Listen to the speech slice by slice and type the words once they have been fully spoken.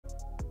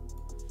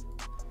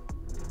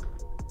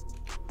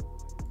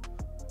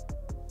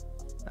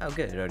Oh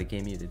good, it already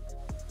came muted.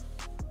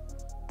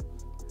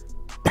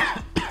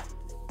 A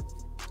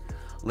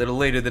little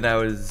later than I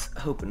was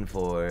hoping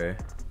for.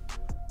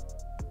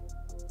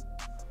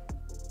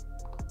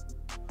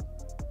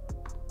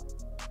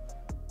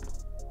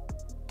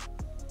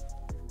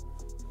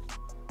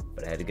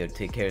 But I had to go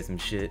take care of some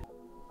shit.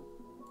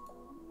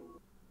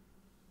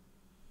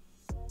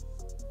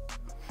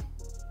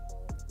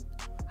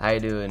 How you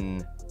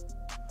doing,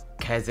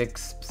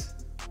 Kazakhs?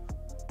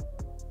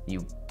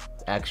 You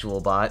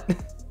actual bot?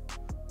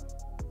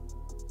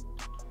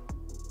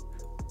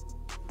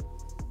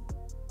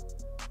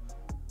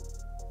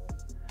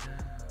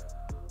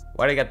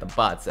 Why do I got the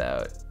bots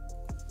out?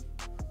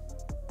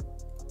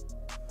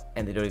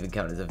 And they don't even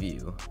count as a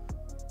view.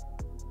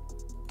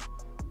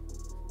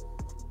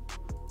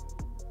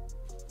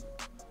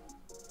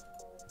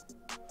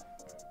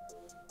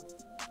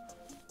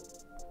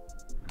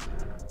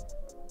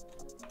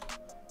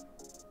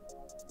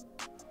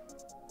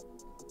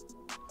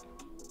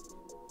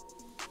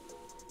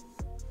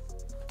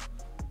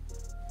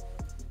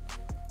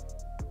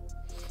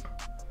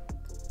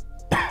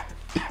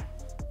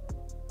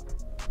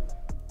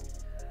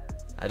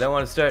 I don't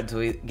want to start until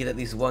we get at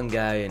least one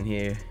guy in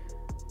here.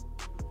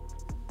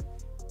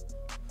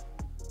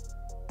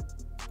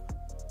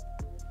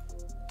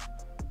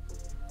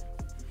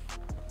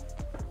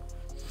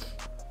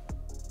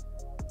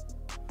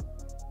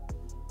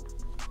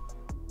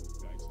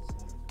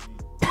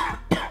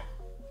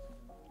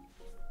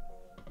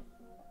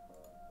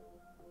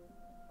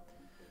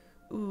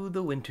 Ooh,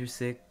 the winter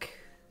sick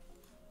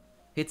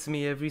hits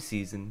me every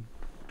season.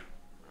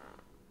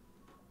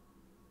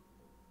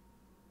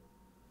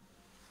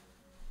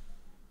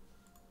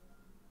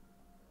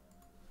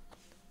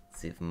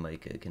 See if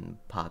Micah can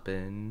pop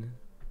in.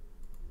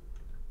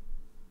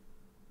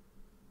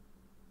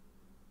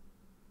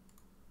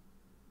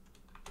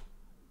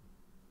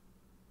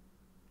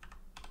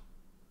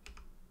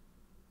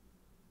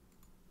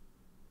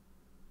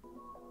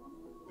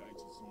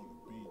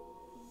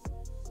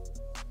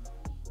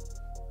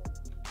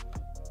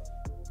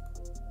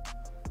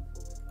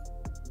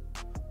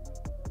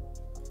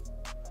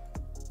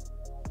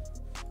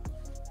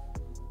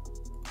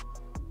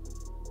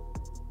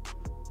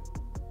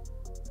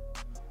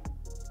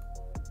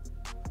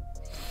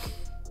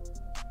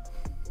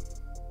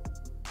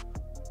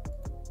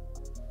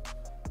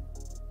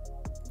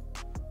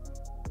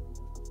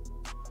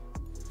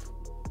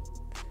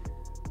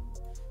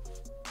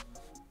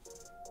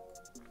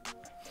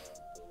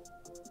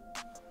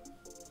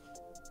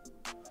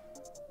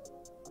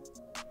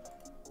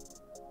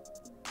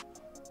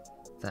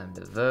 Time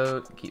to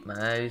vote, keep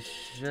my eyes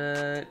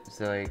shut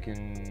so I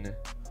can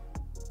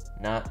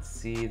not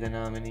see the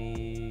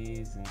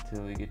nominees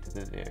until we get to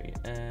the very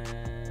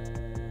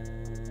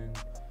end.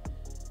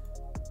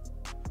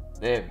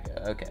 There we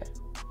go, okay.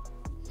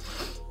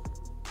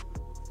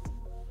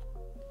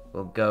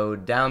 We'll go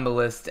down the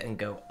list and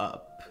go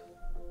up.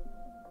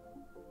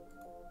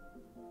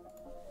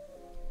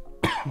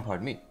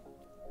 Pardon me.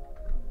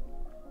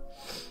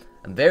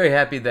 I'm very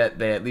happy that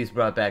they at least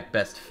brought back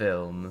Best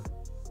Film.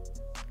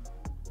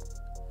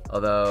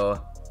 Although,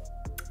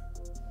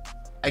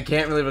 I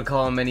can't really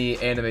recall many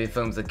anime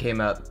films that came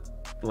out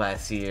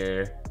last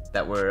year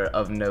that were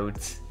of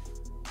note.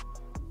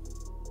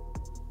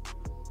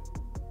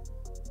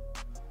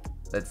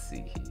 Let's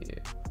see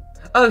here.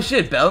 Oh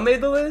shit, Belle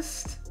made the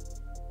list?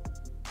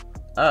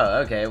 Oh,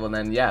 okay, well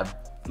then, yeah.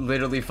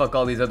 Literally fuck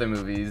all these other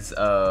movies.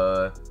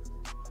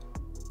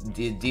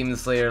 Demon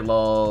Slayer,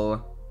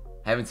 lol.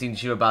 Haven't seen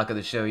Shirobaka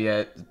the show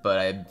yet, but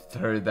I've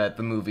heard that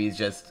the movie is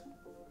just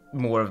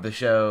more of the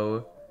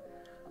show.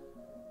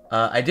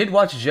 I did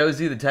watch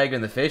Josie the Tiger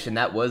and the Fish, and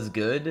that was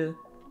good.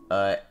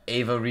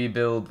 Ava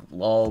Rebuild,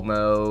 lol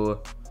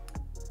no.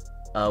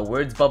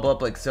 Words Bubble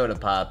Up Like Soda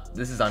Pop.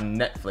 This is on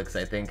Netflix,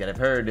 I think, and I've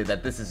heard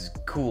that this is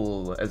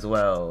cool as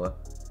well.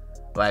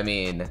 But I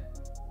mean,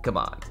 come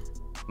on.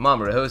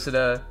 Mamoru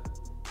Hosoda.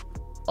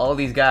 All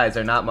these guys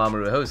are not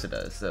Mamoru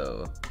Hosoda,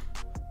 so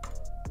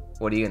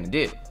what are you gonna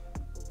do?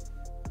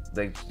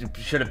 Like, you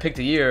should have picked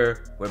a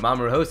year where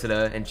Mamoru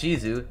Hosoda and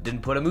Chizu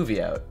didn't put a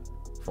movie out.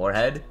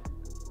 Forehead?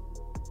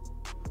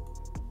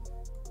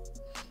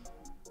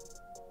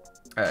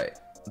 Alright,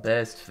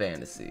 Best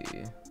Fantasy.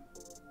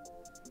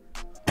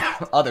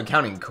 Oh, they're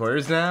counting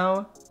cores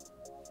now?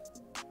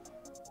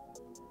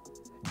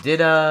 Did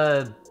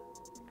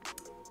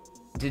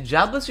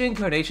Jobless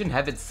Reincarnation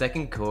have its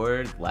second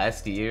core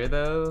last year,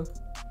 though?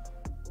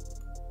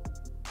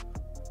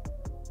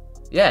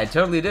 Yeah, it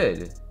totally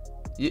did.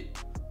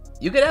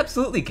 You could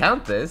absolutely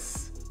count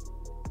this.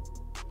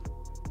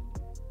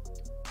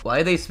 Why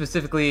are they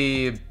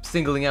specifically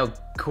singling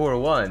out Core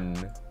 1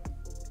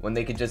 when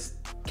they could just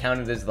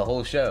count it as the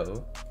whole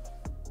show?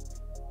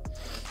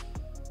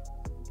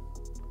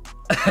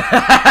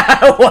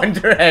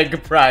 Wonder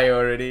Egg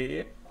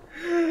priority.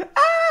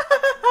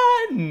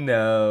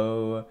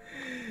 No.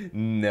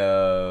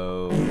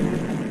 No.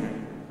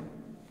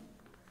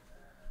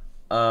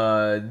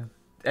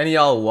 Any of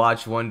y'all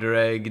watch Wonder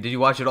Egg? Did you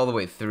watch it all the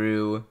way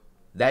through?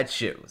 That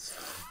shit was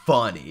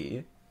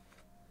funny.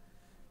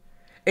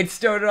 It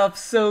started off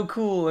so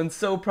cool and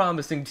so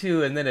promising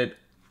too, and then it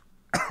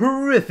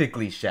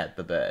horrifically shat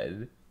the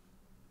bed.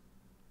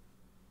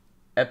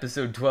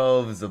 Episode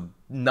 12 is a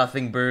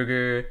nothing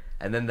burger,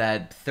 and then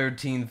that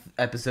 13th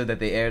episode that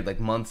they aired like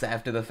months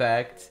after the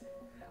fact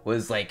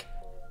was like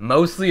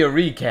mostly a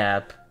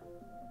recap,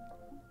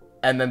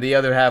 and then the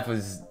other half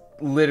was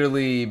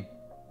literally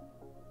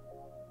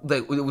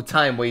like with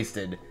time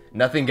wasted.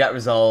 Nothing got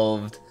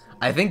resolved.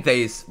 I think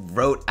they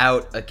wrote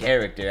out a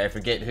character, I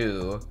forget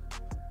who,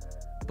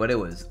 but it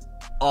was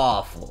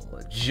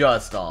awful,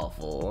 just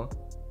awful.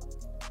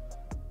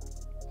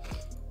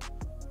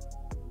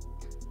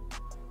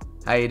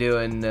 How you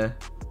doing,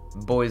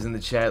 boys in the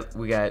chat?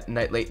 We got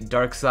Nightlate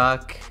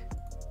Darksock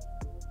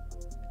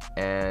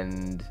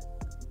and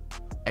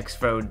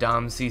Xfro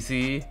Dom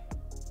CC.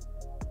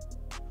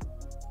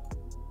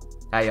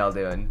 How y'all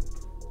doing?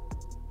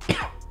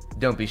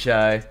 Don't be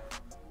shy.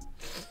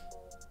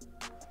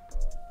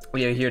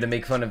 We are here to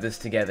make fun of this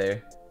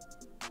together.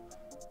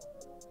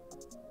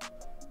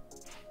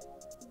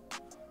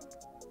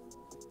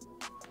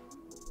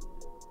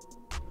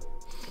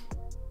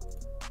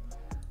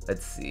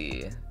 Let's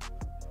see.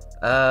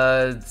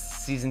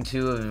 Season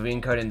 2 of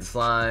Reincarnated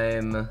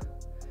Slime.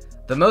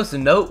 The most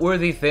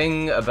noteworthy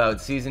thing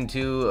about Season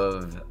 2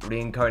 of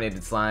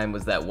Reincarnated Slime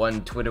was that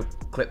one Twitter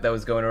clip that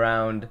was going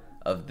around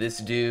of this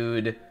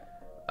dude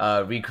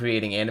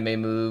recreating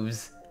anime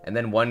moves, and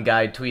then one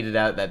guy tweeted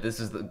out that this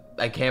is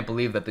I can't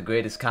believe that the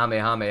greatest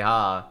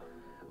Kamehameha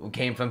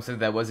came from something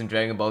that wasn't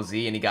Dragon Ball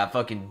Z, and he got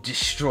fucking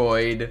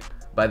destroyed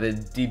by the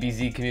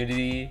DBZ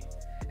community,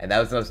 and that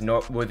was the most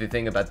noteworthy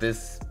thing about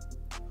this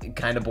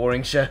kind of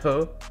boring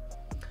show.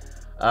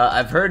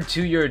 I've heard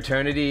To Your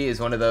Eternity is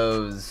one of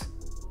those,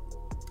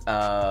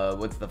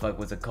 what the fuck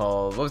was it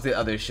called? What was the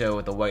other show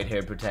with the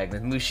white-haired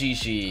protagonist?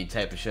 Mushishi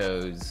type of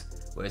shows,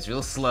 where it's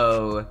real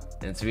slow,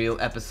 and it's real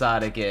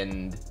episodic,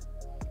 and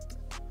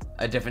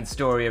a different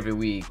story every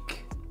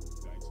week.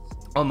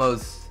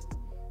 Almost,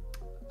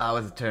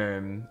 what's the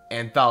term?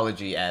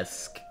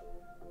 Anthology-esque.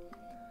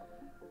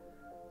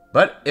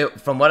 But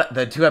from what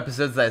the 2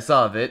 episodes that I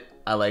saw of it,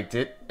 I liked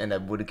it, and I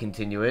would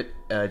continue it.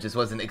 It just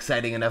wasn't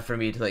exciting enough for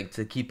me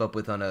to keep up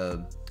with on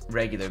a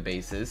regular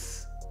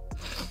basis.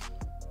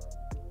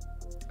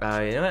 You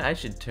know what? I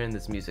should turn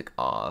this music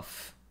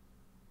off.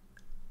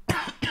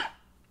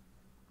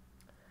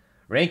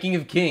 Ranking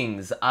of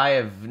Kings. I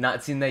have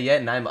not seen that yet,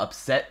 and I'm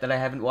upset that I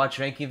haven't watched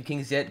Ranking of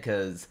Kings yet,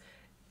 because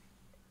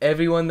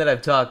everyone that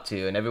I've talked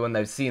to and everyone that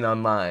I've seen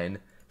online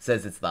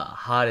says it's the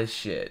hottest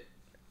shit.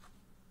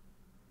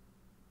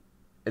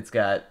 It's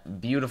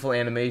got beautiful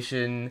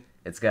animation.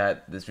 It's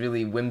got this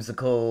really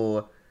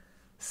whimsical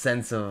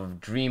sense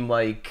of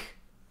dreamlike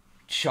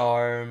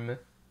charm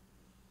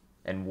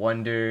and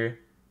wonder,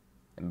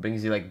 and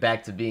brings you like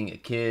back to being a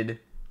kid.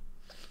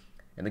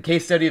 In the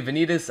case study of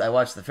Vanitas, I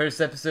watched the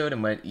first episode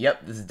and went,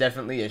 yep, this is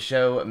definitely a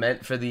show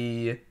meant for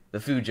the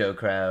Fujo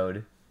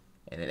crowd,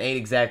 and it ain't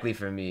exactly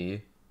for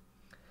me.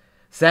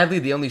 Sadly,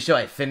 the only show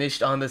I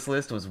finished on this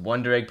list was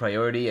Wonder Egg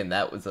Priority, and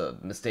that was a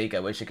mistake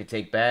I wish I could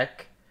take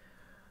back.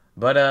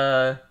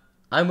 But,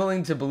 I'm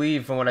willing to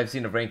believe from what I've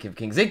seen of Ranking of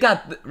Kings.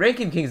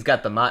 Ranking of Kings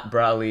got the Mott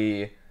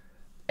Brawley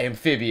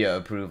Amphibia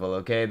approval,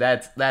 okay?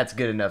 That's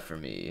good enough for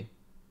me.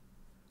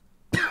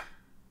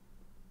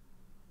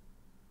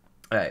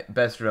 Alright,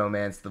 Best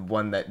Romance, the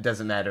one that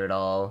doesn't matter at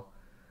all.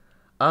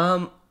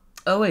 Oh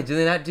wait, do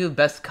they not do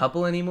Best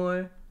Couple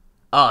anymore?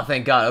 Oh,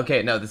 thank God.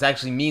 Okay, no, this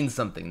actually means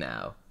something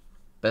now.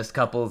 Best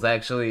Couple is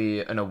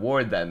actually an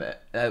award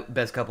that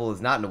Best Couple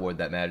is not an award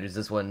that matters.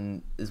 This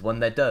one is one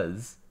that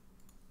does.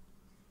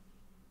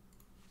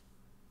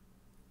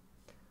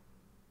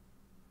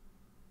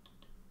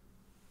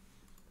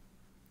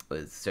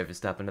 Was Surface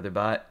Stop another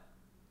bot?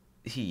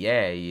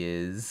 Yeah, he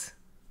is.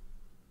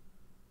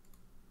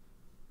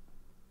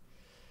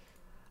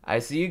 I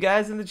see you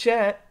guys in the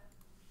chat.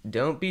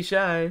 Don't be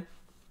shy.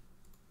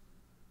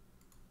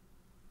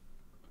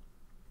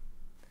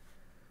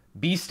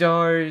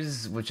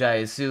 Beastars, which I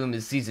assume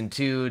is Season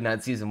 2,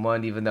 not Season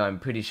 1, even though I'm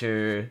pretty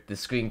sure the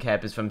screen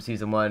cap is from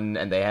Season 1,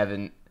 and they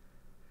haven't...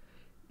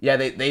 Yeah,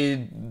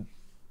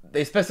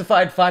 they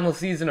specified final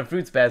season of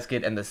Fruits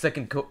Basket and the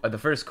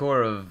first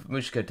core of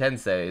Mushoku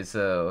Tensei,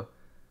 so...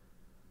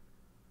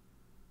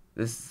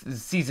 This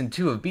is Season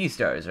 2 of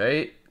Beastars,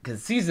 right?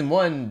 Because Season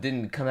 1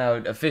 didn't come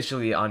out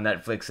officially on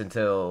Netflix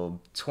until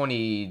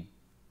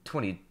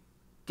 2020.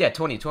 Yeah,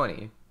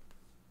 2020.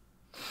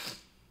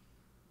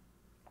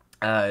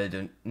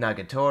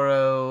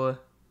 Nagatoro,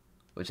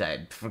 which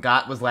I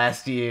forgot was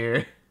last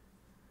year.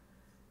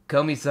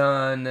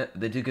 Komi-san,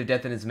 The Duke of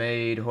Death and His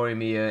Maid,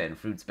 Horimiya, and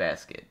Fruits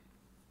Basket.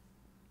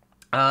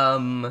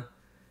 Gonna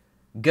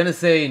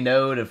say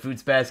no to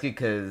Fruits Basket,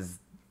 because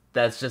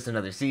that's just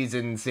another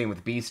season. Same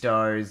with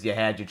Beastars, you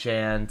had your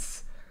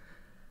chance.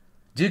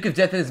 Duke of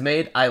Death and His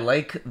Maid, I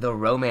like the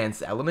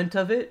romance element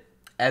of it.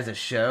 As a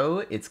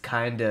show, it's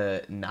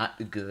kinda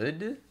not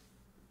good.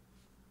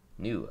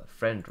 New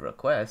friend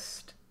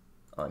request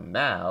on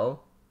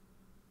Mal.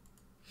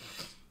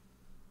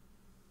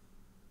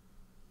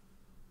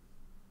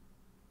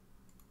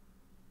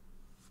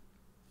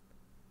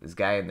 This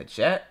guy in the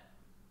chat?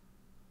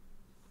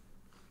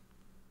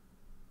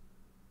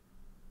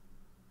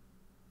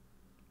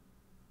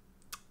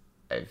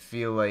 I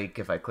feel like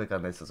if I click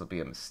on this, this will be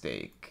a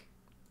mistake.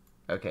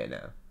 Okay,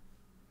 no.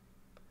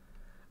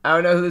 I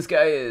don't know who this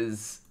guy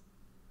is.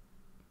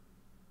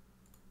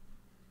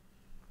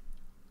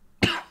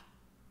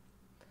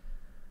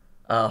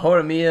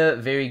 Horimiya,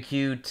 very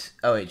cute.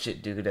 Oh wait,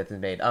 shit, Duke of Death is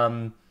made.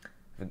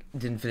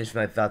 Didn't finish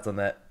my thoughts on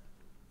that.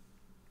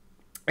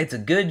 It's a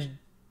good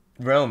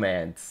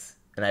romance,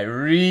 and I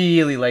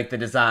really like the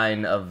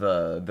design of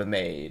the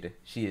maid.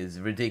 She is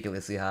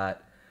ridiculously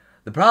hot.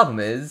 The problem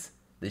is,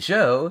 the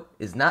show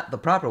is not the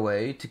proper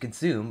way to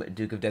consume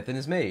Duke of Death and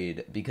His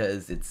Maid,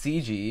 because it's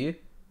CG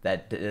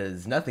that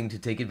does nothing to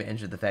take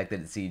advantage of the fact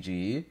that it's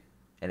CG,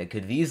 and it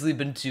could have easily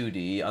been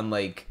 2D,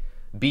 unlike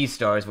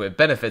Beastars, where it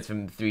benefits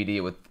from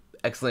 3D with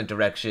excellent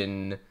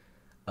direction.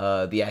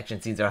 The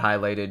action scenes are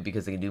highlighted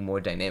because they can do more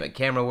dynamic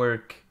camera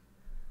work.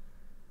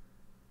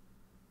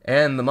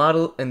 And the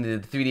model and the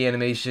 3D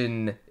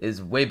animation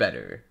is way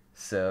better.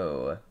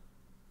 So,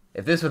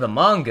 if this were the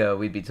manga,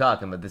 we'd be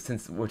talking, but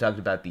since we're talking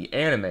about the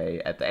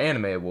anime at the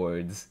Anime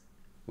Awards,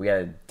 we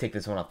gotta take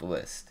this one off the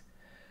list.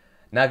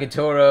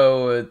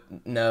 Nagatoro,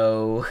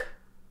 no.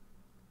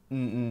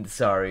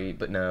 Sorry,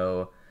 but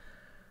no.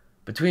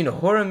 Between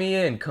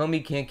Horimiya and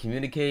Komi can't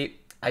communicate.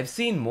 I've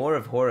seen more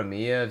of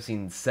Horimiya. I've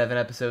seen 7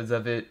 episodes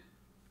of it,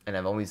 and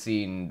I've only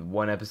seen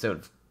 1 episode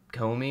of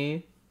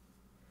Komi.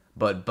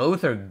 But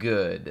both are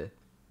good.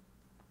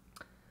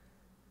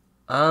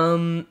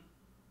 As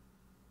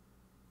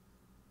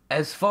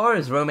far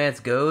as romance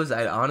goes,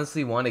 I'd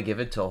honestly want to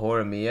give it to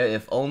Horimiya,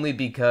 if only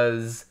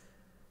because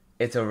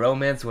it's a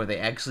romance where they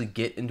actually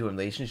get into a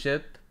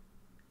relationship.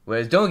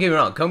 Whereas, don't get me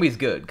wrong, Komi's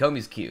good.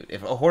 Komi's cute.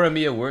 If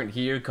Horimiya weren't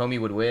here, Komi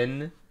would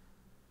win.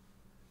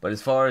 But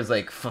as far as,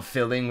 like,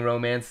 fulfilling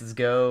romances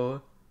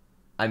go,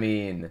 I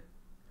mean,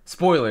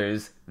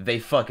 spoilers, they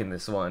fuck in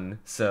this one,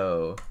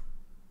 so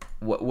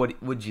what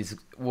would you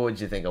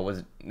think?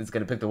 It's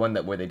gonna pick the one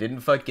where they didn't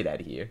fuck? Get out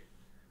of here.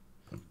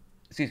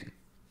 Excuse me.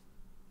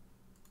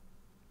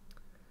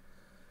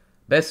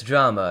 Best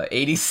drama,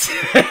 86.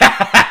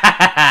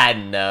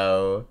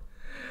 No.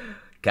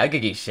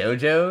 Kageki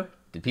Shoujo?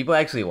 Did people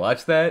actually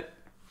watch that?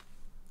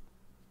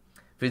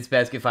 Fruits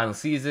Basket final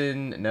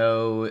season,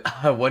 no.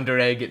 Wonder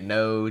Egg,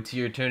 no. To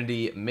Your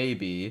Eternity,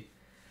 maybe.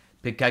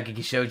 Pick Kageki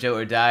Shoujo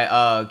or die.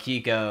 Oh,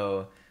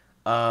 Kiko.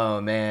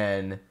 Oh,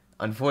 man.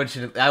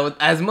 Unfortunately,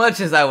 as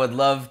much as I would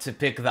love to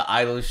pick the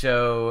idol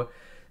show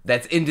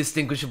that's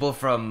indistinguishable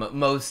from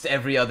most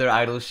every other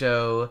idol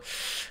show,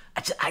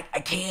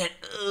 I can't.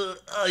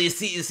 You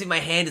see my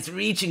hand, it's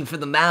reaching for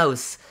the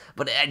mouse,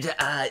 but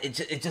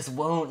it just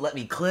won't let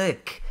me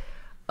click.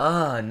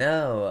 Oh,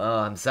 no. Oh,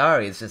 I'm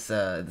sorry. It's just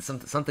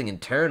something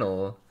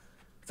internal.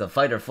 It's a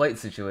fight or flight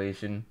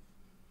situation.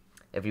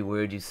 Every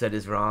word you said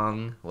is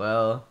wrong.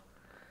 Well,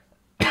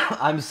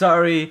 I'm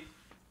sorry.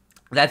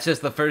 That's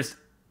just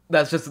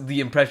the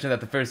impression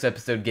that the first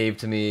episode gave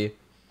to me.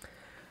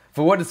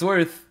 For what it's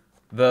worth,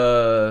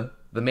 the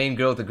main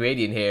girl with the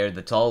gradient hair,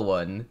 the tall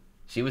one,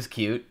 she was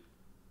cute.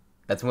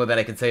 That's more than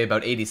I can say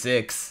about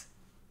 86.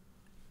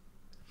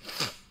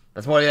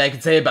 That's more than I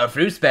can say about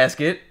Fruits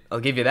Basket.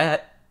 I'll give you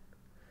that.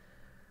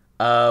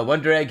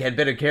 Wonder Egg had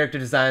better character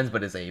designs,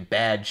 but is a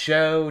bad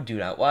show. Do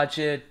not watch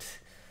it.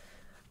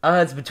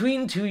 It's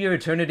between To Your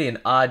Eternity and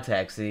Odd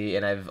Taxi,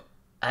 and I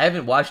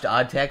haven't watched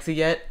Odd Taxi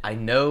yet. I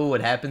know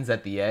what happens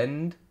at the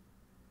end.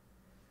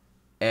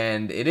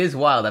 And it is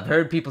wild. I've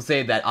heard people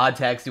say that Odd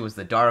Taxi was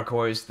the dark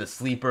horse, the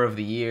sleeper of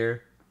the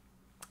year.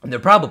 And they're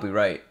probably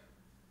right.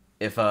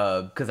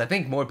 Because I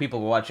think more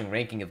people were watching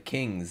Ranking of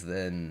Kings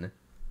than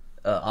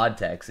Odd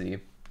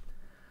Taxi.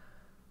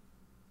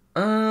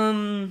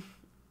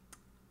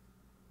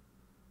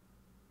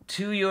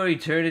 To Your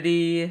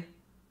Eternity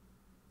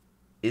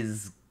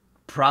is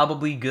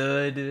probably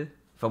good.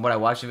 From what I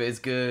watched of it, it's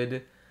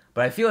good.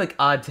 But I feel like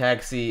Odd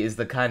Taxi is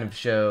the kind of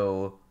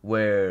show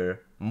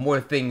where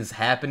more things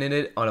happen in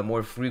it on a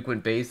more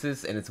frequent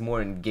basis, and it's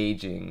more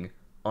engaging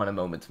on a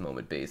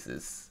moment-to-moment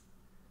basis.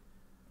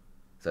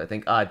 So I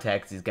think Odd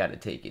Taxi's got to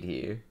take it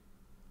here.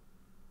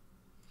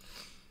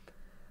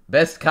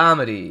 Best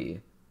comedy.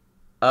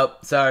 Oh,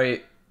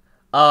 sorry.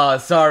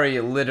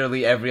 Sorry,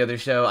 literally every other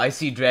show. I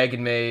see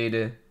Dragon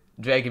Maid.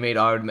 Dragon Maid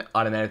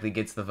automatically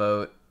gets the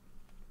vote.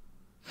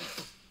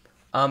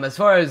 As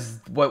far as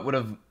what would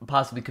have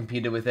possibly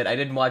competed with it, I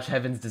didn't watch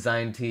Heaven's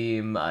Design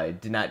Team. I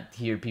did not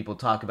hear people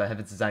talk about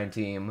Heaven's Design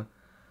Team.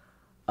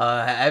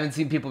 I haven't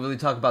seen people really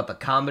talk about the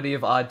comedy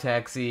of Odd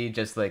Taxi,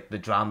 just like the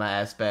drama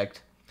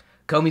aspect.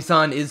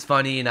 Komi-san is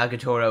funny,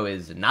 Nagatoro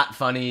is not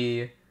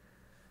funny.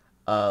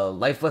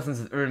 Life Lessons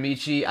with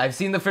Uramichi, I've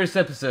seen the first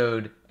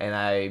episode, and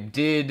I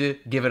did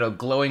give it a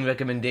glowing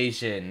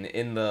recommendation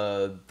in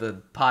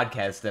the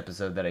podcast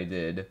episode that I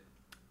did.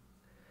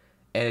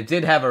 And it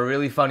did have a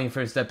really funny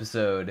first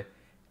episode.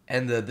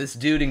 And this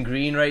dude in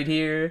green right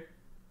here,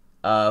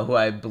 who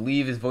I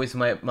believe is voiced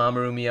by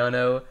Mamoru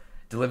Miyano,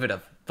 delivered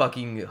a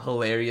fucking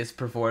hilarious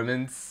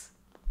performance.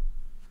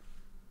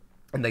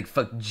 And like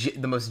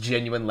the most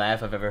genuine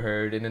laugh I've ever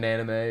heard in an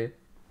anime.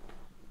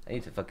 I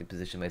need to fucking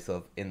position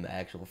myself in the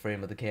actual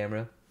frame of the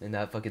camera and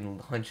not fucking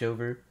hunch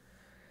over.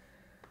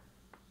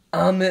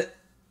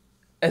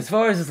 As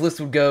far as this list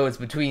would go, it's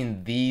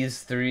between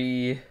these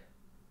three.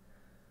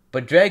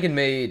 But Dragon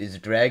Maid is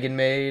Dragon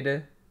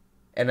Maid.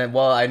 And then,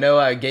 while I know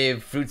I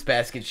gave Fruits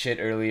Basket shit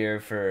earlier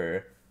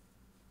for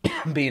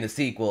being a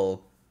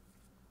sequel,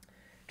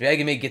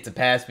 Dragon Maid gets a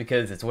pass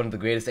because it's one of the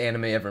greatest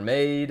anime ever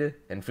made,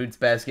 and Fruits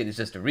Basket is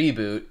just a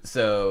reboot,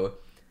 so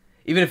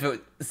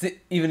even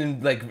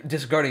in, like,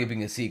 disregarding it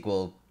being a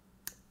sequel,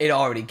 it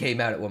already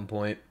came out at one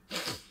point.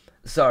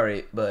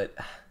 Sorry, but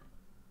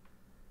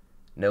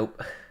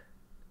nope.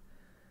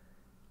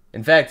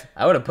 In fact,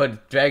 I would have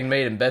put Dragon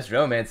Maid in Best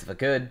Romance if I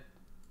could.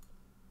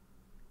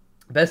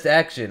 Best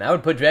Action, I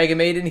would put Dragon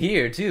Maid in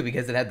here, too,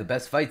 because it had the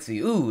best fight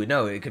scene. Ooh,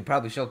 no, it could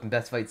probably show up in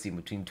best fight scene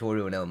between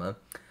Toru and Elma.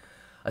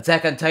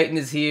 Attack on Titan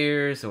is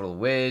here, so it'll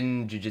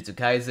win. Jujutsu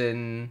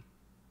Kaisen.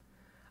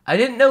 I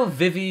didn't know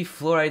Vivi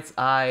Fluorite's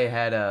Eye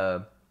had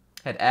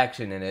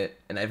action in it,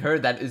 and I've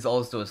heard that is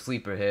also a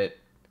sleeper hit.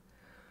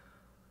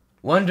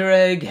 Wonder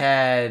Egg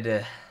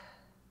had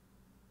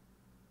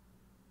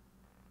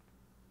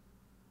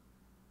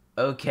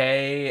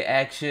okay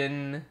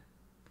action.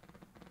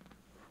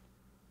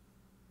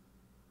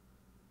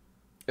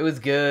 It was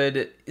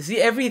good. See,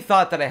 every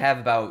thought that I have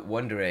about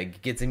Wonder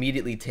Egg gets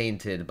immediately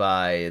tainted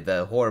by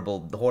the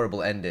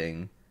horrible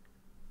ending.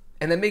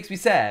 And that makes me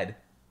sad.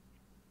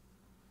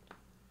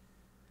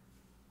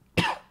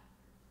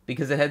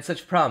 Because it had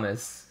such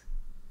promise.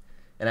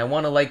 And I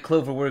want to like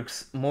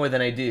Cloverworks more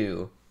than I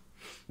do.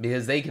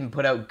 Because they can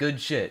put out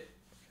good shit.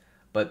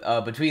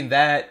 But between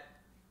that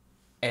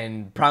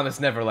and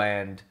Promised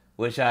Neverland,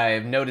 which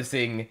I'm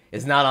noticing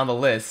is not on the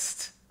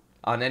list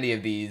on any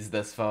of these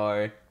thus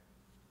far,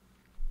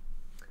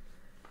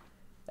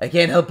 I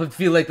can't help but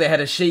feel like they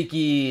had a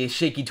shaky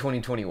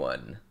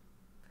 2021.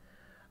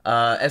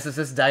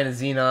 SSS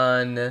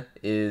Dynazenon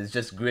is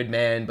just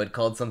Gridman, but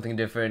called something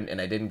different,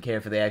 and I didn't care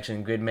for the action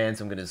in Gridman,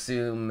 so I'm gonna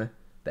assume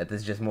that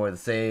this is just more of the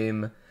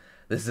same.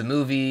 This is a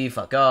movie,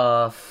 fuck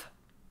off.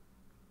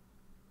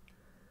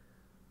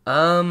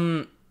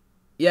 Yeah,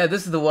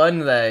 this is the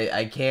one that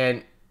I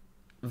can't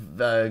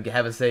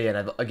have a say in.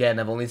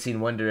 I've only seen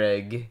Wonder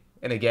Egg,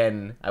 and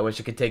again, I wish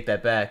I could take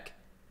that back.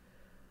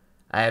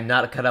 I am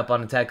not caught up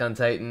on Attack on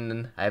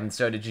Titan. I haven't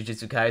started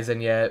Jujutsu Kaisen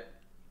yet.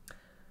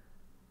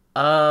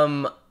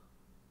 I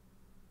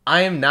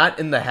am not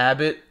in the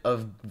habit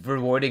of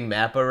rewarding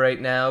Mappa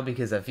right now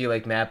because I feel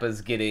like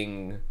Mappa's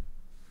getting...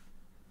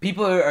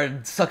 People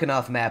are sucking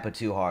off Mappa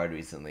too hard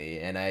recently,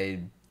 and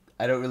I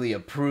don't really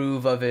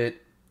approve of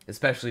it,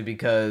 especially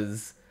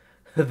because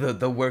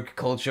the work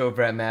culture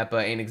over at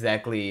Mappa ain't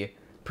exactly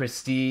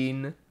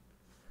pristine.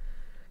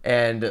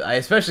 And I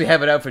especially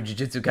have it out for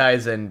Jujutsu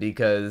Kaisen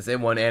because it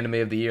won Anime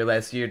of the Year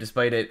last year,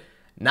 despite it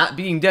not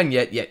being done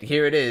yet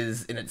here it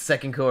is, in its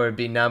second core,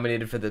 being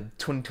nominated for the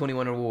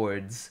 2021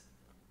 awards.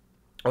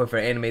 Or for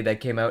anime that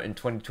came out in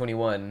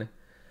 2021.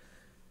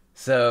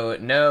 So,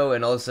 no,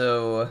 and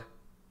also,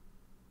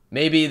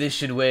 maybe this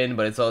should win,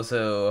 but it's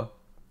also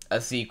a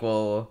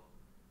sequel.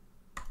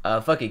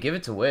 Fuck it, give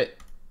it to Wit.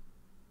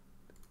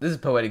 This is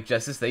Poetic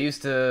Justice. They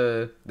used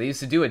to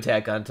do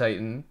Attack on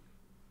Titan.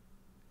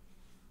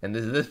 And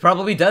this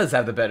probably does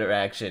have the better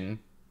action.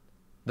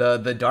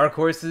 The dark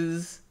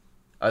horses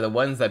are the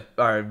ones that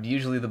are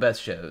usually the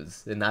best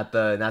shows, and not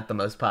the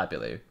most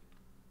popular.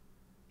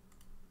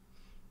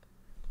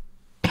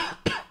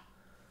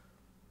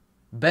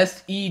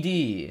 Best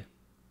ED.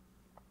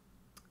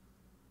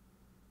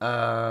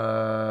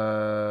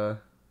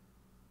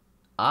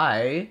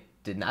 I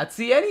did not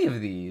see any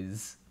of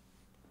these.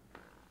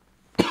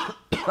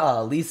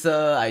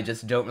 Lisa, I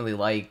just don't really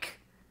like.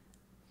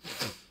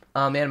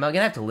 Oh man, am I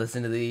gonna have to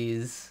listen to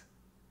these?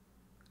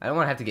 I don't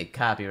want to have to get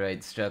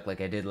copyright struck like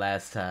I did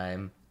last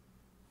time.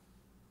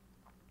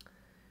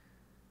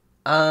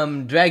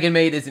 Dragon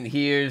Maid isn't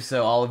here,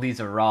 so all of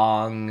these are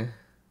wrong.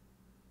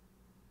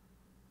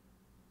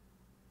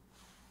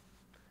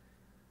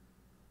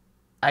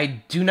 I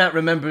do not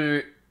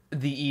remember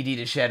the ED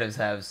to Shadow's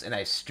House, and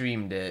I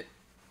streamed it.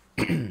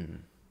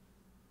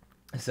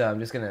 So I'm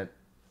just gonna...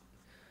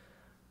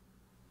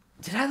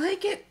 Did I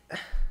like it?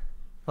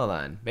 Hold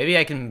on. Maybe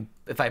I can...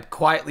 If I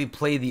quietly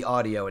play the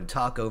audio and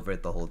talk over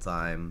it the whole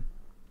time.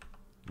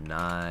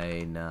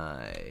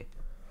 Nai.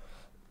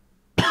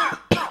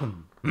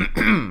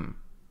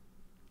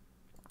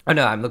 Oh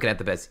no, I'm looking at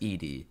the best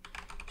ED.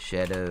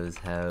 Shadow's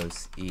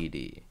House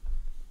ED.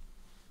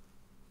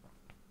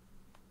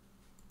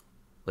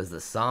 Was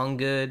the song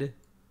good?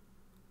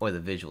 Or the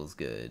visuals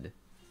good?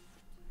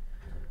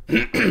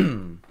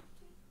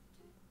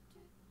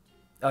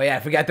 Oh yeah, I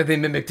forgot that they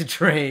mimicked a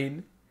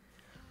train.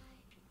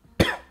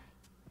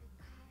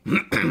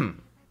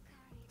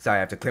 Sorry, I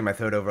have to clear my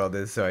throat over all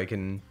this so I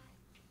can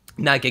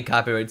not get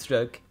copyright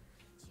struck.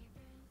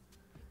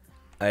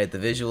 Alright, the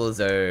visuals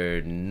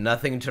are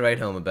nothing to write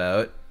home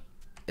about.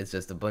 It's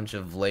just a bunch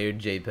of layered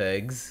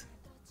JPEGs.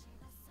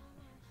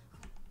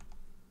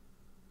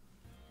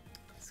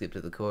 Skip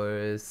to the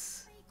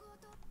chorus.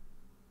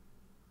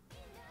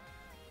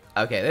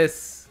 Okay,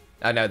 this...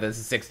 Oh no, this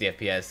is 60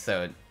 FPS,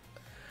 so...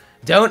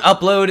 Don't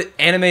upload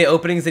anime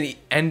openings and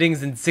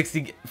endings in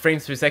 60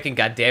 frames per second,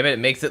 goddammit, it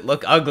makes it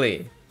look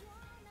ugly.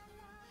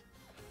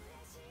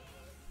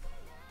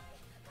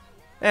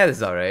 Eh, this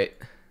is alright.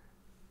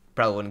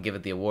 Probably wouldn't give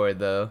it the award,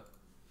 though.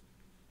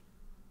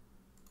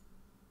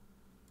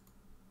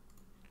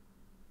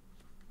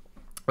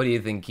 What do you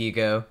think,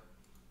 Kiko?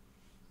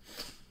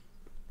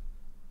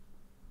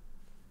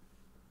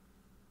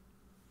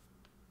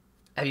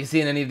 Have you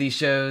seen any of these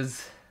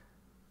shows?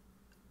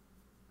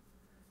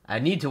 I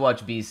need to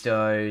watch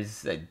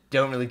Beastars. I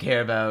don't really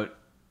care about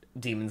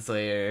Demon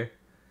Slayer.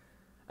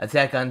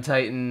 Attack on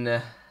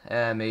Titan,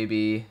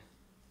 maybe.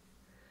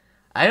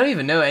 I don't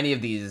even know any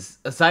of these,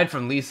 aside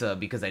from Lisa,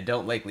 because I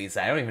don't like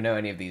Lisa. I don't even know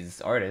any of these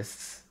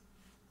artists.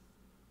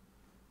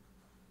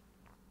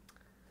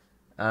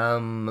 Let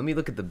me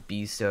look at the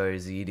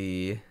Beastars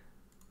ED.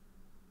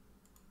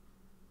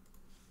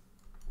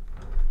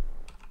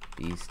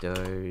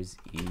 Beastars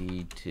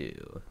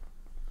ED2.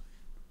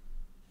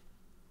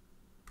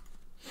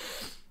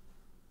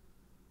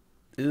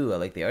 Ooh, I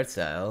like the art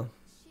style.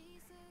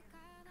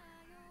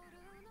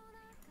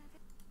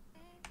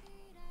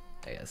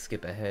 I gotta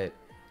skip ahead.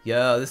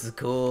 Yo, this is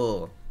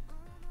cool.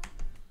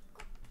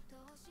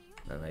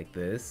 I like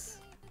this.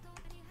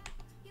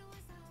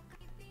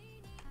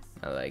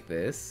 I like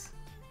this.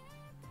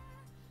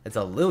 It's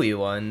a Louis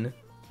one.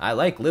 I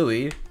like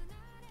Louis.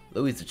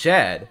 Louis the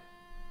Chad.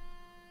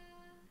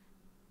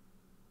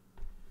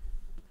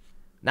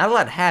 Not a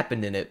lot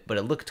happened in it, but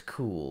it looked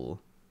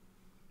cool.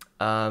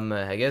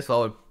 I guess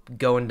while we're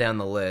going down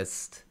the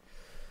list,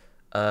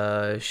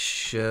 Shogeki.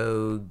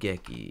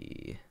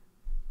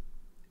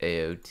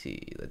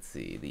 AOT. Let's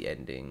see, the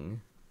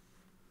ending.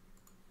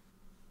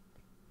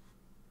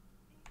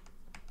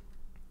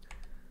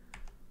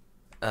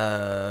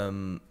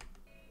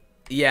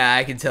 Yeah,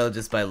 I can tell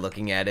just by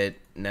looking at it.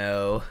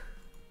 No.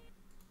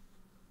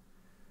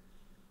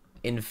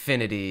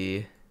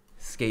 Infinity.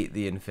 Skate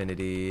the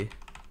Infinity.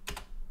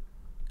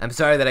 I'm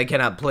sorry that I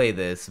cannot play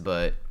this,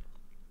 but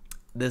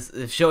this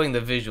showing the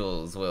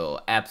visuals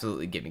will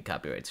absolutely get me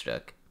copyright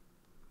struck.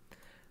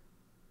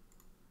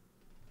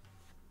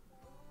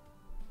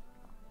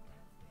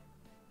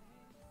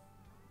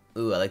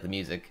 Ooh, I like the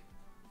music.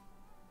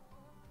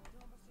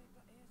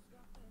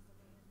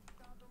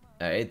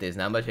 Alright, there's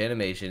not much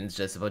animation, it's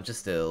just a bunch of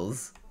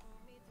stills.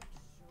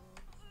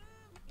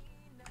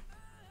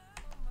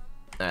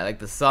 I like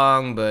the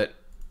song, but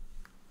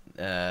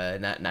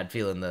not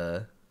feeling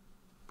the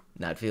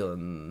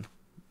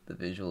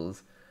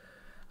visuals.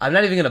 I'm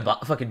not even gonna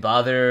fucking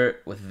bother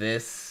with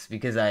this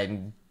because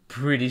I'm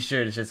pretty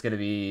sure it's just gonna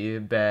be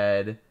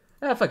bad.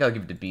 Ah, fuck, I'll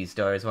give it to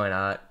Beastars, why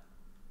not?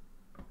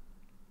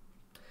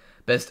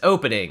 Best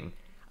opening.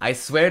 I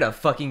swear to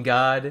fucking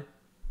God,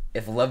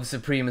 if Love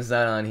Supreme is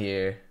not on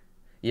here.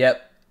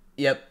 Yep,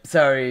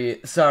 sorry,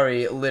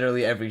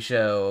 literally every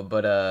show,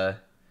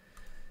 but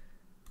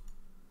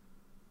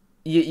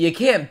you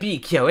can't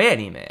beat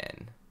KyoAni,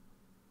 man.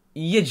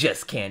 You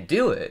just can't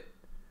do it.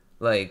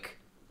 Like,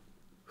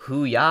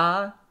 who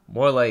ya?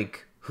 More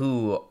like,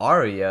 who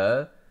are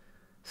ya?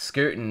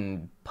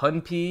 Skirtin'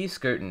 Punpee,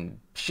 skirtin'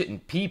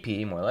 shittin'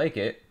 PP, more like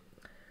it.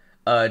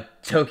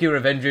 Tokyo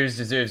Revengers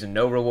deserves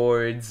no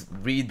rewards.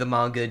 Read the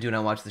manga, do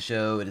not watch the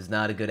show. It is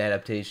not a good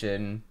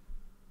adaptation.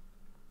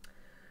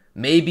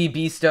 Maybe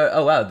Beastar.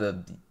 Oh wow,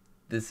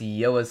 this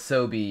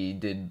Yoasobi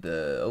did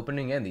the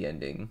opening and the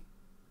ending.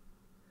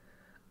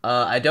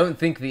 I don't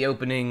think the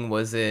opening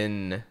was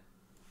in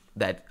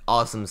that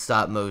awesome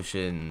stop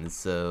motion,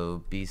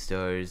 so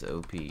Beastars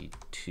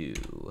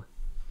OP2.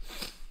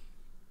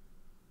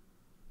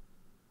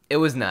 It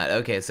was not.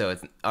 Okay, so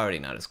it's already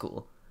not as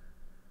cool.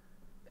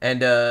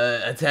 And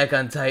Attack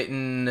on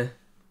Titan,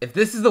 if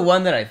this is the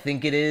one that I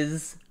think it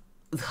is,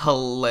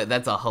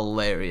 that's a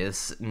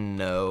hilarious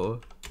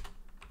no.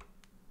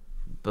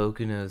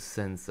 Boku no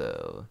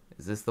Senso.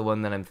 Is this the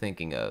one that I'm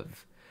thinking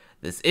of?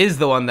 This is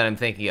the one that I'm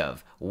thinking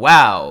of.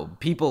 Wow,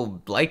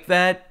 people like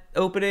that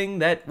opening?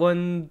 That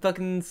one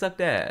fucking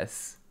sucked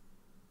ass.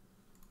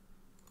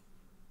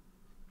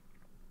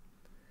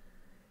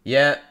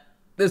 Yeah,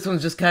 this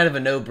one's just kind of a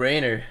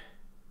no-brainer.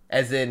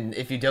 As in,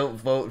 if you don't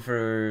vote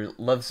for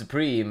Love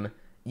Supreme,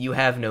 you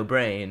have no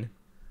brain.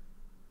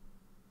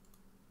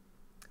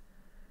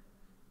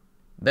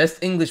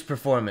 Best English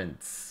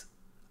performance.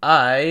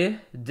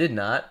 I did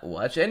not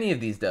watch any of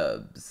these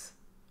dubs.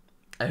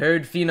 I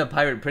heard Fina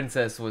Pirate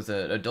Princess was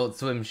an Adult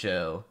Swim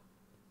show,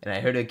 and I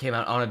heard it came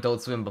out on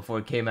Adult Swim before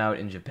it came out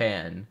in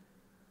Japan,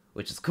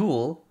 which is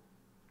cool.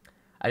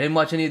 I didn't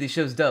watch any of these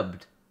shows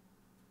dubbed.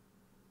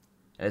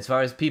 And as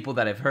far as people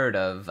that I've heard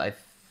of, I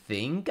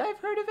think I've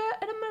heard of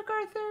Adam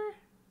MacArthur.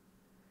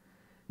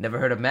 Never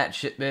heard of Matt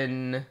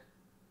Shipman.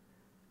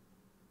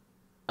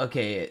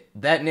 Okay,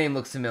 that name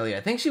looks familiar.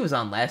 I think she was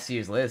on last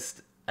year's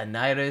list.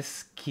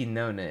 Anairis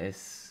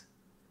Quinones.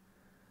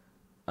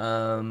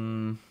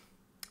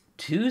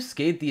 2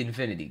 Skate the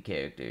Infinity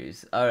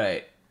characters.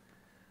 Alright.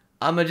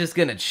 I'm just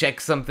gonna check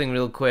something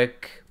real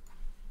quick.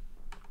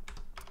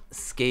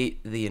 Skate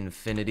the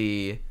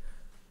Infinity.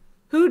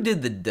 Who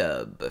did the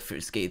dub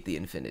for Skate the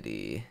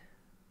Infinity?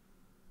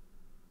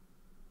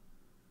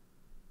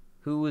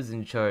 Who was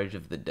in charge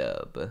of the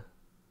dub?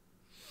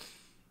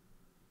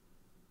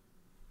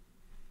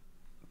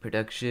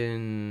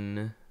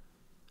 Production.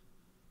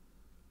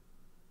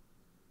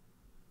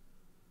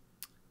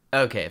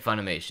 Okay,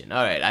 Funimation.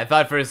 Alright, I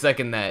thought for a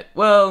second that,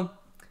 well,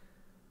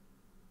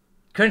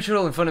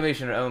 Crunchyroll and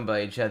Funimation are owned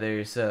by each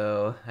other,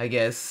 so I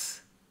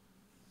guess,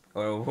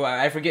 or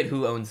I forget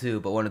who owns who,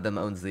 but one of them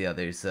owns the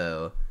other,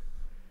 so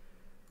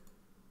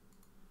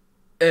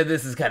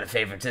this is kind of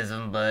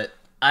favoritism, but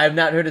I have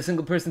not heard a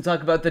single person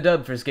talk about the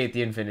dub for Skate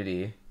the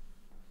Infinity,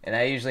 and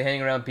I usually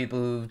hang around people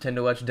who tend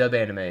to watch dub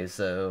anime,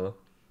 so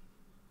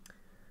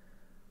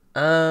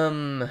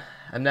I'm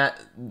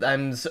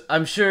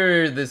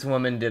sure this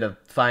woman did a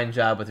fine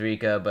job with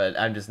Rika, but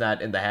I'm just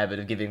not in the habit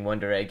of giving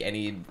Wonder Egg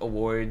any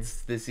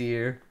awards this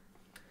year.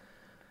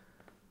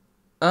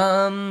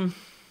 I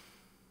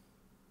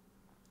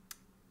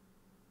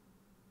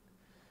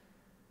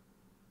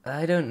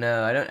don't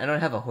know. I don't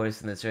have a horse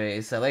in this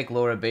race. I like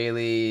Laura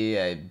Bailey.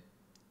 I'd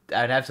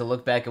have to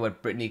look back at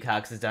what Brittany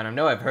Cox has done. I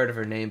know I've heard of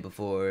her name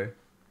before.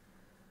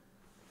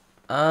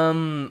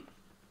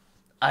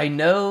 I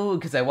know,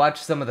 because I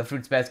watched some of the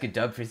Fruits Basket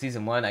dub for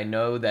Season 1, I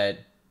know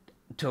that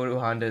Toru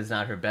Honda is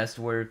not her best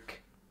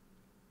work.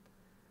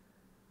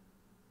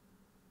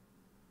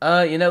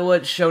 You know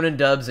what? Shonen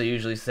dubs are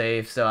usually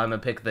safe, so I'm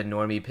gonna pick the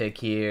normie pick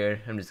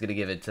here. I'm just gonna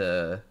give it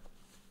to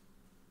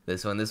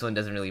this one. This one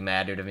doesn't really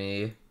matter to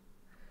me.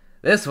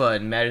 This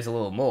one matters a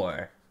little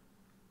more.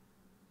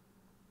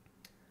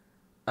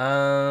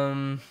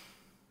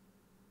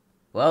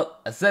 Well,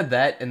 I said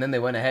that, and then they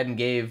went ahead and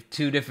gave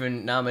 2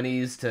 different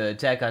nominees to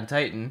Attack on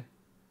Titan.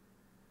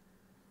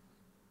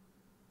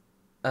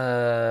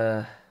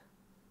 The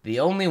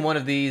only one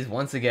of these,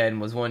 once again,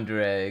 was Wonder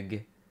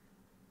Egg.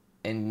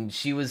 And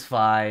she was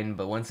fine,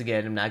 but once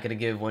again, I'm not gonna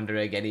give Wonder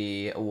Egg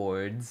any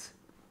awards.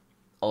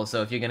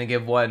 Also, if you're gonna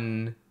give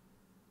one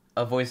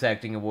a voice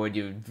acting award,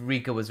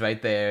 Rika was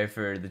right there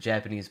for the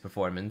Japanese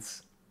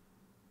performance.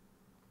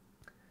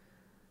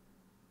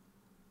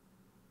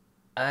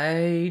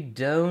 I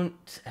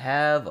don't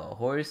have a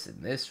horse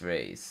in this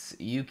race.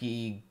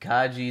 Yuki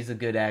Kaji's a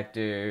good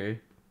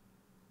actor.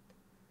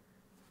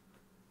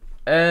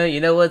 You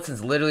know what?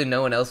 Since literally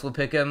no one else will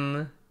pick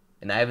him,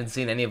 and I haven't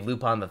seen any of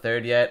Lupin the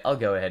Third yet, I'll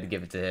go ahead and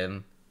give it to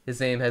him. His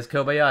name has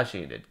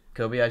Kobayashi in it.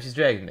 Kobayashi's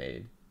Dragon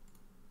Maid.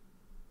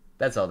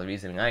 That's all the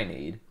reasoning I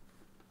need.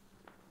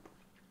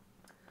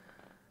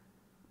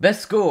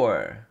 Best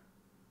score.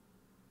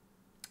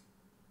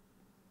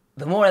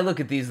 The more I look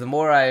at these, the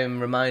more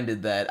I'm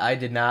reminded that I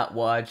did not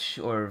watch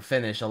or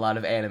finish a lot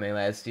of anime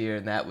last year,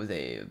 and that was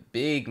a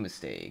big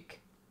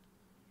mistake.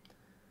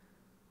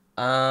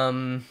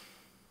 Wonder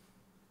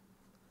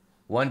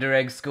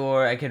Egg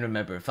score, I can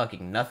remember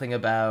fucking nothing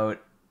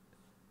about.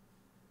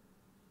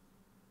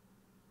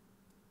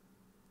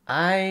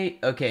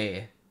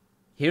 Okay.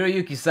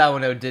 Hiroyuki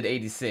Sawano did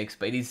 86,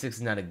 but 86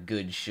 is not a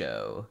good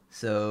show.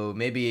 So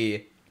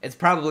maybe it's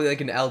probably like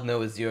an Al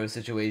Noah Zero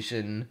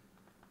situation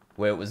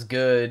where it was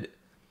good.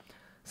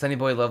 Sunny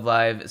Boy Love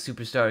Live,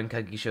 Superstar, and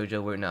Kagi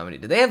Shoujo were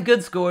nominated. They have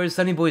good scores.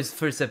 Sunny Boy's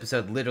first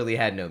episode literally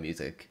had no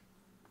music.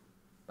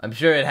 I'm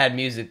sure it had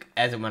music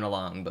as it went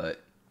along,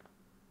 but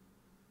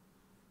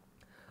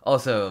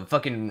also,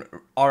 fucking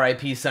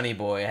R.I.P. Sunny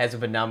Boy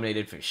hasn't been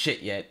nominated for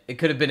shit yet. It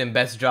could have been in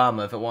Best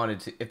Drama if it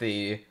wanted to, if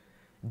they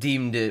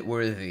deemed it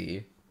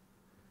worthy.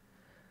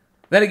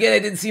 Then again, I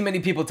didn't see many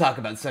people talk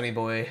about Sunny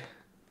Boy,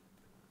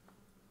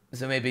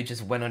 so maybe it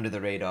just went under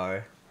the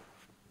radar.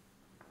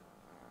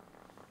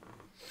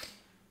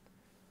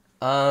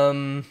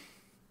 You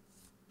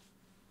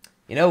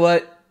know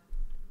what?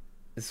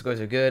 The scores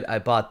are good. I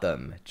bought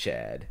them,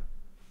 Chad.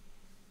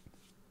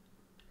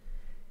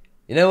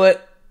 You know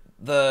what?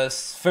 The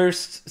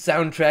first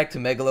soundtrack to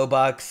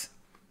Megalobox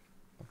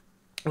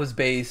was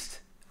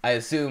based. I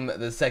assume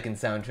the second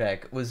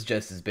soundtrack was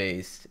just as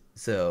based.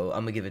 So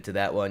I'm gonna give it to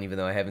that one, even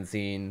though I haven't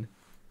seen.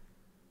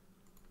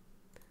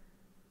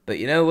 But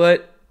you know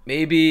what?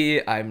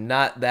 Maybe I'm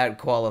not that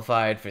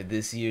qualified for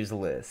this year's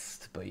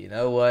list. But you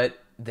know what?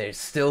 They're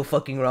still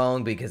fucking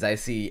wrong, because I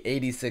see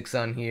 86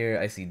 on here,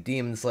 I see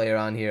Demon Slayer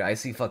on here, I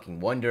see fucking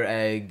Wonder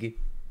Egg.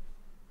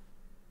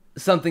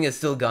 Something has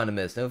still gone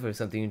amiss. No, for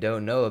something you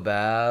don't know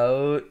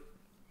about.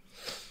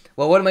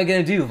 Well, what am I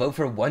gonna do? Vote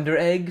for Wonder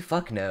Egg?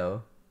 Fuck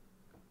no.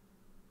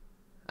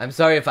 I'm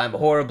sorry if I'm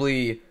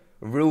horribly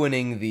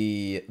ruining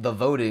the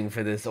voting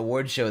for this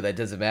award show that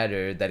doesn't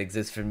matter, that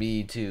exists for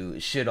me to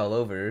shit all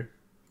over.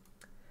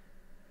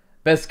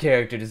 Best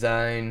character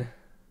design.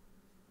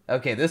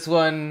 Okay, this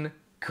one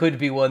could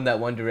be one that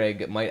Wonder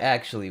Egg might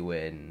actually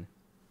win,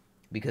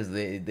 because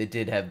they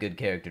did have good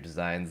character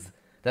designs.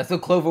 That's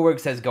what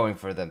Cloverworks has going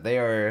for them. They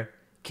are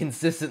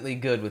consistently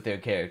good with their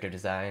character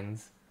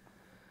designs.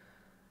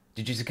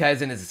 Jujutsu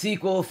Kaisen is a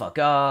sequel. Fuck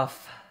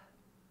off.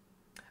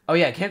 Oh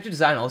yeah, character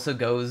design also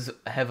goes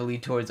heavily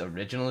towards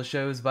original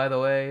shows, by the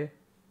way.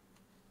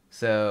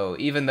 So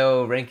even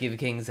though Ranking of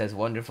Kings has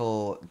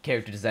wonderful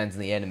character designs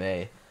in the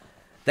anime,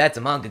 that's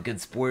a manga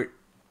good sport.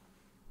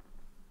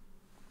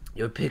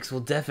 Your picks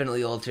will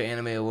definitely alter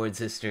Anime Awards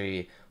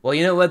history. Well,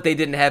 you know what? They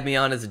didn't have me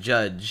on as a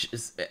judge,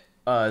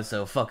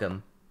 so fuck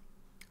them.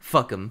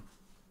 Fuck them.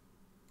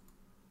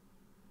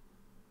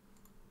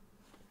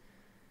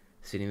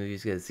 City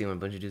movies, you gotta see when a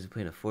bunch of dudes are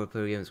playing a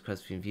 4-player game. It's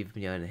cross between Viva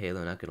Pinata and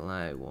Halo. Not gonna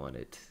lie, I want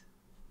it.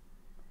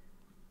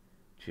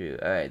 True.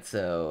 Alright,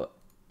 so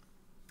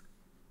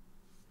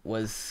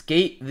was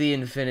Skate the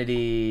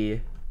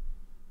Infinity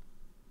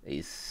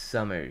a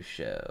summer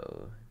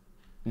show?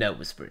 No, it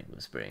was spring. It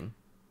was spring.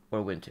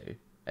 Or winter.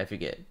 I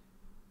forget.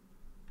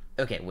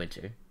 Okay,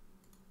 winter.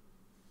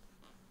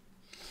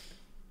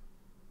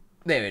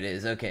 There it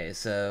is. Okay,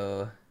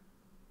 so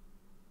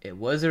it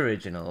was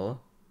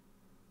original.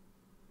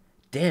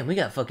 Damn, we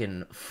got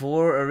fucking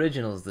 4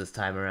 originals this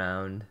time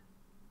around.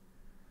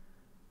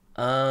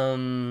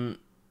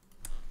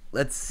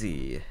 Let's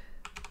see.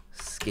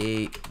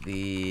 Skate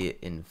the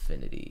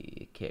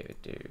Infinity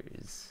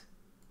characters.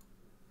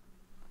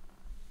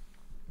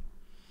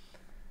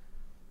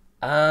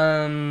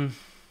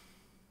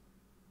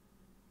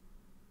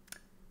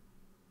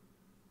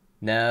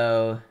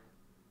 No.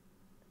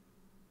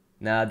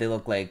 Nah, they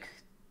look like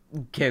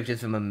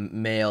characters from a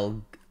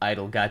male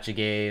idol gacha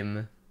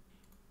game.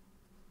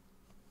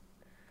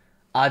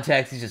 Odd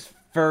Taxi's just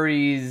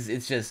furries.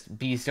 It's just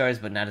B-stars,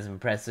 but not as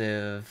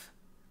impressive.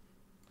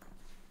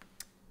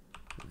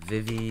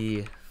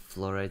 Vivi,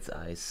 Fluorite's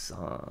Eye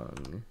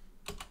Song.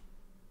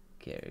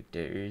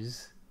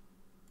 Characters.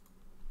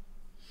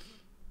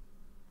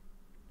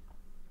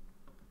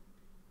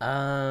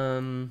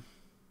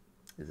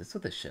 Is this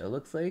what the show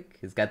looks like?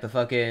 It's got the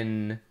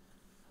fucking...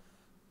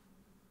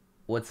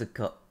 What's it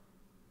called?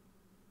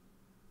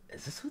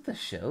 Is this what the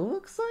show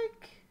looks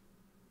like?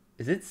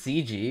 Is it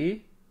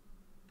CG?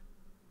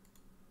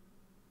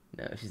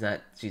 No, she's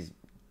not. She's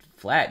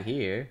flat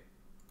here.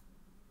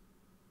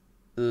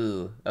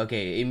 Ooh,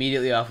 okay,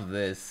 immediately off of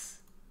this.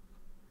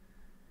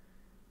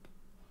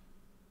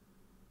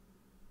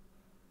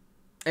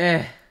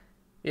 Yeah,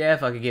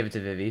 if I could give it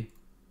to Vivi.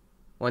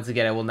 Once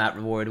again, I will not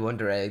reward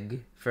Wonder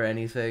Egg for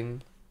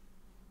anything.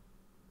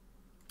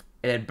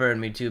 It had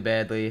burned me too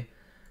badly.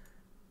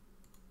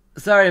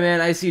 Sorry,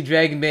 man, I see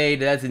Dragon Maid.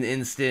 That's an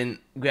instant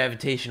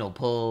gravitational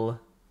pull.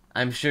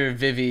 I'm sure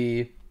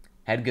Vivi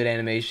had good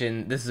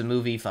animation. This is a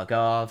movie, fuck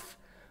off.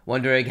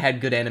 Wonder Egg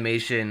had good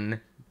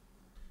animation.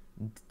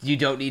 You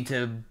don't need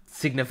to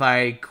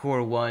signify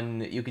Core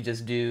 1. You could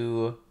just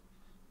do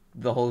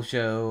the whole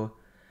show.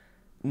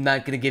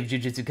 Not gonna give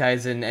Jujutsu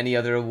Kaisen any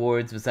other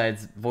awards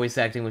besides voice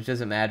acting, which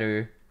doesn't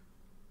matter.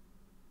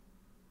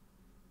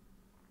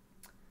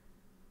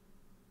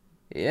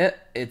 Yeah,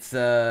 it's,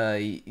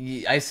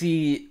 I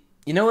see...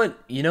 You know what?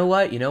 You know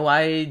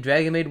why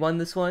Dragon Maid won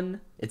this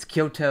one? It's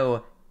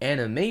Kyoto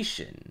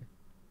Animation.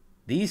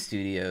 These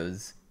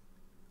studios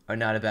are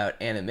not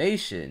about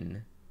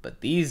animation,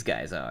 but these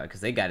guys are,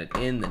 because they got it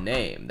in the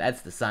name.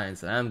 That's the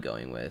science that I'm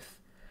going with.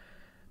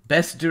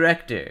 Best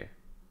Director.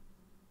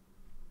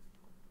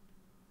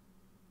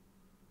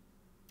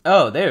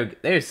 Oh,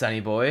 there's Sunny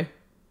Boy.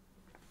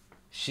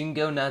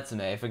 Shingo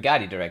Natsume. I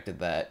forgot he directed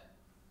that.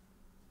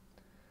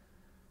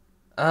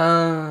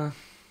 Yeah,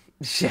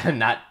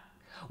 not...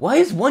 Why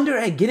is Wonder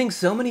Egg getting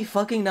so many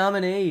fucking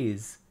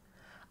nominees?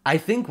 I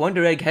think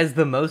Wonder Egg has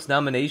the most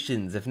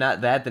nominations. If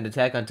not that, then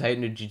Attack on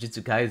Titan or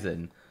Jujutsu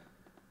Kaisen.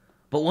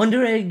 But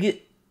Wonder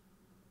Egg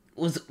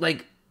was,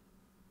 like,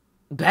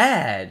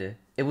 bad.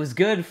 It was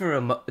good for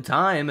a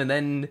time, and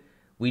then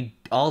we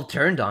all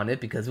turned on it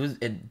because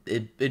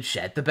it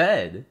shat the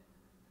bed.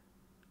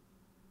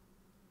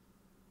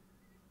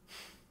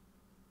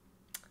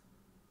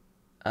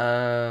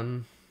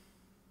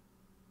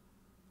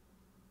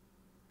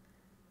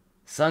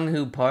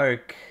 Sung-Hoo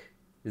Park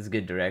is a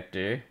good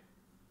director.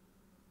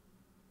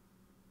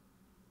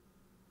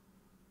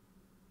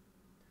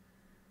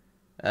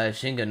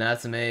 Shingo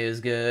Natsume is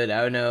good.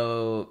 I don't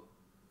know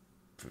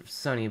for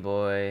Sunny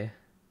Boy.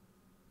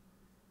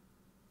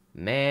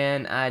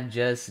 Man, I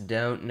just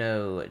don't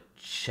know.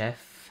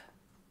 Chef.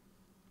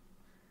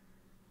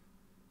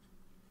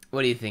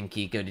 What do you think,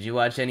 Kiko? Did you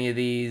watch any of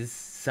these?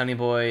 Sunny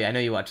Boy? I know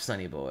you watched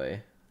Sunny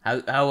Boy.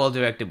 How well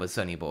directed was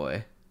Sunny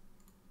Boy?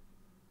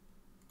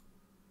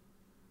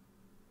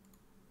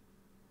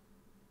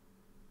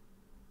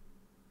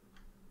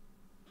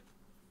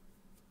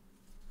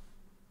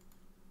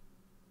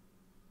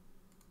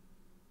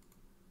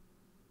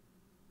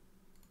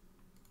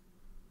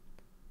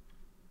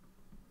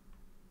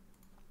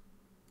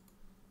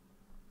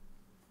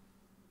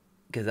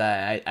 Because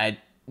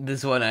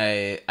this one,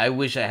 I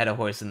wish I had a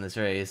horse in this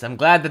race. I'm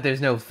glad that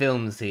there's no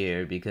films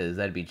here, because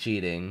that'd be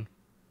cheating.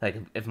 Like,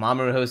 if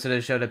Mamoru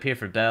Hosoda showed up here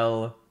for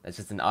Bell, that's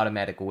just an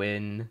automatic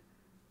win.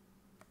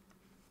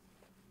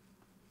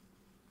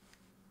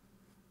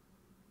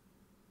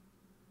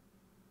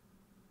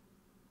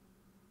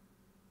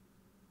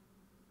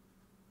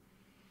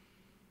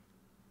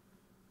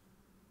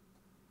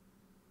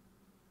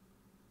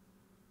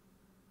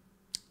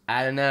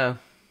 I don't know.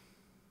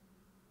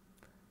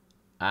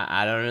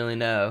 I don't really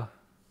know.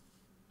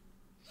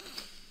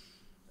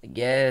 I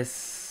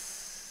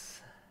guess.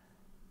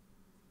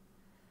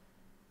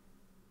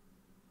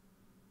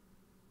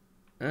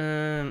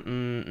 Not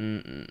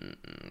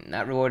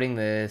rewarding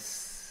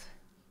this.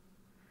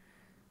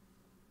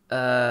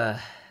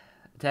 Attack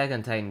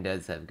on Titan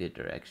does have good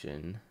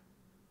direction.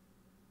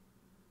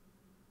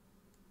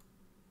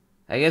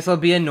 I guess I'll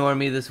be a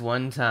normie this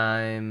one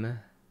time.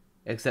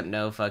 Except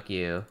no, fuck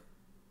you.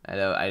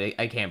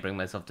 I can't bring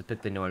myself to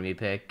pick the normie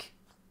pick.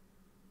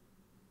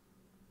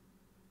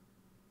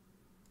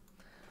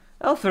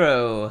 I'll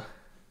throw...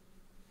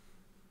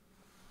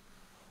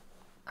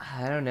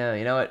 I don't know,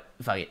 you know what?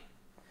 Fuck it.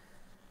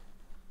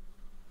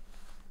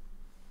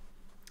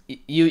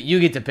 You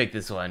get to pick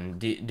this one.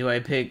 Do I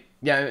pick...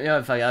 Yeah, you know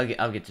what, fuck it.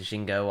 I'll get to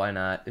Shingo, why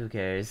not? Who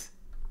cares?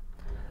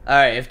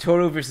 Alright, if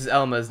Toru versus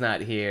Elma's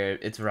not here,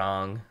 it's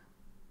wrong.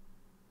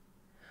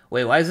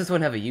 Wait, why does this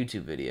one have a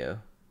YouTube video?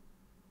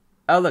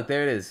 Oh, look,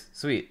 there it is.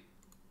 Sweet.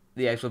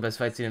 The actual best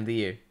fight scene of the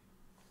year.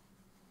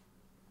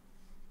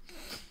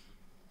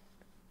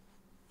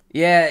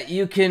 Yeah,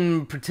 you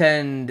can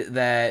pretend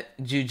that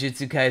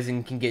Jujutsu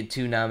Kaisen can get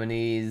 2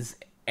 nominees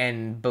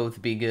and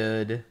both be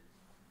good.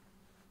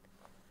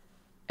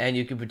 And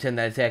you can pretend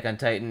that Attack on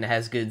Titan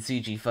has good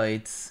CG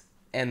fights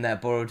and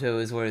that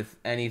Boruto is worth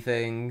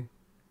anything.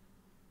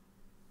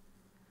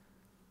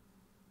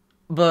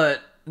 But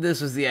this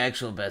was the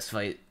actual best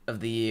fight of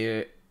the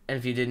year. And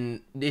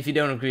if you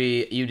don't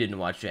agree, you didn't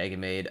watch Dragon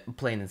Maid.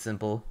 Plain and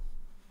simple.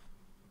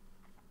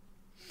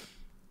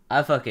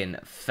 I fucking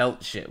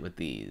felt shit with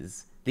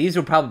these. These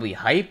were probably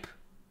hype,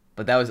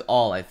 but that was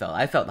all I felt.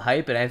 I felt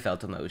hype and I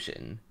felt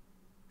emotion.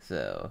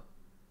 So.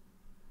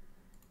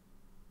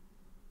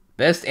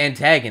 Best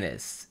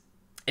antagonist.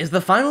 Is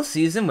the final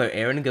season where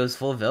Eren goes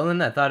full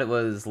villain? I thought it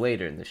was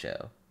later in the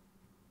show.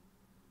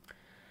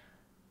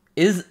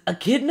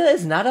 Echidna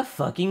is not a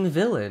fucking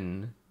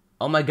villain.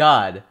 Oh my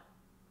god.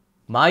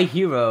 My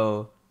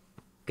Hero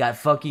got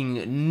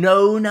fucking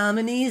no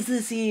nominees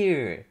this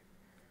year.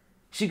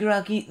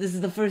 Shigaraki, this is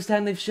the first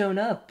time they've shown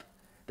up.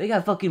 They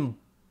got fucking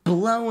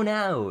blown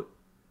out.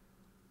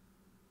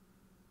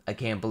 I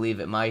can't believe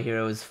it. My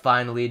Hero is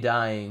finally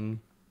dying.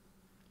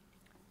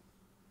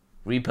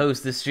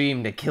 Repost the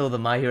stream to kill the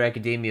My Hero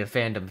Academia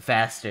fandom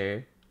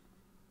faster.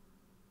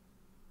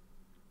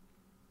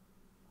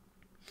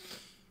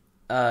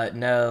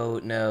 No.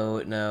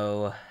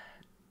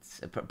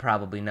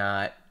 Probably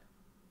not.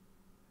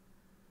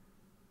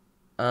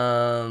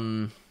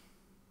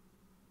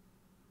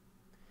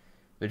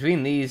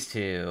 Between these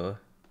two...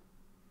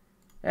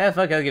 fuck,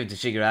 I'll give it to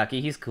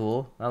Shigaraki. He's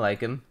cool. I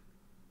like him.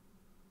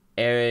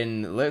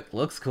 Eren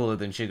looks cooler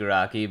than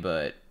Shigaraki,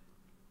 but...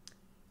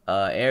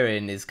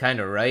 Eren is kind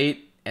of right,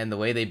 and the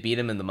way they beat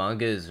him in the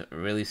manga is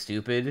really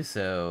stupid,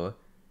 so...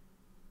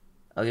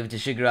 I'll give it to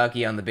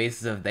Shigaraki on the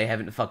basis of they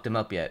haven't fucked him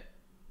up yet.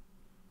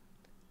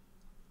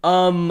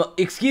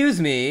 Excuse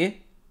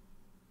me?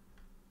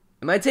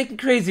 Am I taking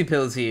crazy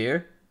pills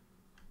here?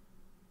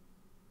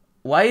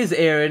 Why is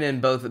Eren in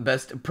both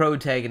best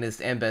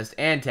protagonist and best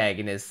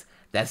antagonist?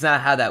 That's not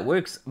how that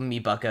works, me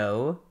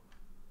bucko.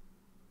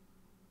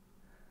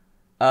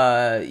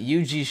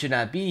 Yuji should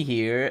not be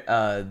here.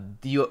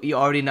 You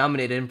already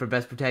nominated him for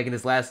best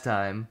protagonist last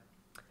time.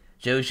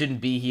 Joe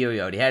shouldn't be here.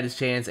 He already had his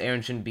chance.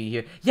 Eren shouldn't be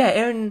here. Yeah,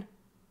 Eren...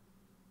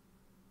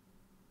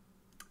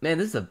 Man,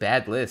 this is a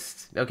bad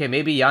list. Okay,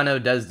 maybe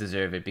Yano does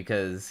deserve it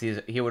because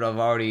he would have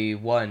already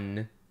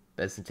won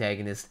best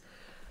antagonist.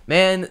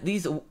 Man,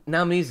 these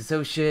nominees are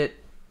so shit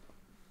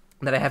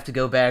that I have to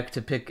go back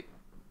to pick...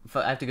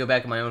 I have to go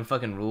back to my own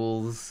fucking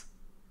rules.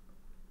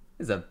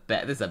 This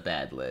is a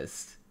bad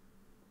list.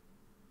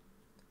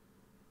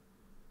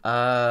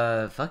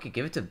 Fuck it,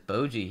 give it to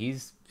Boji.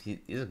 He's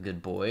a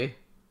good boy.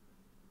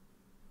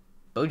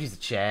 Boji's a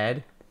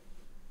Chad.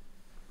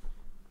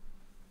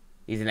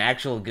 He's an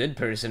actual good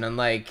person,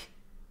 unlike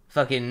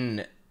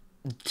fucking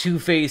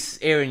Two-Face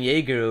Eren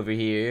Yeager over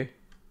here.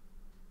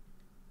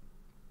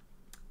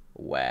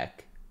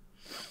 Whack.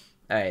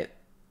 Alright,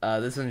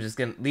 this one's just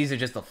gonna... These are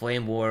just the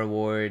Flame War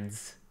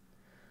awards.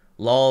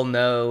 Lol,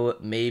 no.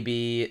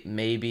 Maybe,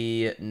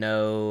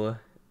 no.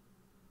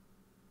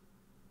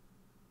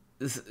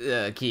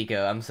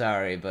 Kiko, I'm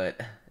sorry,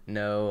 but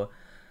no.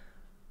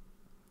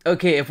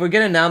 Okay, if we're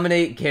gonna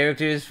nominate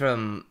characters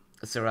from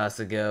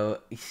Sarasago,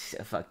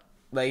 fuck.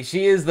 Like,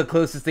 she is the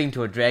closest thing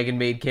to a Dragon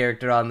Maid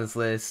character on this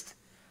list.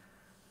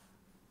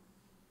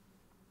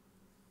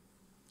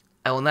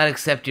 I will not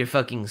accept your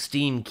fucking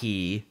Steam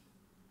key.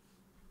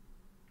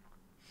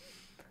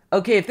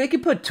 Okay, if they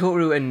could put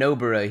Toru and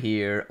Nobara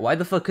here, why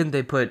the fuck couldn't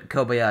they put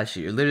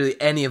Kobayashi or literally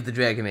any of the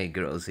Dragon Maid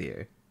girls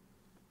here?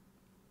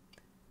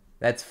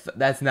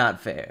 That's not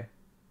fair.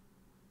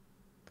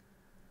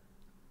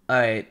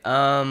 Alright,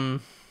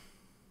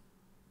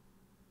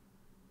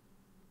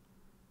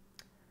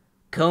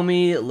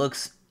 Komi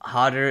looks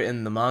hotter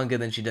in the manga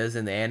than she does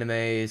in the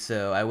anime,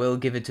 so I will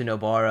give it to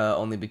Nobara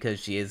only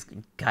because she is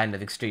kind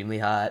of extremely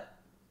hot.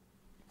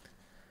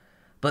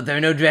 But there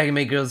are no Dragon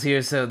Maid girls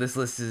here, so this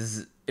list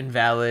is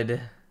invalid.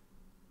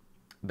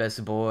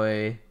 Best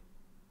boy.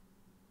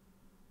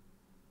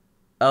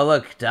 Oh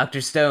look,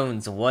 Dr.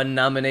 Stone's one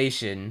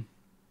nomination.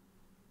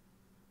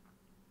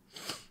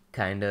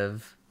 Kind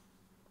of.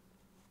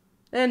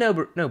 No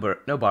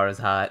bar is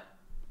hot.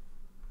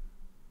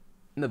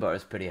 The bar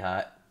is pretty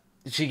hot.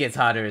 She gets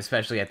hotter,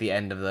 especially at the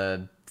end of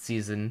the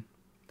season.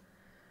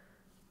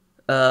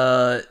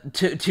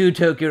 Two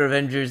Tokyo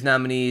Revengers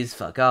nominees.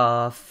 Fuck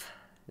off.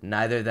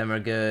 Neither of them are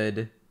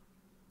good.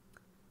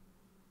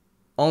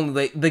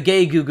 Only the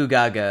gay Goo Goo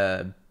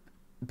Gaga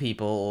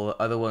people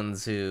are the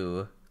ones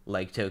who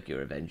like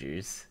Tokyo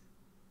Revengers.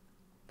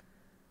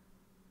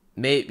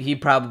 He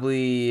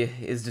probably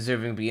is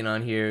deserving of being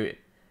on here.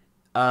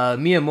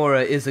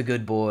 Miyamura is a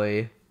good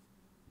boy.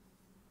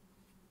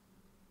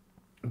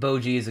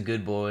 Boji is a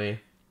good boy.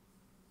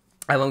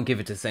 I won't give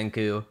it to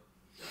Senku.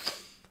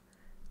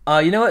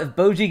 You know what? If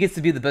Boji gets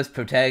to be the best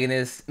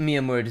protagonist,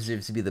 Miyamura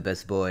deserves to be the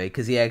best boy,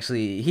 because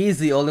he's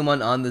the only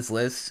one on this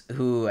list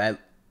who,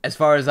 as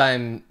far as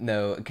I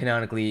know,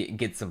 canonically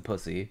gets some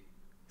pussy.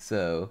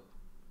 So,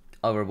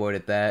 I'll reward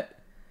it that.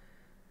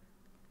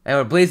 And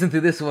we're blazing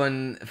through this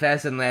one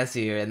faster than last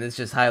year, and this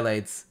just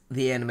highlights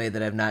the anime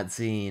that I've not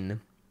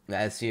seen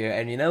last year.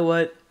 And you know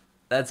what?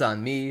 That's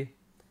on me.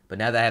 But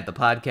now that I have the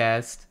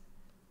podcast,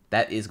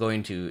 that is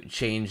going to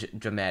change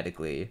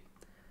dramatically.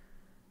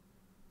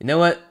 You know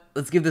what?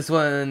 Let's give this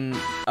one...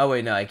 Oh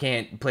wait, no, I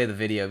can't play the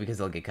video because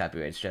I'll get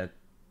copyright struck.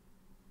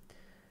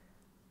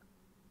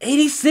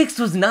 86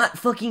 was not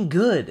fucking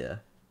good.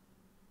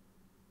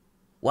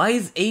 Why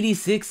is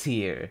 86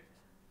 here?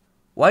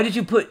 Why did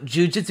you put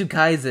Jujutsu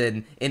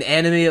Kaisen in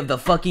anime of the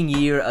fucking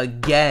year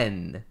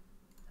again?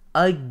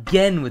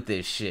 Again with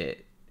this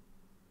shit.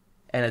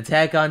 And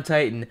Attack on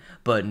Titan,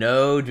 but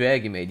no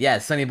Dragon Maid. Yeah,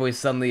 Sunny Boy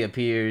suddenly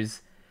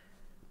appears.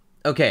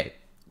 Okay,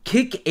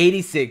 kick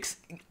 86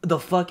 the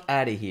fuck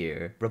out of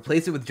here.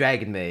 Replace it with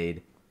Dragon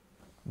Maid.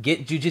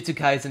 Get Jujutsu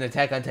Kaisen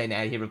Attack on Titan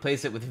out of here.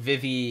 Replace it with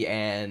Vivi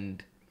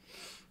and...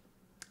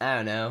 I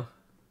don't know.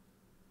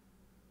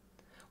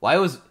 Why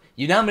was...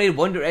 You nominated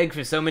Wonder Egg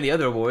for so many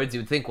other awards.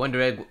 You would think Wonder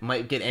Egg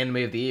might get Anime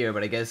of the Year,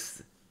 but I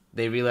guess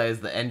they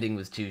realized the ending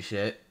was too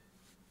shit.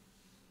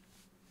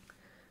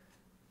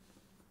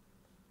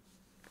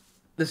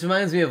 This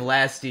reminds me of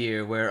last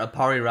year, where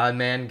Appari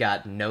Rodman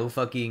got no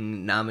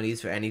fucking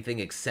nominees for anything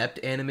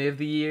except Anime of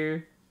the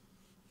Year.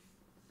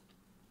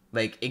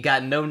 Like, it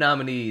got no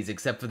nominees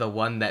except for the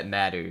one that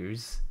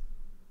matters.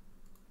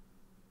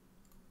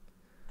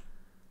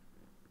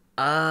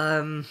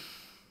 I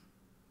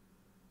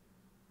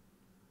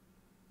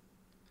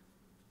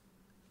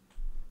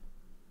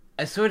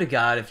swear to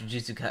God, if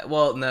Jujutsu Kaisen...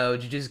 Well, no,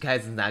 Jujutsu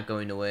Kaisen's not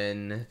going to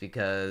win,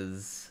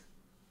 because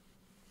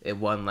it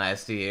won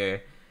last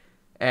year.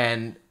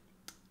 And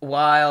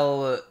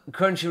while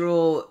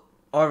Crunchyroll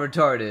are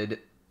retarded,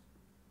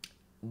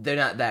 they're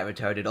not that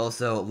retarded.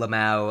 Also,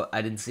 Lamau,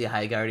 I didn't see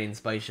High Guardian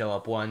Spice show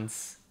up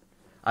once.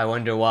 I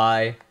wonder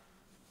why.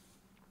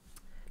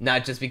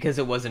 Not just because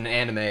it wasn't an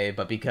anime,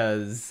 but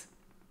because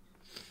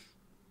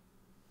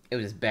it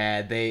was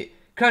bad.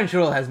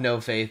 Crunchyroll has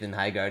no faith in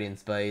High Guardian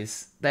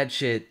Spice. That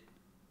shit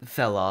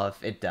fell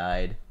off. It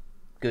died.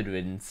 Good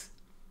riddance.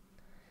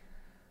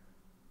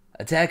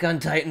 Attack on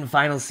Titan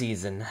final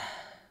season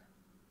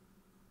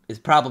is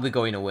probably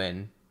going to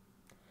win.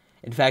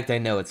 In fact, I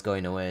know it's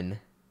going to win.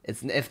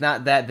 If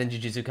not that, then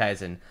Jujutsu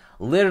Kaisen.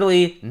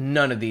 Literally,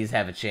 none of these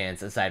have a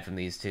chance aside from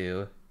these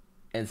two.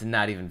 And it's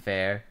not even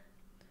fair.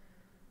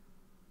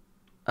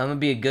 I'm gonna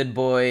be a good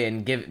boy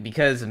and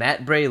because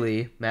Matt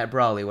Brawley,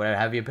 whatever,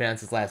 however you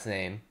pronounce his last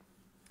name,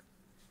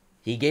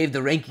 he gave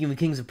the Ranking of the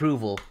Kings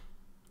approval.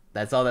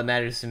 That's all that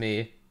matters to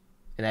me.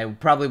 And I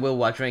probably will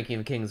watch Ranking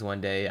of the Kings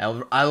one day.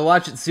 I'll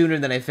watch it sooner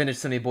than I finish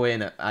Sunny Boy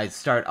and I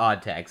start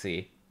Odd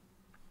Taxi.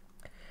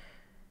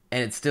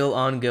 And it's still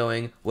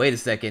ongoing. Wait a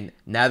second.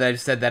 Now that I've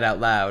said that out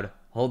loud,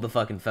 hold the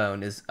fucking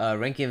phone. Is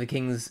Ranking of the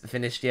Kings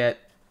finished yet?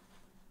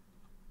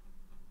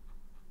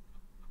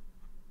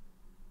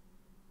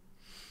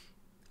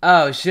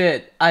 Oh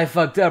shit, I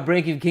fucked up.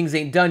 Ranking of Kings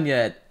ain't done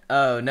yet.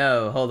 Oh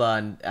no, hold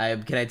on.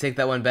 Can I take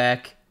that one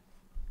back?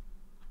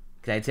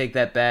 Can I take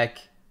that back?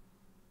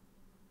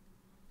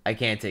 I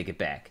can't take it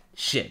back.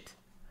 Shit.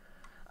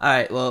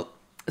 Alright, well,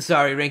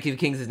 sorry, Ranking of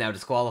Kings is now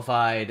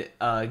disqualified.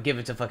 Give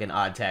it to fucking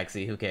Odd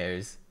Taxi, who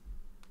cares?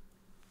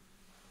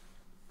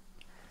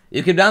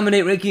 You can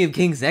nominate Ranking of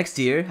Kings next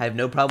year. I have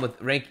no problem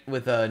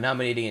with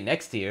nominating it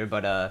next year,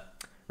 but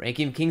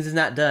Ranking of Kings is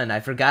not done. I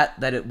forgot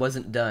that it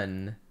wasn't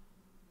done.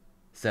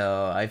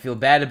 So, I feel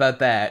bad about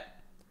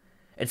that.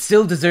 It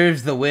still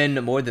deserves the win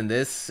more than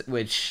this,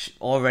 which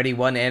already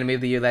won Anime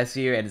of the Year last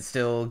year, and it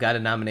still got a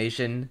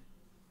nomination.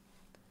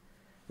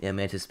 Yeah,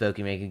 Manta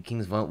Spoken Ranking of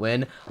Kings won't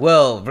win.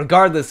 Well,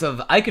 regardless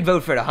of... I could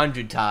vote for it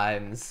 100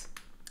 times,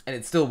 and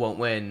it still won't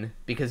win,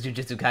 because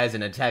Jujutsu Kaisen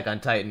and Attack on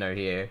Titan are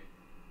here.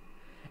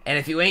 And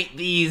if you ain't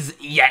these,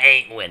 you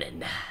ain't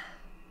winning.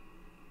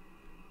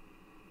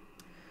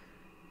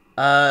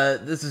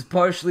 This is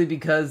partially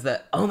because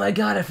that... Oh my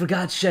god, I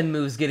forgot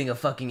Shenmue's getting a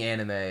fucking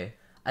anime.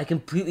 I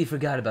completely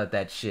forgot about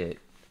that shit.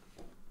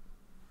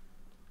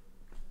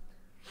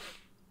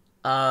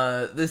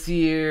 This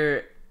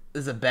year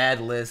is a bad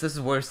list. This is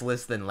a worse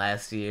list than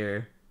last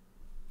year.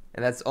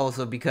 And that's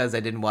also because I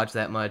didn't watch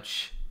that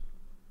much.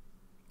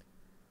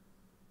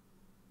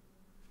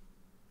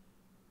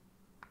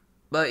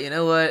 But you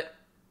know what?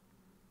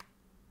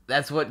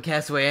 That's what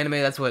Castaway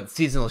Anime, that's what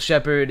Seasonal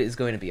Shepherd is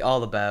going to be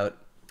all about.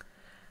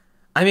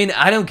 I mean,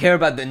 I don't care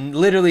about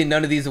literally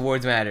none of these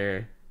awards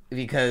matter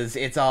because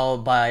it's all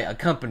by a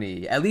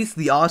company. At least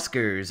the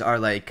Oscars are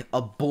like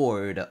a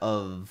board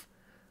of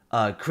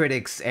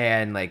critics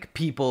and like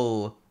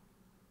people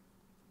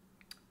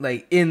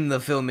like in the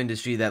film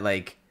industry that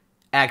like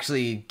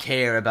actually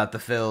care about the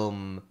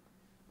film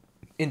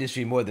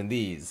industry more than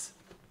these.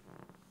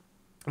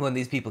 When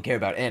these people care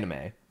about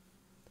anime.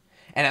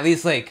 And at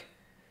least like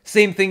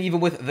same thing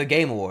even with the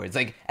Game Awards.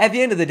 Like at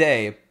the end of the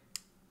day,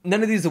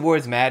 none of these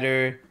awards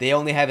matter. They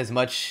only have as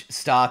much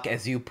stock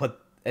as you put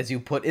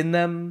in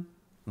them.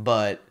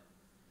 But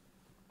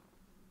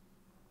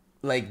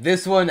like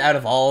this one out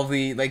of all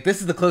the like this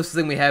is the closest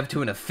thing we have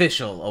to an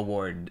official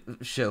award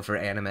show for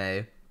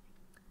anime.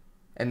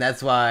 And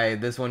that's why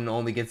this one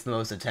only gets the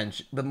most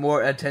attention, the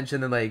more attention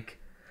than like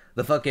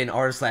the fucking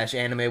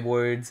r/anime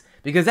awards,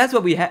 because that's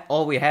what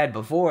all we had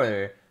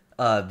before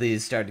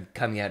these started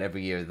coming out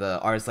every year, the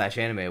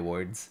r/anime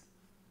awards.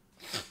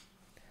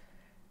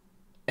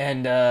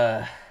 And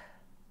yeah,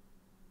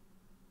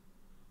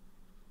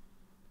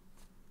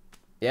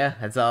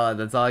 that's all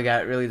I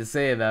got really to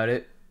say about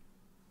it.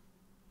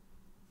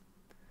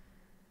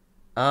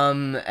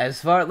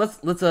 As far let's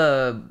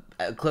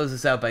close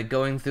this out by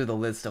going through the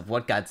list of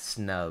what got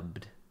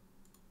snubbed,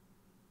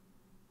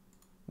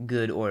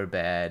 good or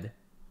bad.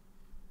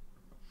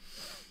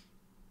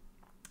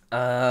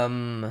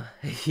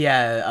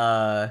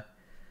 Yeah,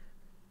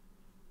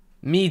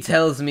 me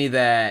tells me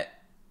that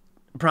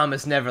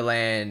Promise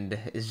Neverland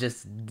is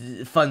just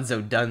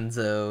funzo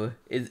dunzo,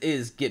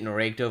 is getting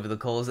raked over the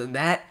coals, and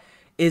that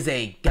is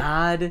a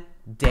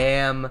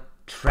goddamn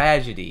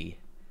tragedy.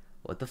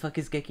 What the fuck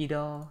is Geki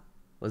Doll?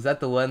 Was that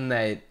the one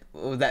that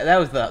was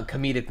the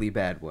comedically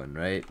bad one,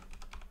 right?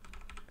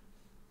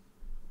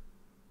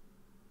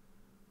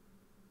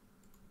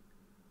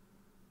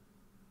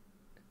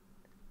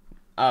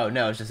 Oh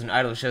no, it's just an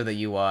idol show that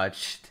you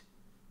watched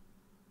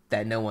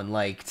that no one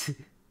liked.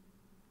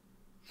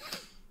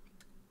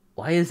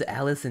 Why is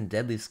Alice in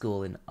Deadly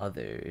School in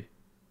other?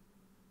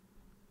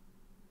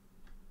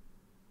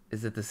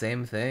 Is it the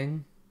same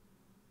thing?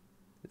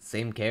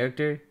 Same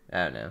character?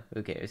 I don't know.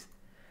 Who cares?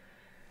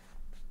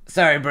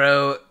 Sorry,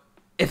 bro.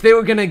 If they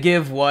were gonna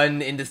give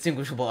one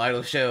indistinguishable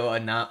idol show a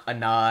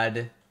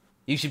nod,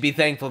 you should be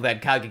thankful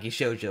that Kageki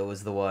Shoujo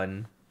was the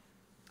one.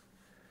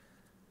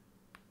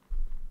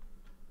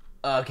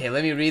 Okay,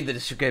 let me read the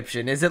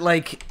description. Is it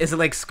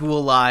like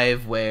School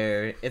Live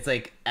where it's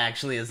like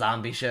actually a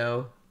zombie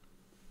show?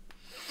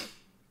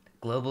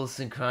 Global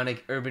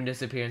synchronic urban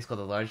disappearance called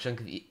a large chunk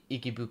of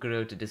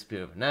Ikebukuro to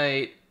disappear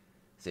overnight.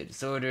 State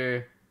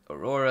disorder.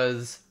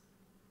 Auroras.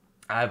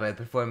 Eye by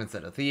performance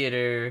at a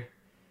theater.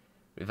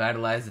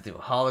 Revitalized it through a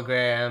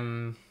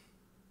hologram.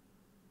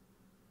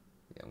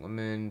 Young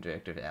woman,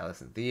 director of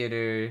Alice in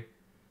Theater.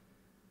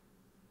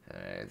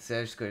 Alright,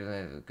 Savage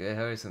Square, good,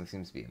 however, something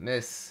seems to be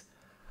amiss.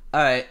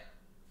 Alright,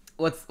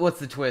 what's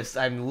the twist?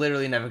 I'm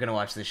literally never gonna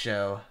watch this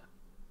show.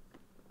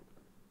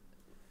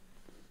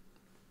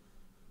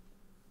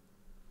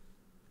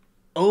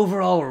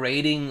 Overall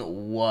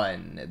rating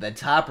 1. The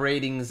top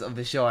ratings of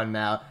the show on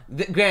Mal.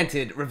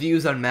 Granted,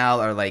 reviews on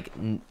Mal are like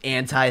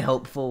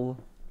anti-helpful.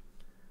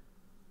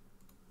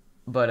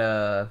 But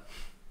a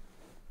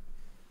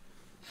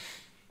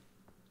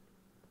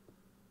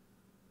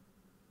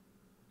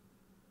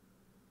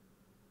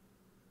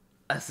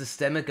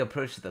systemic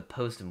approach to the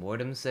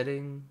post-mortem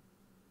setting.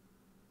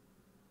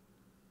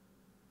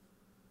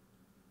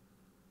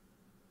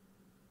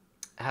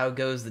 How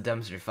goes the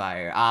dumpster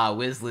fire? Ah,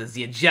 Wizliz,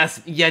 you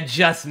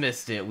just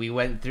missed it. We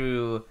went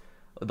through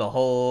the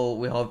whole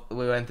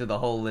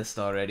list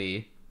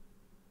already.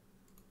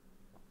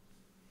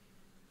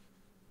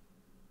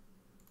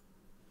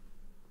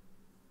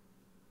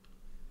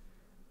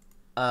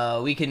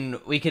 We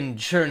can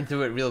churn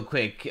through it real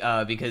quick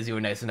because you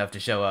were nice enough to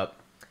show up.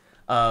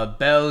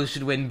 Belle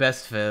should win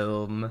Best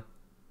Film.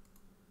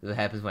 What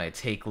happens when I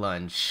take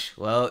lunch?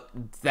 Well,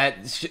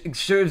 that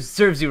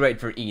serves you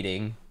right for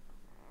eating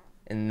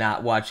and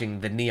not watching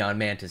the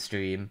NeonManta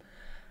stream.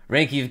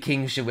 Ranking of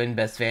Kings should win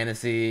Best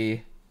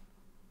Fantasy.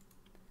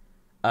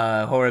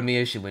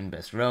 Horimiya should win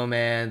Best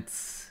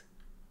Romance.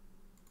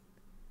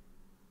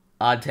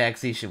 Odd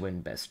Taxi should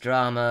win Best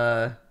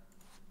Drama.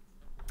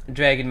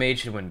 Dragon Maid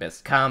should win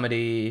Best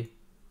Comedy.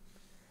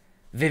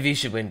 Vivi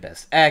should win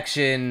Best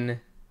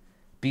Action.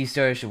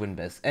 Beastar should win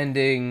Best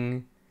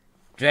Ending.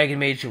 Dragon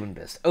Maid should win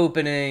Best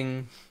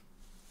Opening.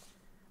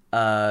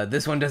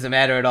 This one doesn't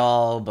matter at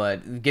all,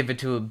 but give it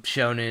to a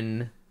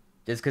shonen,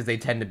 just because they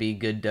tend to be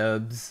good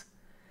dubs.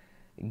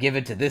 Give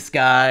it to this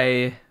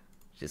guy,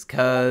 just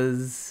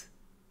cause.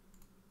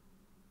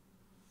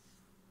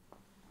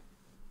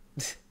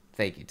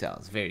 Thank you,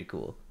 Talos. Very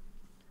cool.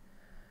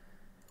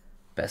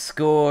 Best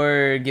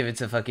score, give it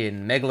to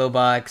fucking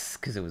Megalobox,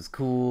 because it was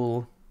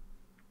cool.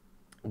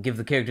 Give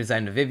the character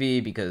design to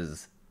Vivi,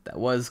 because that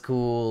was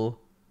cool.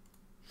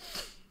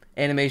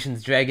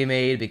 Animations Dragon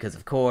Maid, because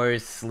of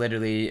course,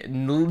 literally,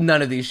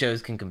 none of these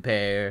shows can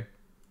compare.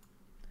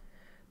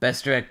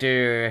 Best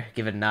director,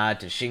 give a nod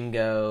to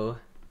Shingo.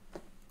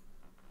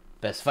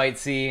 Best fight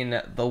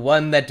scene, the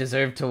one that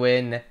deserved to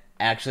win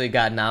actually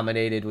got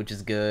nominated, which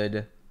is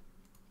good.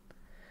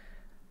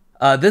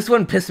 This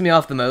one pissed me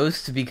off the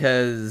most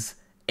because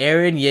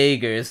Eren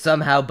Yeager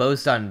somehow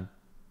boasts on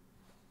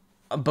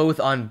both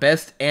on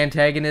best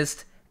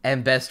antagonist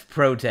and best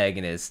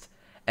protagonist,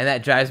 and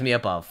that drives me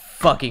up a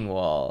fucking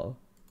wall.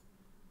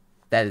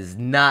 That is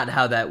not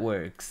how that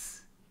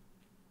works.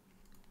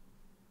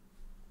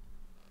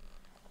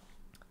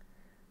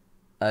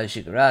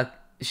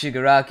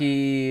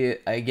 Shigaraki,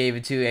 I gave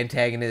it to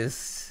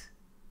antagonist.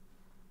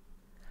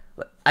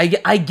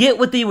 I get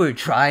what they were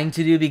trying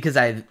to do, because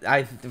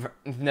I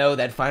know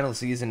that final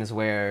season is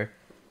where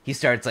he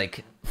starts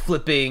like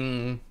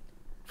flipping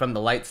from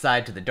the light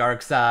side to the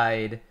dark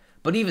side.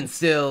 But even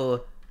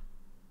still,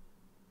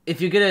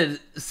 if you're gonna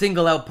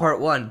single out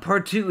part 1,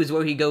 part 2 is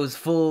where he goes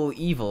full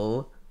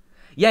evil.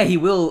 Yeah, he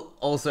will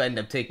also end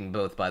up taking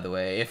both, by the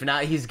way. If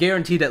not, he's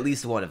guaranteed at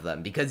least one of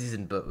them, because he's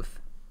in both.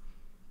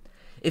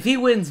 If he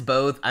wins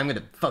both, I'm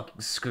gonna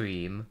fucking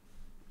scream.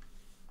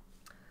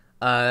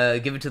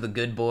 Give it to the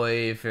good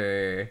boy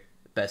for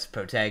best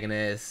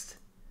protagonist.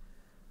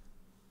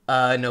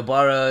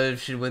 Nobara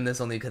should win this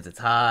only because it's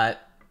hot.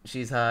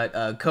 She's hot.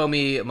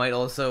 Komi might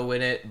also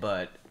win it,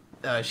 but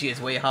she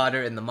is way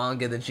hotter in the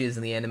manga than she is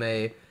in the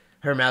anime.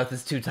 Her mouth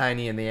is too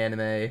tiny in the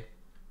anime.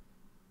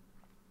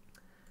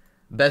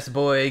 Best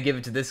boy, give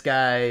it to this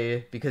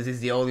guy, because he's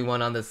the only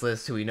one on this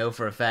list who we know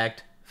for a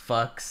fact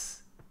fucks.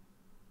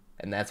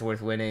 And that's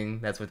worth winning.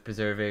 That's worth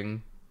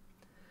preserving.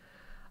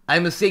 I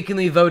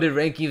mistakenly voted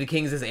Ranking of the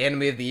Kings as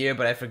Anime of the Year,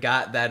 but I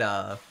forgot that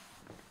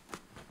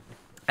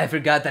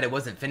it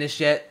wasn't finished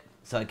yet,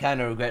 so I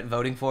kind of regret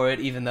voting for it,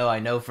 even though I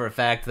know for a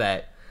fact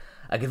that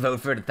I could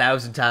vote for it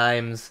 1,000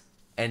 times,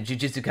 and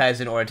Jujutsu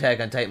Kaisen or Attack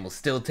on Titan will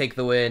still take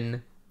the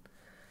win.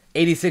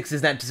 86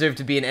 does not deserve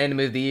to be an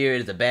Anime of the Year.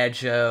 It is a bad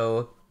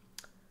show.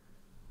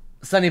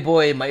 Sunny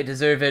Boy might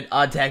deserve it.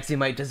 Odd Taxi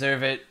might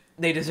deserve it.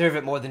 They deserve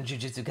it more than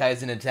Jujutsu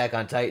Kaisen and Attack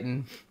on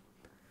Titan.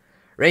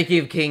 Ranking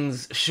of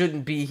Kings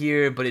shouldn't be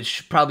here, but it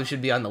probably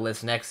should be on the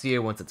list next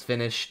year once it's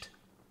finished.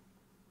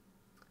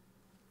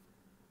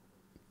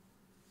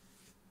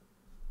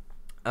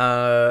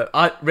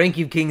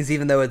 Ranking of Kings,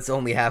 even though it's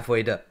only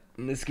halfway done.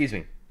 Excuse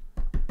me.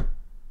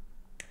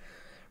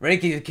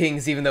 Ranking of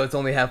Kings, even though it's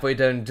only halfway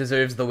done,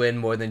 deserves the win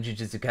more than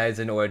Jujutsu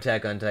Kaisen or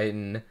Attack on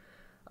Titan.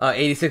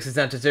 86 does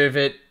not deserve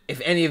it.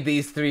 If any of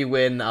these 3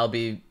 win, I'll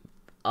be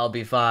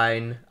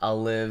fine.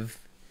 I'll live.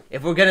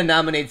 If we're gonna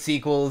nominate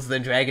sequels,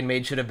 then Dragon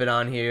Maid should have been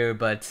on here,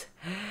 but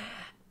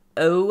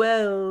oh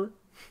well.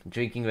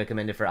 Drinking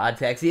recommended for Odd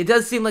Taxi. It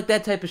does seem like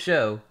that type of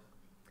show.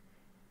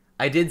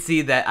 I did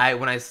see that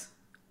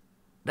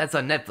that's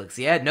on Netflix.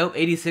 Yeah, nope,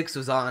 86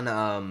 was on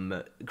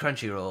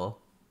Crunchyroll.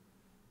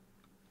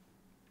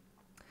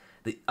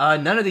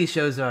 None of these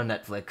shows are on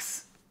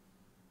Netflix.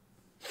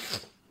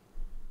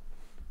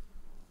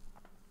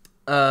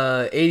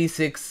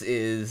 86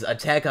 is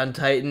Attack on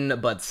Titan,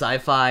 but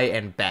sci-fi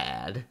and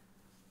bad.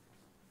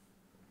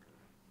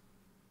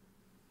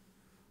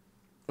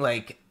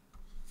 Like,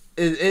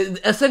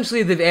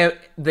 essentially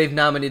they've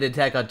nominated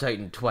Attack on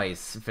Titan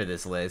twice for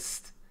this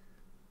list.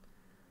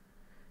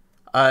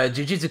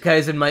 Jujutsu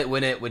Kaisen might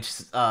win it, which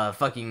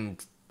fucking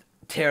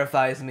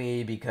terrifies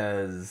me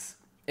because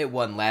it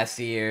won last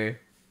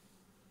year.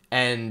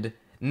 And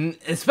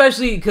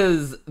especially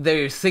because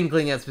they're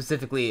singling out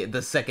specifically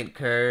the second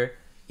cur,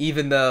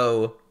 even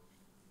though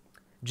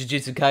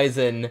Jujutsu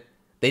Kaisen,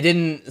 they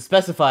didn't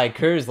specify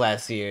curs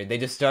last year, they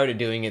just started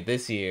doing it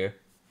this year.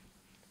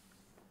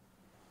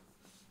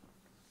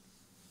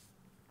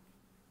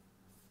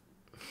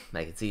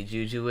 I could see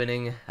Juju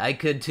winning. I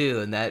could too,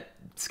 and that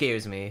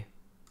scares me.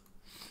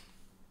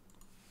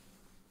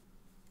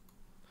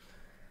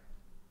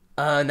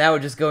 Now we're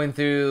just going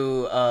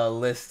through a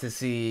list to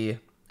see.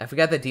 I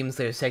forgot that Demon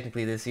Slayer is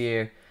technically this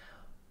year.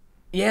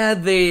 Yeah,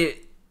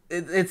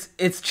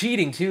 it's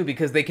cheating too,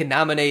 because they can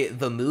nominate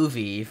the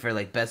movie for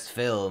like best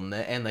film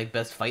and like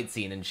best fight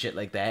scene and shit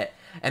like that,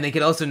 and they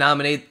can also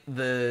nominate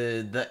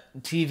the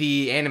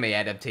TV anime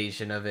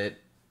adaptation of it.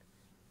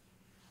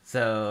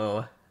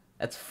 So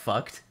that's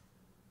fucked.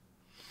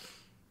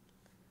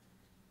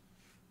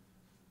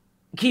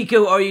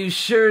 Kiko, are you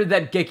sure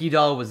that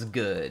Gekidol was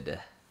good?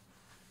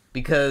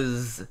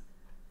 Because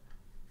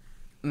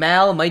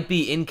Mal might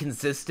be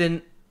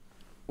inconsistent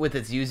with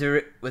its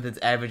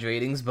average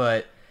ratings,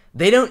 but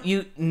they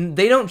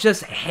don't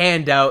just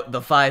hand out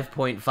the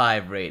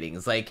 5.5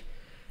 ratings. Like,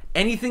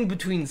 anything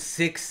between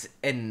 6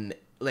 and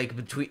like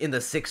in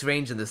the 6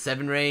 range and the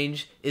 7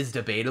 range is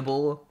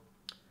debatable.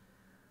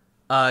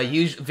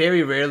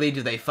 Very rarely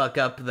do they fuck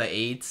up the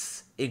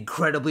 8s.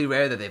 Incredibly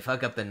rare that they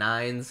fuck up the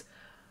 9s.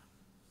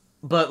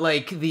 But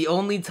like the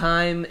only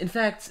time, in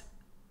fact,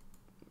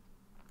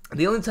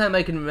 The only time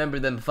I can remember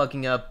them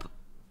fucking up,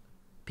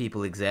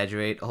 people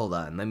exaggerate. Hold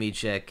on, let me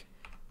check.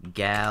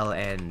 Gal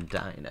and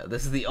Dino.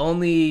 This is the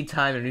only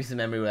time in recent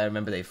memory where I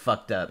remember they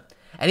fucked up.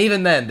 And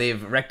even then,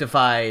 they've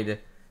rectified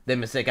their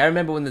mistake. I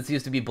remember when this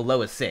used to be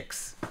below a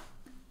 6.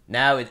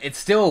 Now, it's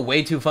still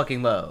way too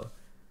fucking low.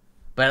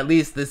 But at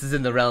least this is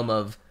in the realm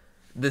of...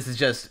 This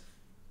is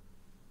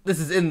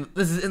in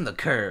the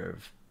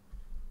curve.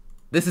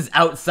 This is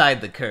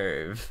outside the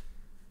curve.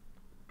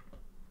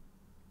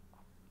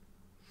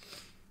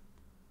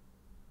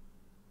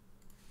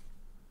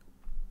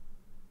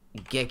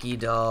 Geki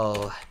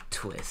Doll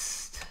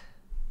Twist.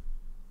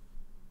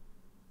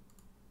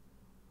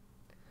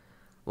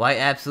 Why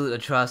Absolute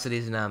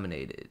Atrocities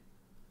nominated?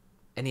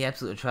 Any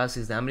Absolute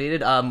Atrocities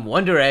nominated?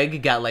 Wonder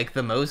Egg got like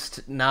the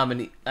most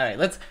nominee. All right,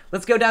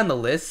 let's go down the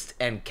list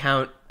and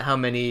count how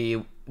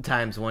many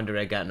times Wonder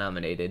Egg got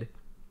nominated.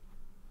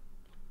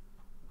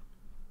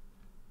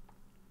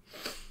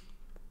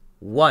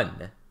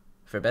 1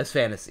 for Best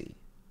Fantasy.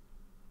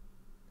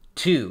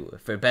 2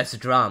 for Best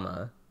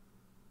Drama.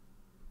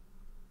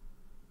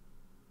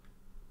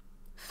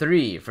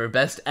 3 for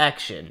Best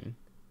Action.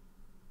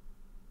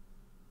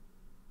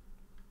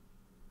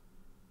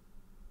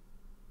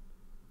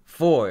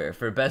 4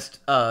 for Best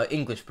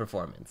English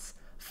Performance.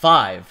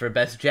 5 for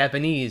Best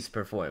Japanese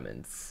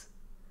Performance.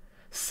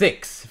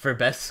 6 for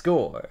Best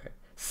Score.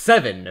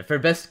 7 for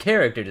Best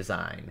Character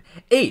Design.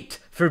 8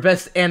 for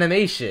Best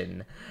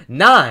Animation.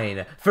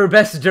 9 for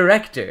Best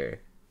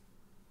Director.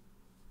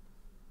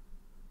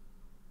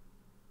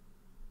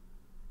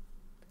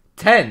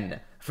 10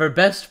 for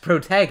Best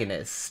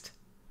Protagonist.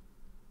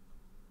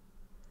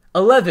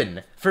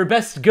 11 for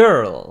Best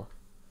Girl.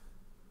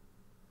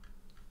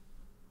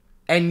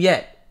 And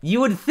yet, you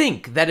would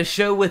think that a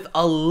show with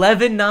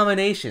 11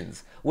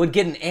 nominations would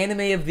get an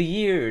Anime of the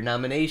Year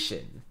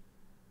nomination.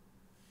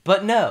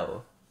 But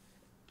no.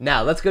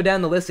 Now, let's go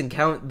down the list and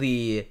count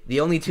the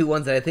only 2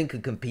 ones that I think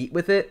could compete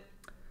with it,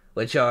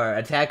 which are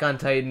Attack on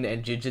Titan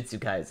and Jujutsu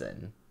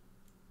Kaisen.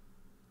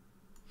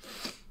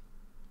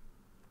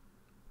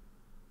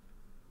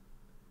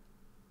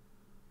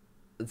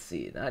 Let's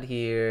see, not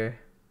here.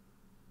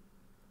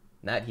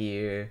 Not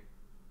here.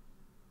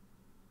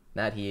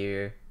 Not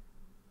here.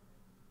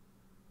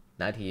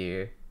 Not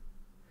here.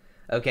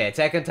 Okay,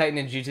 Attack on Titan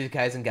and Jujutsu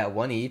Kaisen got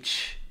 1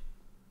 each.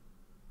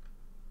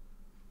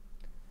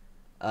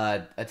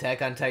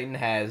 Attack on Titan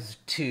has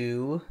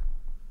 2.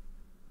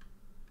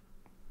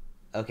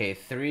 Okay,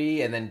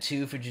 3 and then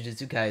 2 for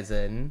Jujutsu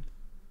Kaisen.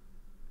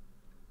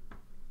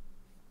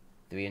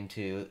 3 and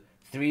 2.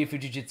 3 for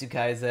Jujutsu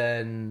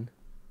Kaisen.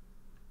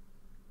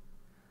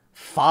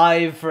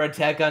 5 for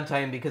Attack on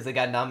Titan because they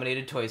got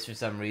nominated twice for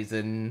some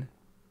reason.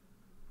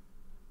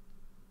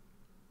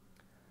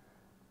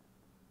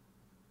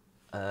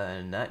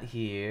 Not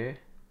here.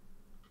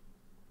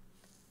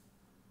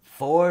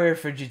 4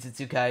 for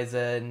Jujutsu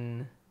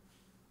Kaisen.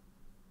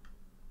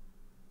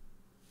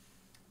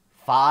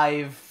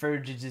 5 for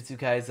Jujutsu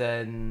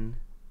Kaisen.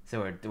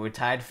 So we're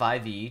tied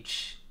 5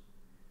 each.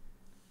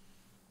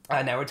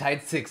 Now we're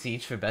tied 6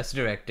 each for Best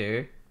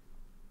Director.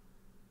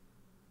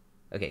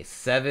 Okay,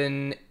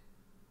 7,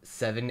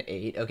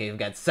 8. Okay, we've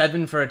got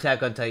 7 for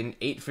Attack on Titan,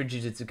 8 for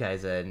Jujutsu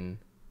Kaisen.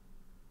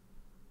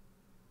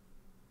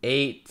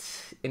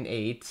 8 and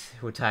 8,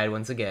 we're tied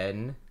once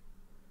again.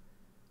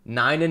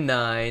 9 and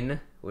 9,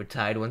 we're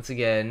tied once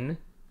again.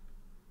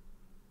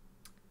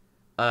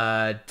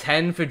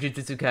 10 for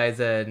Jujutsu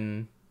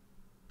Kaisen.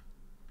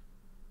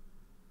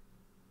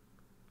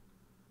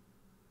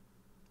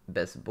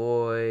 Best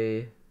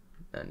Boy,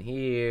 none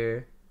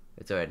here.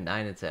 It's alright,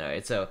 9 and 10.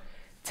 Alright, so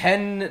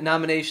 10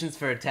 nominations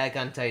for Attack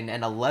on Titan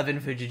and 11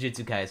 for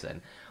Jujutsu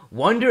Kaisen.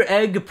 Wonder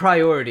Egg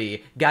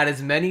Priority got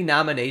as many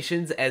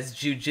nominations as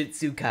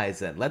Jujutsu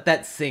Kaisen. Let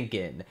that sink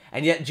in.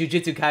 And yet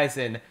Jujutsu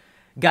Kaisen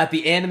got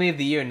the Anime of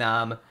the Year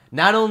nom,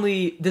 not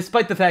only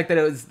despite the fact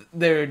that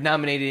they're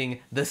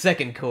nominating the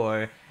second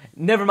core,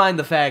 never mind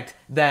the fact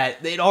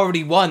that it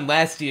already won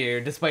last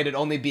year despite it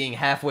only being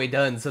halfway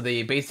done, so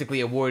they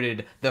basically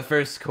awarded the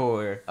first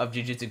core of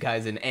Jujutsu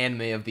Kaisen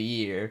Anime of the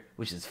Year,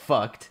 which is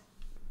fucked.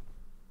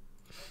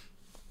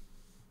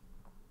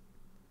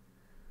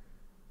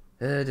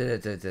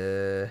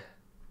 It's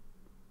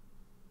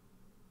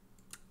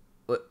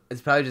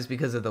probably just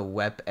because of the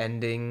WEP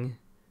ending.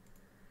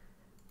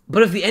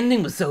 But if the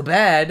ending was so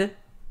bad,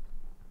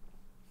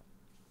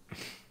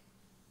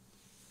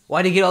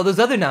 why did he get all those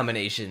other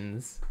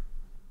nominations?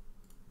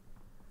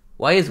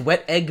 Why is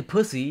Wet Egg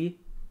Pussy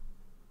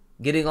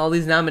getting all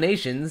these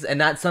nominations and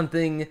not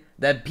something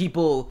that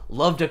people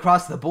loved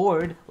across the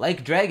board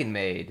like Dragon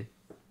Maid?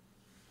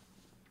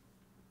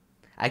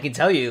 I can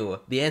tell you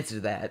the answer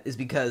to that is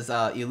because,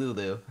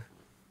 Ilulu.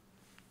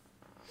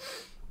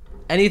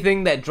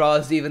 Anything that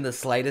draws even the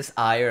slightest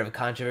ire of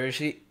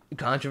controversy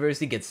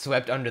gets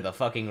swept under the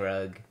fucking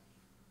rug.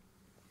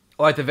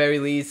 Or at the very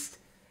least,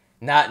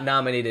 not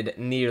nominated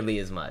nearly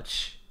as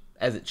much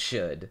as it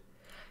should.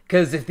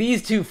 Because if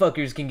these two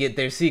fuckers can get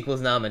their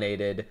sequels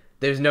nominated,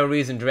 there's no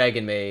reason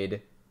Dragon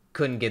Maid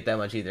couldn't get that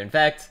much either. In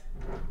fact,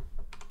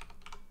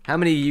 How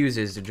many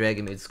users did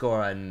Dragon Maid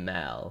score on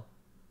Mal?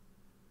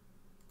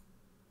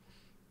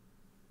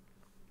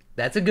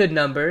 That's a good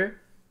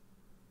number.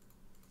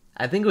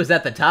 I think it was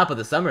at the top of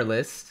the summer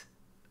list.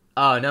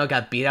 Oh no, it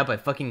got beat out by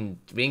fucking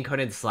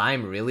Reincarnated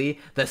Slime, really?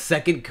 The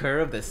second cur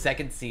of the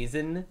second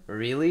season?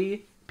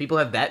 Really? People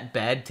have that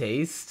bad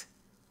taste?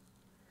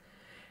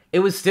 It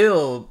was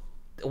still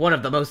one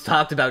of the most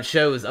talked about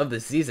shows of the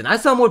season. I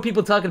saw more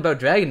people talking about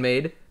Dragon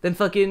Maid than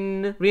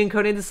fucking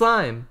Reincarnated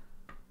Slime.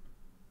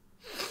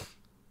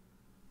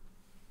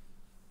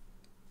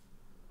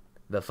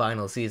 The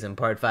final season,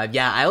 part 5.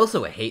 Yeah, I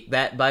also hate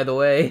that, by the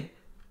way.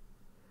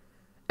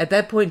 At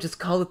that point, just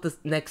call it the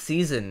next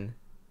season.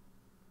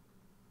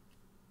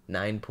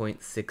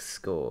 9.6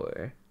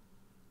 score.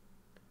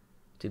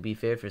 To be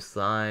fair for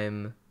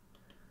Slime...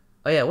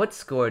 Oh yeah, what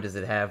score does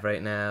it have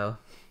right now?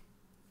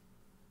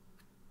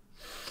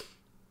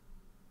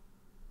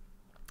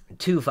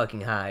 2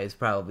 fucking high is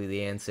probably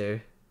the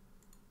answer.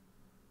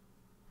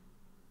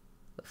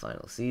 The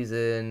final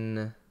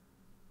season...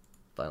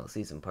 Final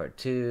season part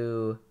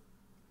 2...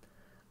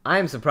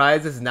 I'm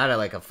surprised this is not at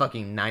like a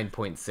fucking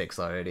 9.6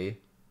 already.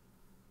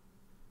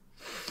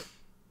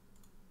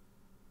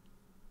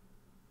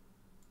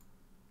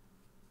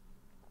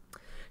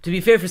 To be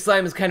fair for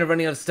Slime, is kind of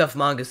running out of stuff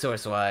manga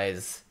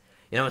source-wise.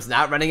 You know, it's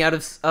not running out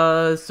of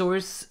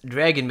source?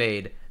 Dragon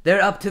Maid.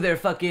 They're up to their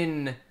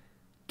fucking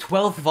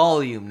 12th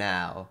volume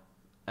now.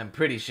 I'm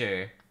pretty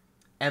sure.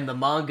 And the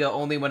manga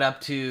only went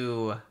up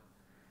to...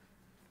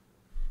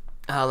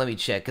 Oh, let me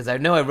check, because I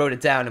know I wrote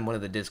it down in one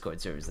of the Discord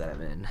servers that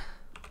I'm in.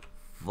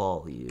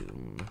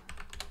 Volume.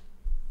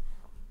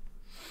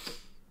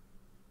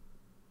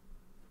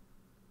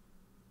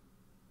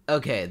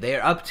 Okay, they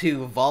are up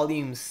to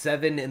volume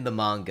 7 in the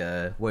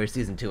manga, where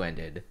season 2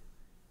 ended.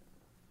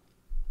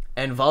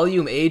 And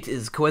volume 8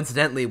 is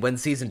coincidentally when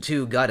season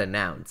 2 got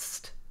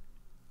announced.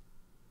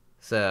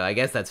 So I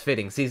guess that's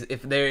fitting.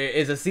 If there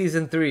is a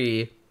season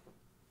 3,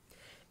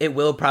 it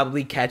will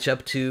probably catch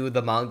up to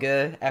the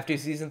manga after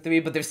season 3,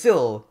 but they're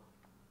still...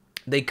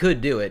 They could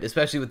do it,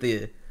 especially with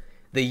the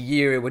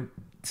year it would...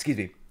 Excuse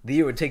me. The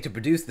year it would take to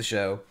produce the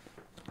show.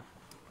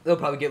 They'll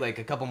probably get like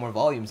a couple more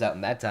volumes out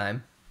in that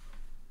time.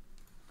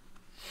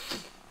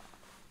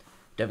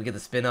 Don't forget the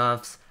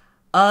spin-offs.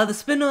 The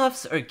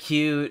spin-offs are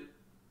cute.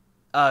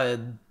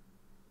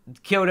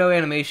 Kyoto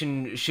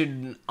Animation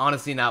should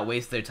honestly not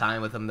waste their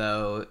time with them,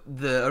 though.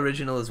 The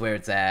original is where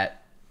it's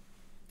at.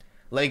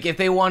 Like, if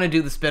they want to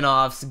do the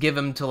spin-offs, give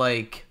them to,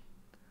 like...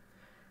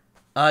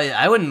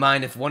 I wouldn't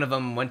mind if one of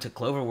them went to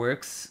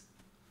Cloverworks.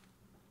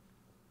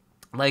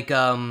 Like, you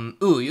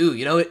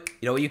know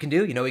what you can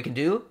do? You know what you can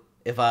do?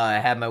 If I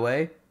had my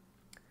way?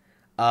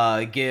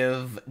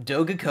 Give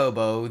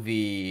Dogakobo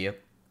the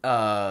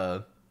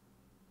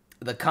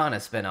Kana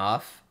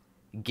spin-off.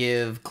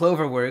 Give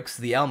Cloverworks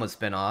the Elma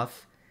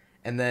spin-off.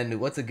 And then,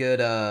 what's a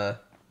good,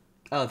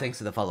 Oh, thanks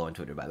for the follow on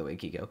Twitter, by the way,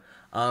 Kiko.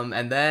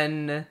 And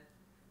then...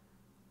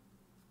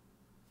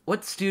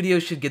 What studio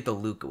should get the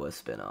Lukawa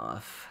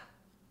spin-off?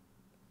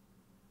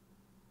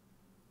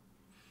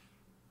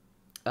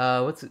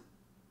 What's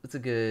a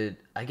good...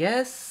 I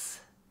guess...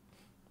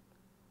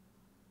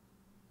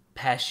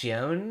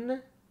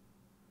 Passion?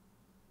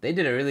 They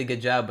did a really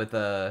good job with,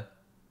 Well,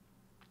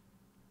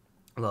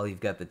 you've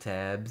got the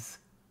tabs.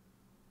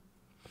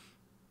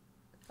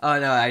 Oh,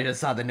 no, I just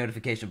saw the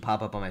notification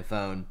pop up on my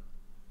phone.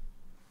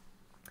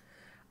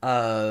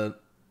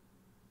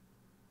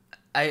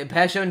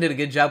 Passion did a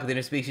good job with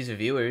interspecies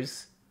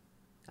reviewers.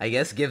 I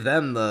guess give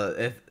them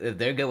the... If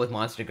they're good with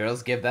Monster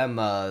Girls, give them,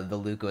 the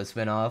Lukawa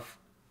spin-off.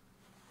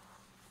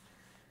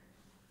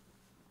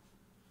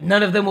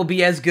 None of them will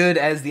be as good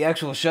as the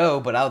actual show,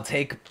 but I'll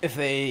take... If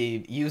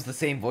they use the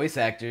same voice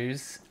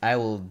actors,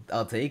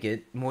 I'll take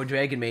it. More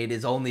Dragon Maid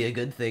is only a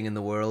good thing in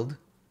the world.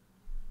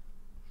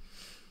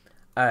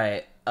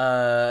 Alright,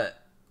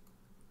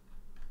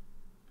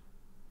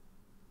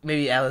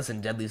 maybe Alice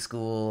in Deadly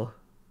School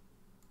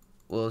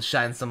will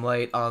shine some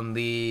light on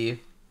the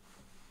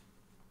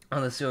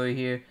story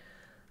here.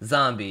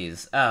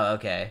 Zombies. Oh,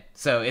 okay.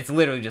 So it's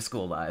literally just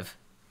School Live.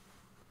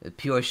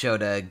 Pure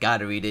Shota,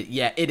 gotta read it.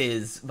 Yeah, it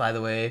is, by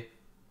the way.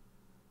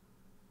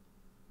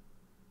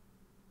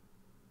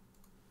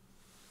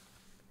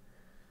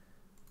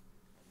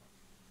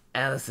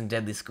 Alice in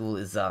Deadly School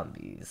is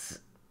zombies.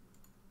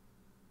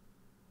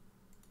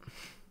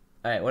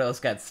 Alright, what else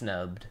got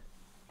snubbed?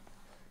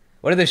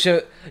 What are the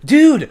show...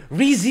 Dude!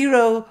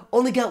 ReZero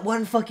only got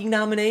 1 fucking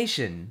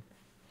nomination.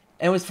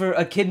 And it was for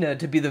Echidna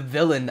to be the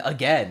villain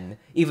again.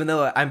 Even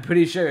though I'm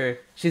pretty sure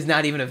she's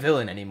not even a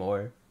villain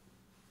anymore.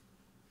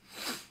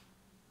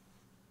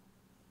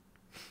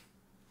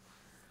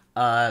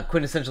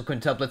 Quintessential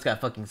Quintuplets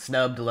got fucking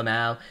snubbed,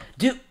 Lamau.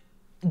 Dude,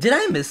 did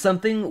I miss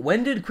something?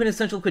 When did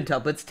Quintessential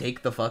Quintuplets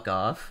take the fuck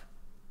off?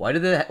 Why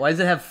does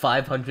it have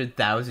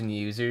 500,000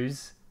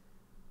 users?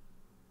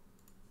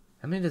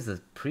 How many does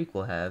the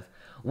prequel have?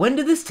 When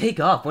did this take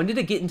off? When did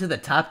it get into the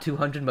top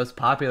 200 most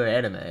popular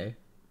anime?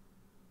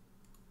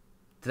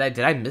 Did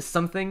I miss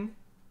something?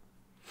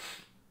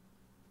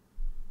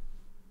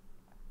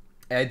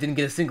 It didn't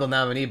get a single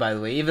nominee, by the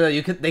way. Even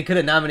though they could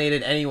have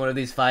nominated any one of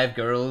these 5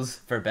 girls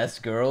for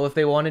Best Girl if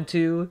they wanted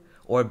to,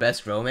 or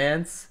Best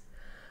Romance.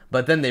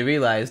 But then they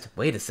realized,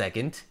 wait a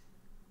second,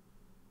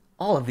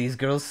 all of these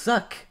girls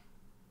suck.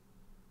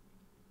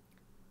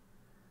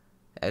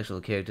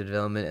 Actual character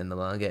development and the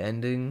manga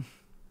ending.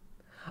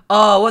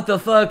 Oh, what the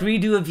fuck?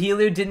 Redo of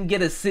Healer didn't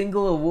get a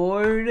single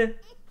award?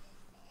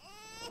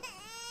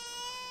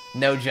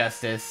 No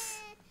justice.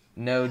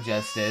 No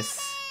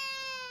justice.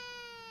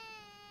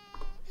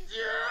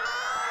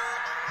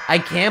 I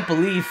can't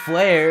believe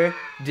Flare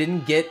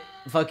didn't get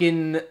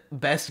fucking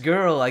Best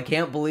Girl. I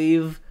can't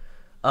believe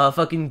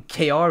fucking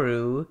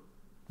Kaoru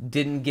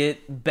didn't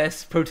get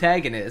Best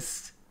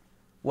Protagonist.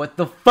 What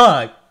the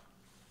fuck?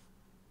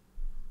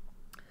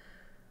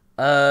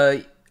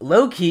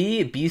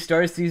 Low-key,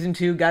 Beastar Season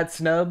 2 got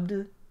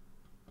snubbed.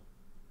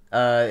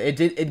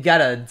 It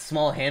got a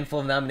small handful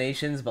of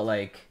nominations, but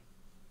like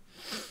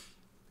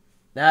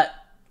that,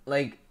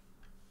 like,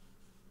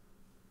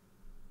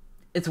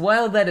 it's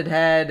wild that it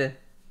had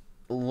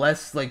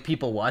less like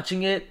people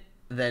watching it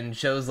than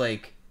shows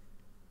like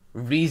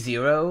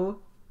ReZero.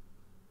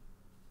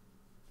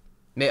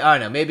 I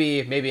don't know.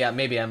 Maybe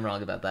I'm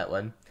wrong about that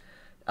one.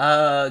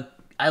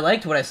 I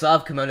liked what I saw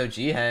of Kimono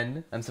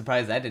Jihen. I'm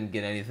surprised that didn't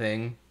get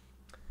anything.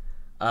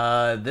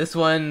 This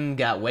one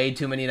got way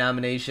too many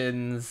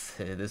nominations.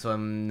 This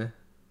one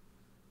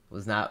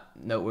was not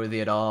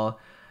noteworthy at all.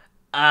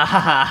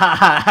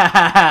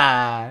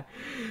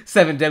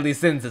 Seven Deadly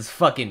Sins is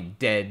fucking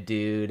dead,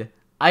 dude.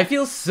 I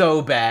feel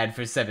so bad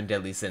for Seven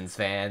Deadly Sins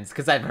fans,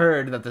 because I've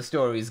heard that the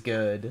story's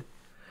good.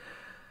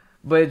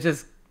 But it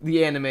just,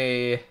 the anime,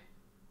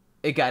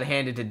 it got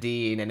handed to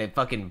Dean, and it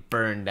fucking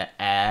burned to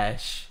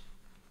ash.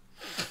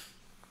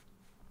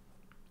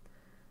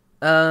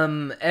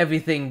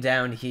 Everything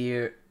down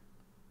here.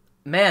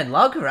 Man,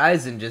 Log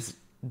Horizon just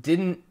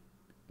didn't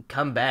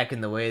come back in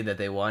the way that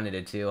they wanted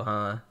it to,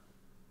 huh?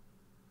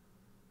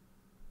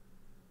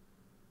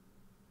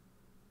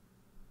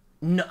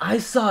 No, I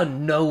saw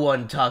no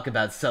one talk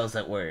about Cells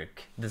at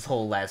Work this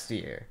whole last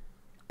year.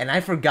 And I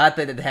forgot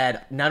that it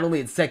had not only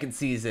its second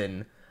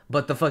season,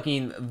 but the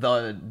fucking,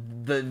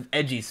 the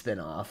edgy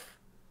spin-off.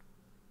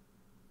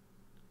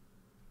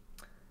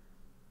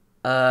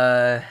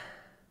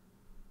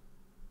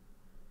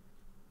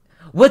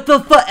 What the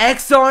fuck?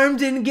 X-Arm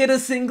didn't get a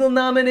single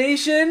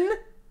nomination?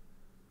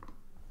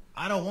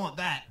 I don't want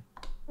that.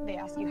 They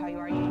ask you how you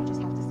are, you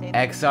just have to say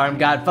X-Arm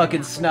got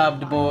fucking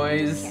snubbed,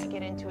 boys. Can't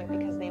get into it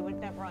because they would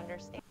never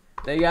understand.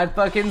 They got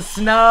fucking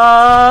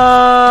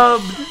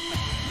snubbed!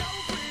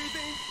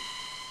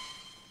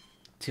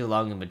 Too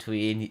long in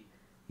between.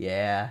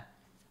 Yeah.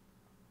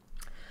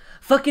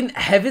 Fucking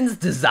Heaven's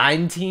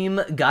Design Team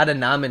got a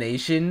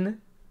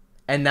nomination,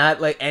 and not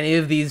like any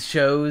of these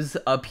shows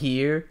up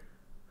here.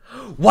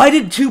 Why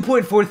did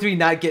 2.43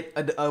 not get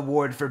an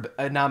award for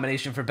a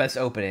nomination for Best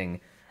Opening?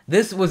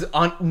 This was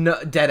on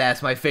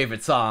deadass my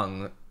favorite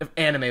song,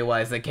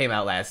 anime-wise, that came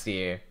out last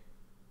year.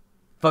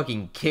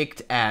 Fucking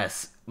kicked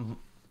ass.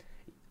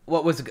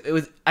 What was it?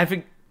 Was I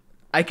think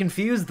I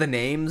confused the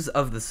names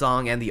of the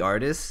song and the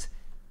artist.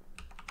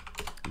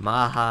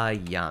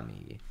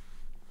 Mahayami.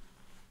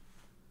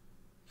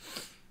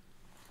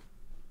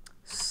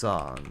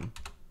 Song.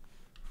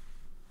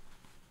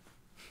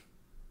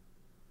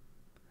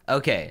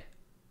 Okay.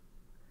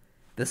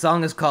 The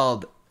song is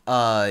called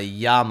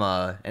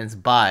Yama, and it's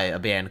by a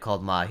band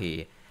called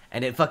Mahi,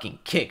 and it fucking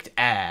kicked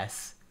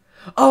ass.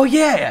 Oh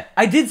yeah!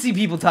 I did see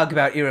people talk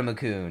about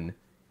Iramakun.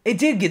 It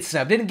did get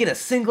snubbed, didn't get a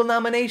single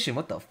nomination,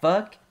 what the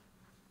fuck?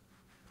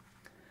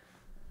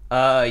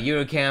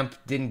 Eurocamp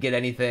didn't get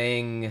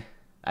anything.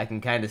 I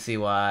can kinda see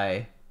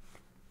why.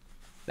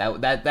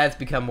 That's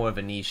become more of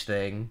a niche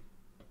thing.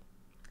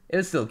 It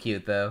was still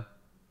cute though.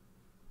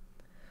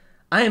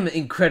 I am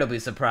incredibly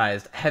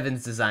surprised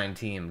Heaven's Design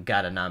Team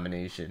got a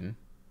nomination.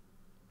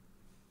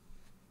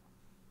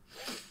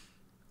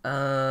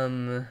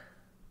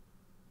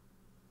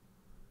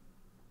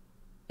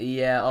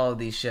 Yeah, all of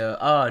these shows.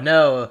 Oh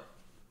no,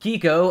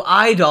 Kiko,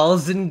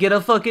 Idols didn't get a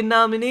fucking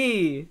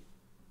nominee.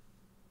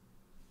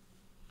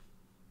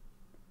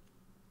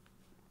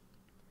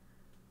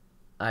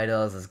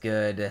 Idols is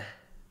good.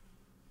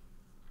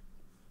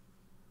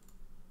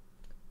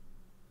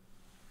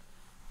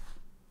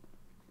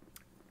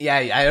 Yeah,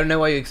 I don't know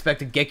why you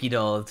expected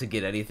Gekidol to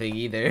get anything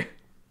either.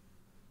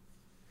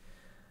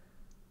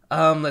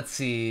 Let's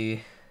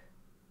see.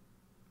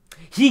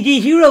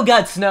 Higehiro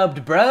got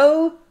snubbed,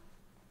 bro!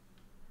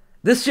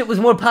 This shit was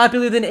more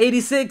popular than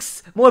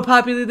 86, more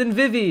popular than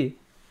Vivi.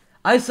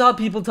 I saw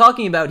people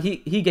talking about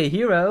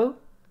Higehiro.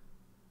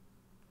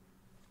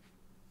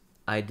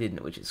 I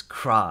didn't, which is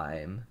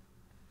crime.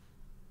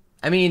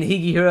 I mean,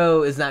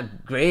 Higehiro is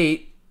not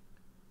great.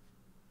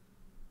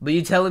 But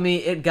you telling me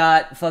it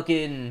got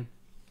fucking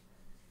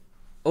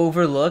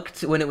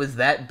overlooked when it was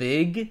that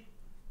big?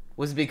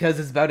 Was it because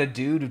it's about a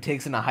dude who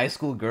takes in a high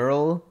school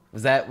girl?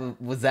 Was that a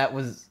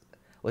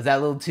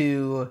little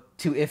too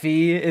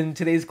iffy in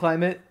today's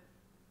climate?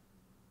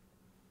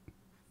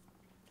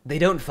 They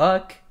don't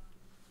fuck.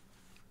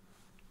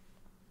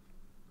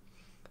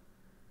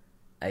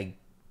 I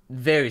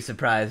very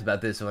surprised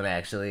about this one,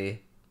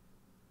 actually.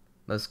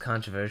 Most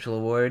controversial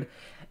award.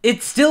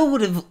 It still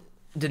would have...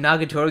 Did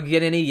Nagatoro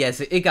get any?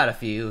 Yes, it got a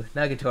few.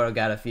 Nagatoro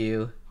got a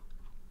few.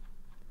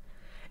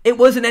 It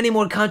wasn't any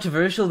more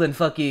controversial than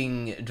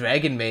fucking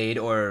Dragon Maid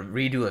or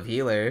Redo of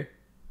Healer.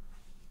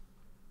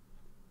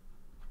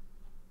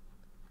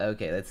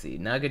 Okay, let's see.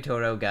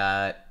 Nagatoro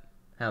got...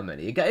 How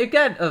many? It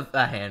got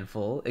a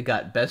handful. It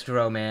got Best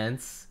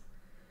Romance.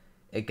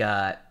 It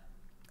got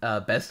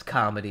Best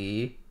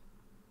Comedy.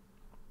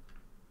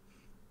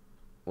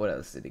 What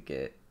else did it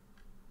get?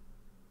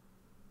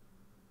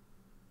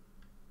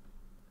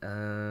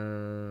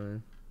 Was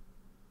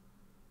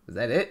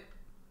that it?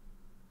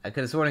 I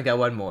could have sworn it got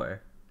one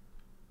more.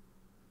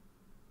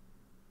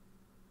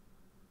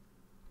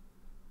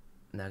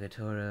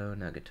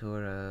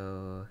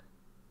 Nagatoro.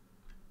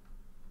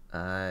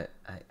 I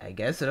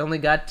guess it only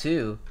got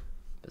 2.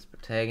 Best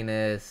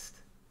protagonist.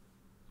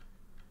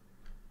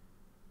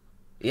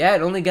 Yeah,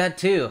 it only got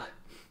 2.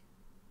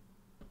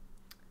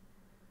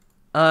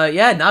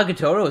 Yeah,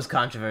 Nagatoro was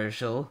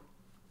controversial.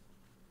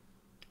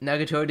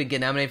 Nagatoro did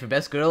get nominated for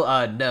Best Girl?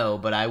 No,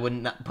 but I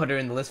wouldn't put her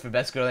in the list for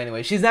Best Girl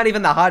anyway. She's not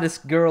even the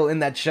hottest girl in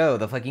that show.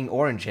 The fucking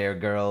orange hair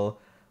girl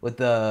with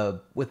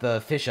the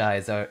fish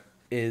eyes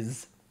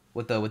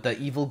with the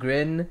evil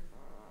grin.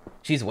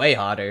 She's way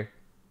hotter.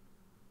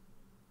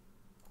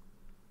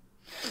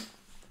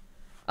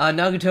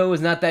 Nagato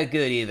was not that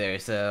good either,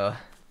 so...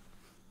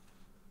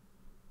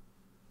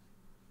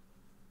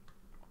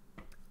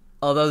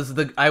 Although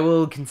I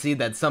will concede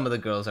that some of the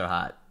girls are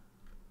hot.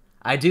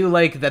 I do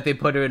like that they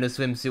put her in a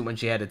swimsuit when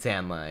she had a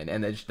tan line,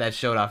 and that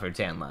showed off her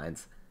tan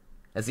lines.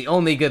 That's the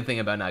only good thing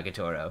about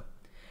Nagatoro.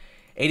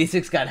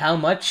 86 got how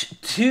much?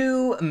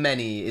 Too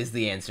many is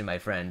the answer, my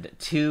friend.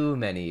 Too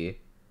many.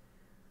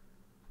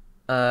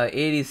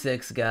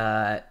 86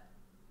 got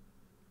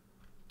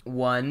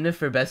 1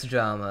 for Best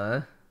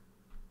Drama.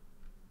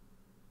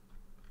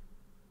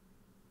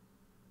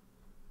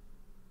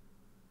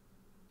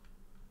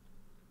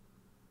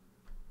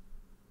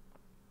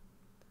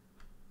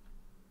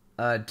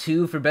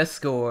 Two for Best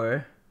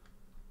Score.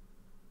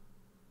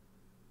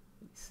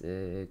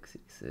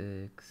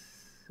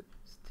 86.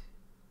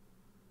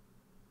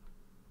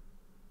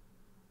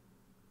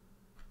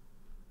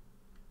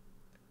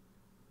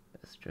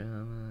 Best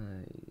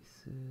Drama.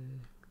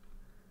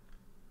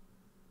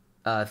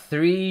 86.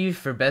 3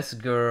 for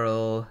Best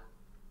Girl.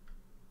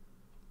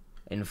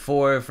 And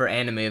 4 for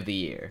Anime of the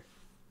Year.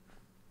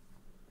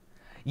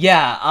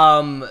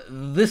 Yeah,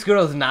 this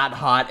girl is not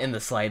hot in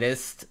the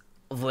slightest.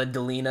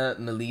 Vladilina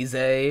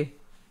Melize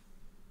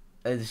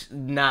is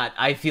not...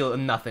 I feel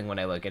nothing when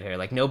I look at her.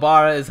 Like,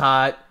 Nobara is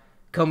hot.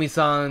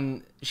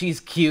 Komi-san, she's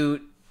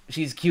cute.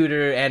 She's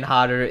cuter and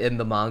hotter in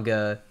the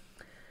manga.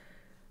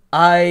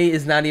 Ai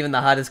is not even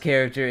the hottest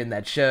character in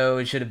that show.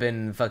 It should have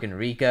been fucking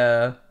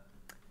Rika.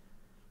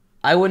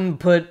 I wouldn't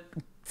put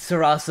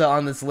Sarasa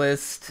on this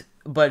list,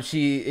 but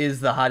she is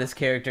the hottest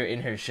character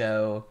in her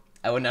show.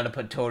 I would not have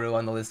put Toru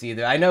on the list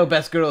either. I know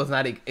Best Girl is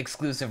not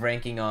exclusive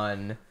ranking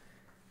on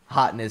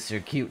hotness or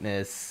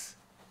cuteness,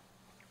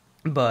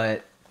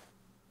 but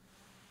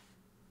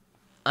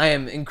I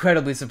am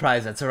incredibly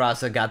surprised that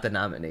Sarasa got the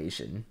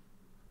nomination.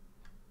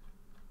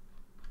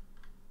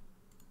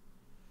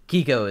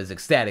 Kiko is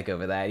ecstatic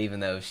over that, even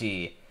though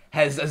she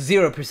has a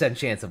 0%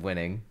 chance of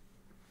winning.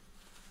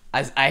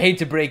 I hate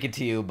to break it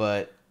to you,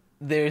 but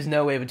there's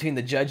no way between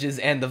the judges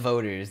and the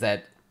voters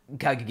that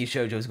Kageki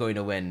Shoujo is going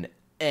to win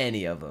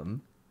any of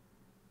them.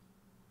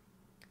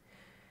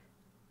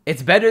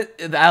 It's better...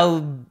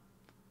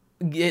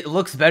 It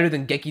looks better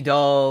than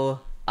Gekidoll,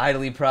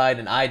 Idly Pride,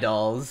 and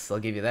Idolls. I'll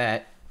give you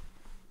that.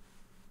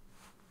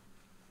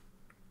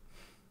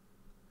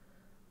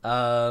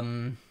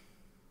 I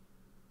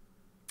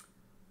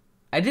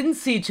didn't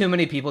see too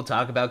many people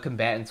talk about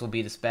Combatants Will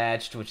Be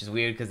Dispatched, which is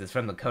weird because it's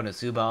from the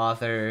Konosuba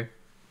author.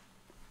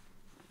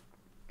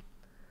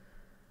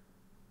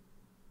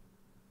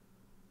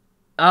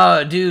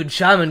 Oh, dude,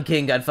 Shaman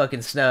King got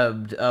fucking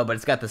snubbed. Oh, but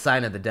it's got the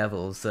sign of the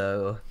devil,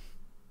 so...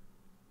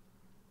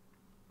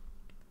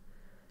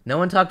 No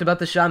one talked about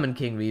the Shaman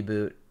King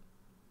reboot.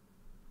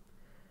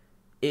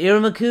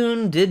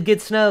 Iruma-kun did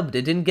get snubbed.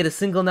 It didn't get a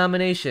single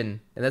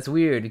nomination. And that's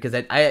weird, because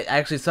I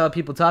actually saw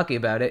people talking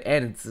about it,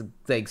 and it's,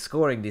 like,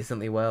 scoring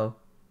decently well.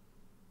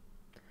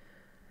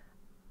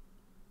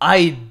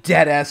 I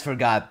deadass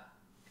forgot.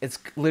 It's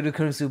literally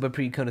Konosuba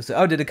pre-Konosuba.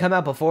 Oh, did it come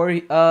out before?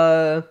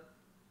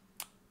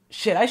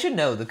 Shit, I should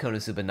know the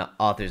Konosuba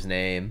author's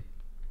name.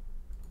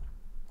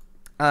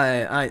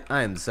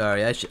 I'm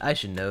sorry. I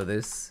should know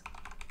this.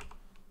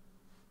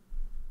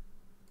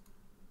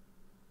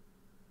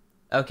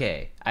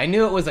 Okay, I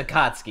knew it was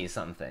Akatsuki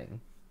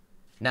something.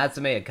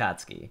 Natsume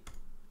Akatsuki.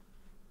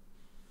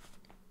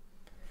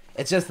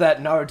 It's just that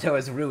Naruto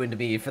has ruined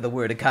me for the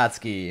word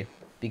Akatsuki,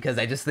 because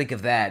I just think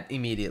of that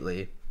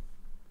immediately.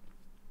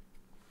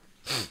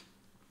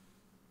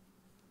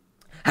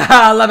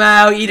 Haha,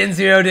 Lamau! Eden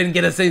Zero didn't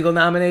get a single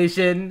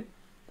nomination!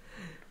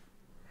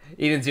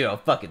 Eden Zero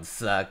fucking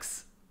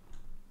sucks.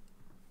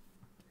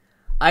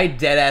 I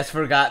deadass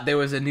forgot there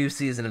was a new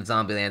season of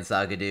Zombieland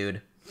Saga,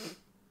 dude.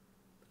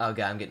 Oh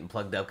god, I'm getting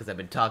plugged up because I've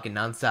been talking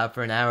nonstop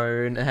for an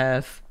hour and a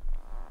half.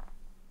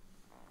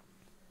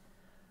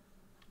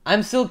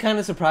 I'm still kind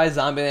of surprised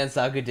Zombieland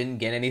Saga didn't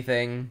get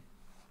anything.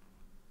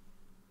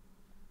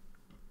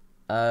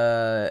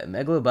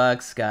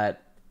 Megalobox got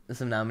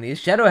some nominees.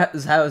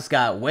 Shadow's House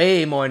got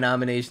way more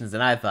nominations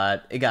than I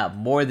thought. It got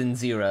more than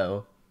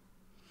 0.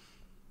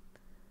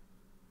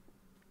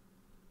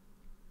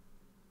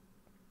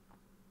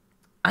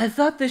 I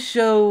thought this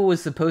show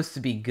was supposed to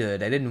be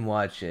good. I didn't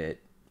watch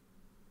it,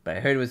 but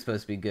I heard it was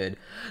supposed to be good.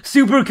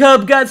 Super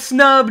Cub got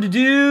snubbed,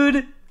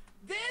 dude!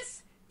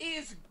 This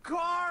is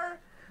Garbaggio!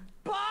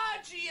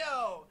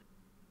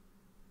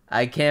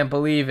 I can't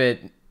believe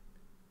it.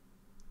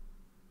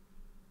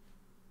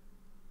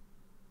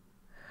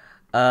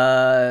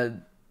 I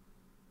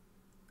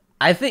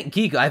think,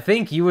 Kiko, I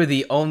think you were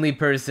the only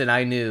person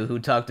I knew who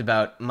talked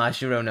about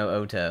Mashiro no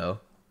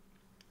Oto.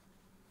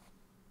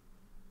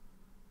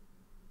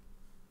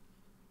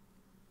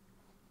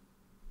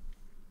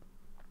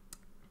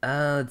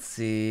 Let's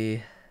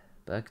see.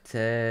 Buck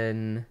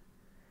 10.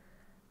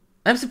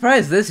 I'm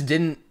surprised this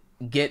didn't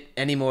get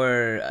any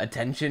more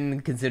attention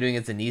considering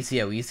it's a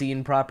Nisio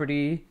Isiin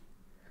property.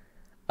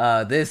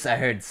 This I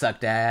heard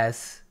sucked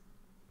ass.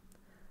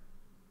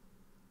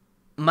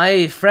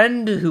 My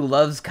friend who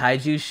loves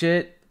kaiju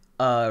shit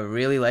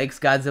really likes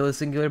Godzilla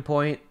Singular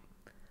Point,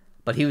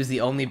 but he was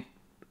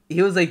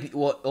like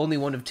only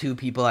one of 2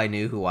 people I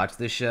knew who watched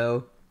this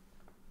show.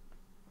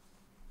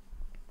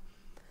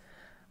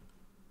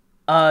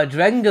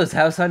 Dragon Ghost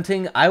House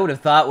Hunting, I would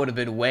have thought would have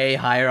been way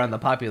higher on the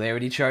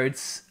popularity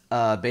charts,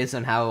 based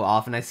on how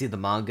often I see the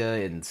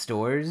manga in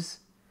stores.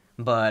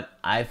 But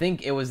I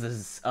think it was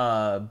this,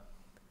 the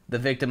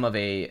victim of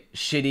a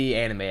shitty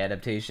anime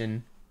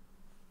adaptation.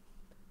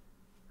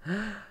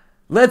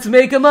 Let's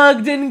Make a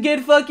Mug didn't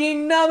get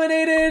fucking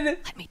nominated!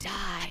 Let me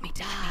die, let me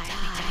die,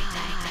 let me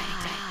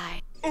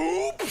die,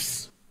 die.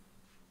 Oops!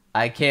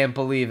 I can't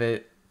believe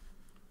it.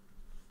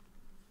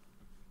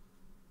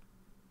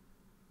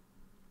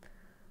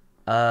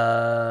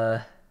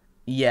 Yeah,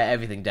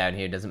 everything down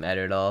here doesn't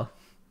matter at all.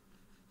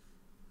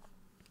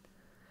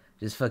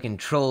 Just fucking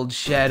trolled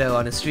Shadow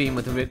on a stream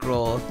with a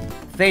Rickroll.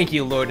 Thank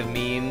you, Lord of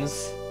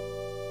Memes.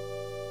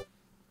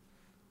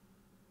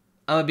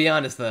 I'm gonna be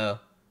honest, though.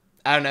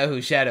 I don't know who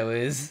Shadow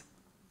is.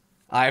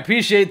 I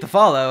appreciate the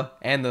follow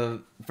and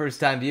the first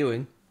time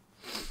viewing.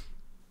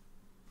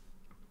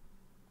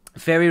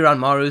 Fairy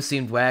Ranmaru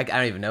seemed whack. I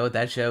don't even know what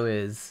that show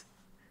is.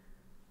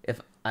 If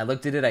I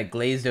looked at it, I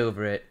glazed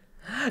over it.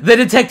 The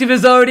detective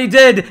is already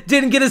dead!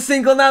 Didn't get a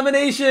single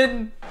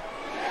nomination!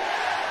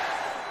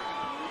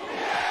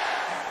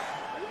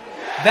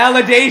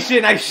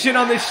 Validation! I shit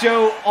on this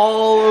show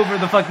all over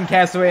the fucking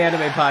Castaway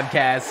Anime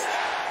podcast.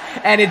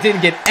 And it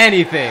didn't get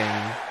anything.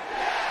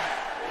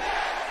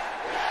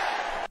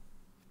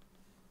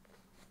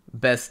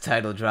 Best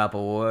Title Drop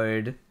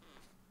Award.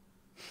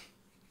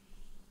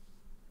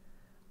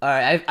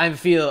 Alright, I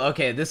feel...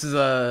 Okay, this is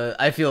a...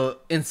 I feel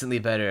instantly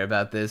better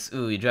about this.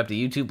 Ooh, you dropped a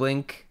YouTube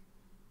link.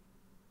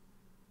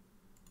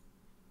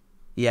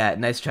 Yeah,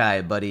 nice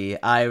try,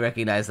 buddy. I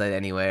recognize that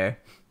anywhere.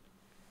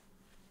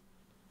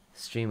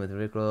 Stream with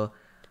Rickroll.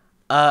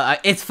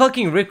 It's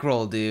fucking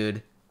Rickroll,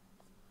 dude.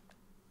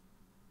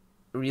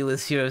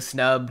 Realist Hero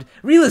snubbed.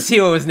 Realist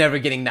Hero was never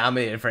getting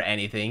nominated for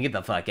anything. Get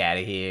the fuck out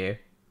of here.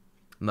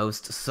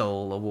 Most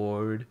Soul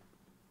Award.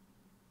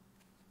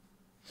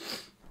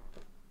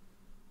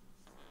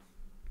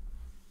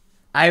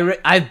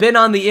 I've been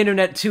on the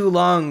internet too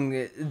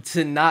long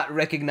to not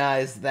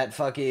recognize that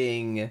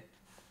fucking...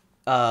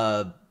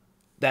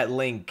 that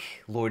link,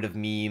 Lord of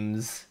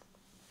Memes.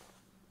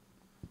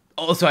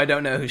 Also, I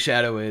don't know who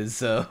Shadow is,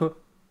 so...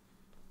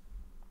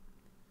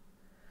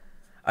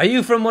 Are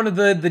you from one of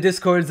the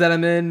Discords that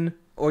I'm in?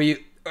 Or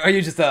are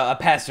you just a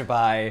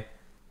passerby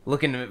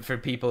looking for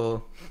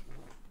people?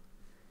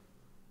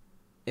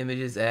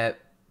 Images at...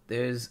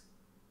 There's...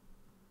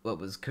 What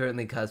was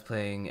currently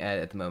cosplaying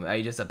at the moment. Are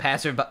you just a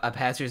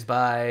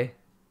passersby?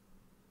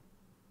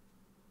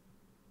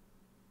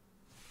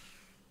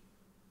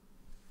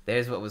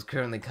 There's what was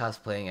currently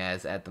cosplaying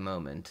as at the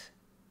moment.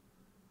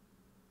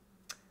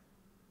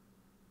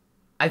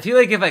 I feel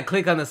like if I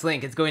click on this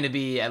link, it's going to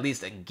be at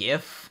least a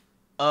GIF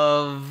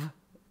of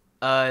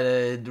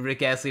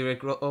Rick Astley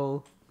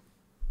Rickroll.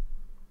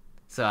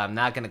 So I'm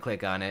not going to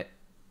click on it.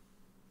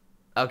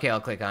 Okay,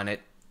 I'll click on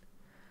it.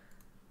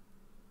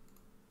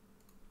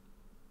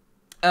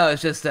 Oh,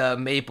 it's just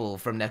Maple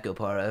from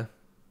Nekopara.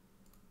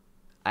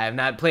 I have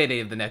not played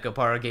any of the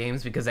Nekopara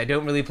games because I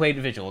don't really play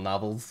visual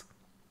novels.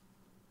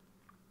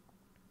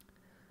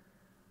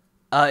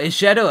 Is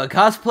Shadow a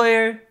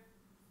cosplayer?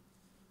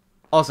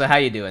 Also, how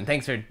you doing?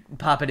 Thanks for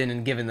popping in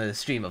and giving the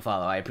stream a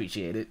follow. I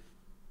appreciate it.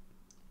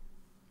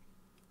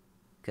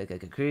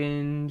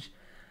 Cringe.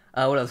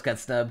 What else got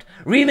snubbed?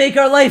 Remake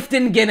Our Life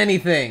didn't get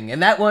anything,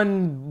 and that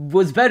one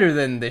was better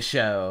than this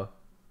show.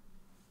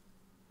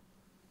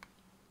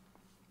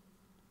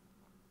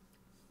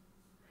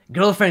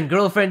 Girlfriend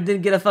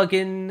didn't get a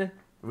fucking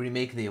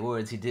remake the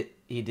awards, he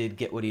did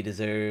get what he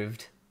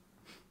deserved.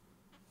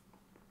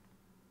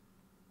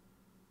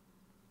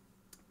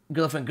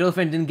 Girlfriend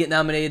didn't get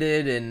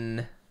nominated,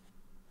 and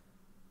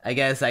I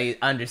guess I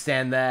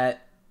understand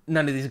that.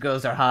 None of these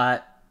girls are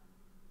hot,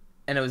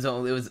 and it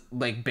was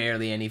like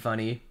barely any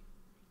funny.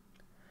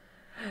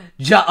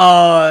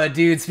 Oh,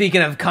 dude,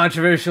 speaking of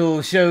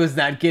controversial shows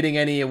not getting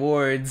any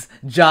awards,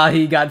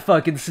 Jahi got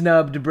fucking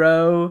snubbed,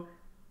 bro.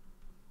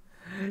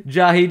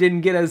 Jahi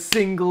didn't get a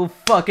single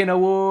fucking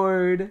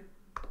award.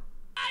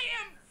 I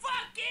am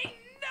fucking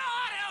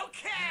not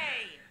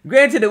okay!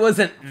 Granted, it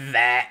wasn't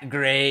that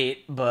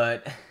great,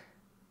 but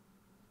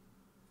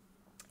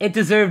it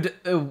deserved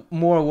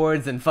more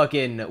awards than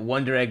fucking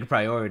Wonder Egg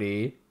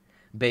Priority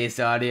based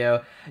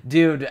audio.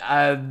 Dude,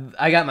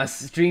 I got my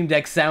Stream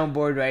Deck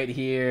soundboard right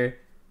here,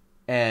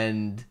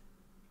 and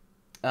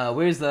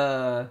where's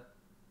the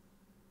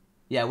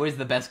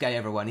best guy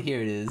ever one?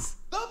 Here it is.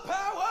 The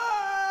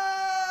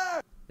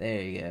power!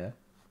 There you go.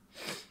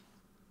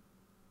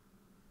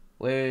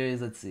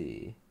 Let's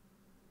see.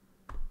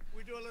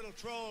 We do a little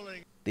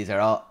trolling. These are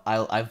all,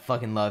 I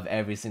fucking love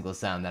every single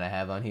sound that I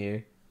have on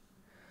here.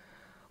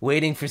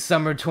 Waiting for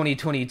summer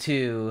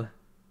 2022.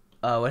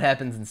 What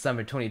happens in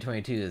summer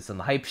 2022 is some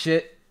hype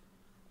shit.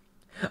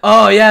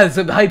 Oh yeah,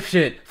 some hype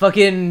shit.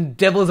 Fucking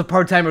Devil's a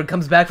part-timer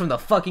comes back from the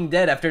fucking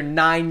dead after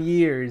 9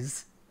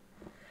 years.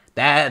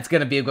 That's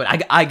gonna be a good,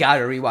 I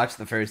gotta rewatch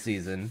the first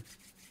season.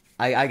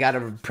 I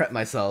gotta prep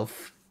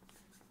myself.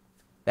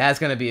 That's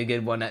gonna be a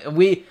good one.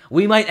 We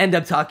might end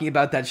up talking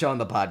about that show on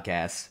the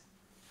podcast.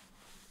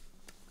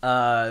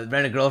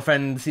 Rent a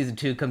Girlfriend Season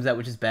 2 comes out,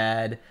 which is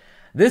bad.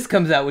 This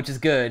comes out, which is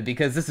good,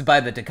 because this is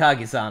by the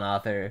Takagi-san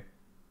author.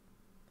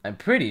 I'm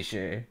pretty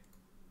sure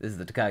this is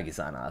the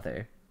Takagi-san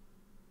author.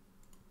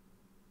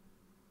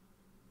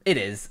 It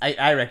is.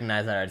 I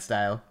recognize that art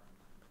style.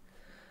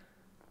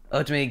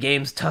 Ultimate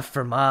Games Tough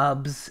for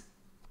Mobs.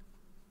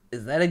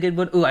 Is that a good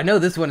one? Ooh, I know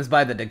this one is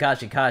by the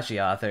Dagashi Kashi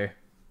author.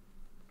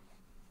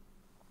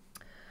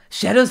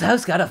 Shadow's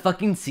House got a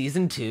fucking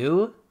Season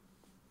 2?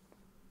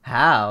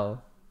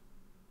 How?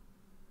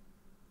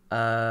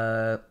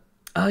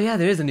 Oh yeah,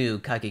 there is a new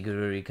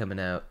Kakegururi coming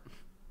out.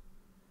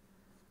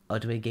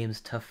 Ultimate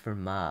Games Tough for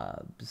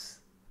Mobs.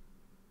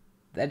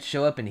 Did that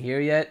show up in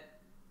here yet?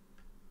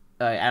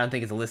 I don't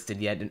think it's listed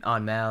yet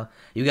on Mal.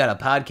 You got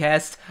a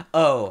podcast?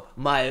 Oh,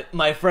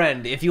 my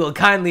friend, if you will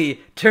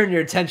kindly turn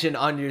your attention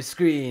on your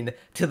screen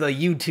to the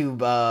YouTube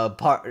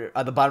part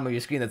at the bottom of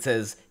your screen that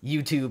says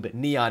YouTube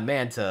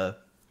NeonManta.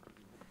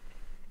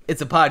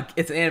 It's an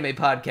anime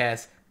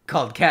podcast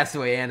called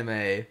Castaway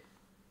Anime,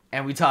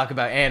 and we talk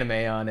about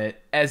anime on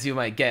it, as you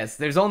might guess.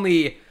 There's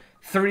only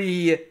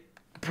 3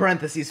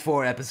 parentheses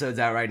 4 episodes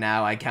out right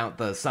now. I count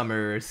the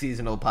summer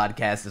seasonal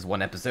podcast as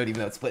 1 episode,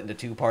 even though it's split into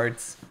 2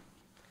 parts.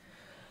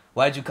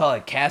 Why'd you call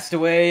it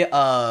Castaway? It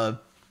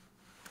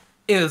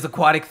was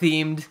aquatic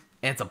themed,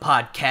 and it's a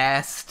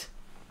podcast.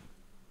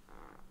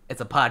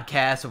 It's a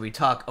podcast where we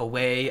talk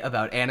away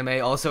about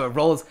anime. Also,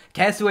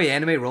 Castaway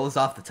Anime rolls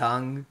off the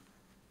tongue.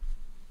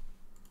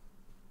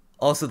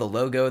 Also, the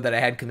logo that I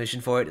had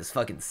commissioned for it is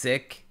fucking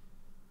sick.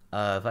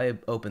 If I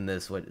open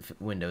this, what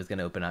window is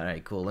gonna open? All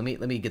right, cool. Let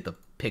me get the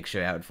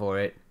picture out for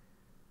it.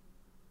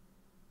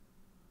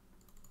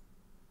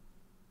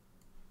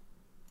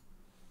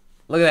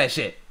 Look at that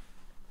shit.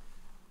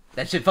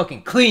 That shit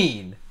fucking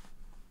clean.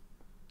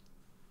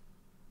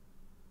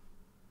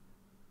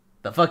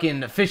 The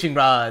fucking fishing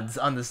rods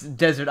on this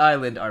desert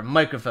island are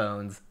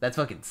microphones. That's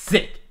fucking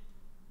sick.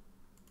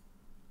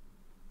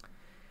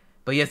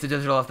 But yes, it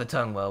does roll off the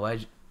tongue well.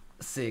 Why'd you...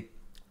 Sick.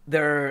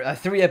 There are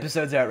 3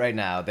 episodes out right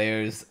now.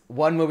 There's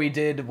one where we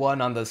did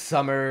one on the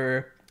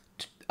summer.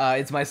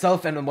 It's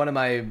myself and one of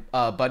my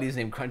buddies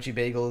named Crunchy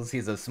Bagels.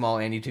 He's a small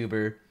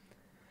AniTuber.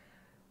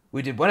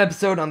 We did 1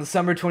 episode on the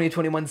summer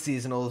 2021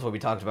 seasonals where we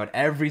talked about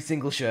every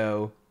single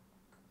show.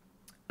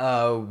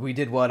 We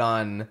did one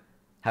on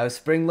how's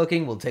spring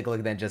looking. We'll take a look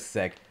at that in just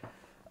a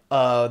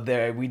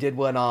sec. We did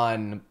one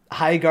on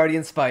High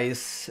Guardian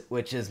Spice,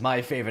 which is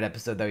my favorite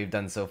episode that we've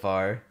done so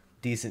far.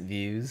 Decent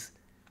views.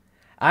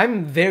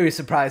 I'm very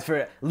surprised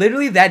for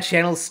literally that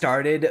channel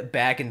started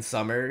back in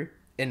summer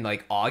in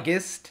like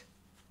August,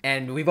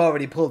 and we've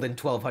already pulled in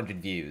 1,200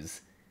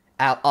 views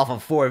off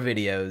of 4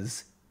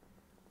 videos,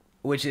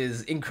 which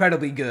is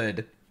incredibly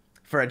good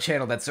for a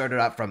channel that started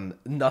out from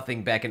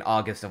nothing back in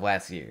August of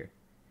last year.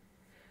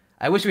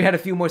 I wish we had a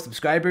few more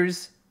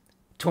subscribers.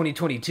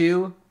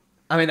 2022.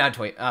 I mean, not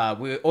 20.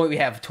 We only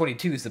have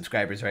 22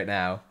 subscribers right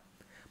now.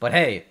 But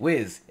hey,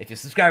 Wiz, if you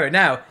subscribe right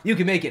now, you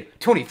can make it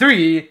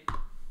 23.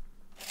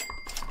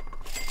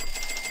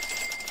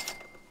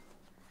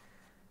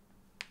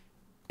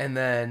 And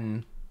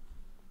then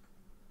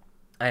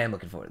I am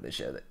looking forward to this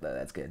show.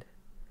 That's good.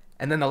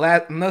 And then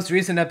the most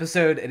recent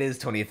episode, it is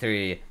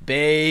 23.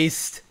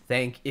 Based.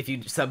 If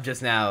you sub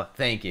just now,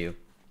 thank you.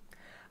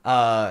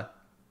 The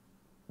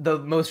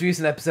most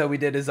recent episode we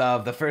did is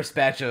the first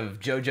batch of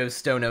JoJo's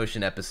Stone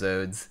Ocean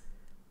episodes.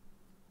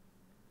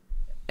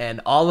 And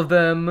all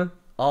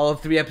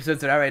 3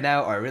 episodes that are out right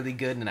now are really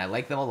good, and I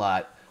like them a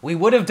lot. We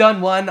would have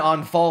done one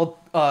on fall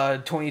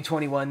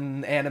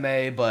 2021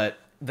 anime, but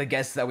the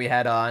guests that we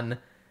had on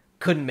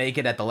couldn't make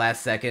it at the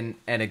last second,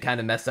 and it kind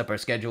of messed up our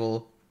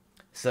schedule.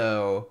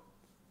 So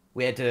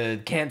we had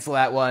to cancel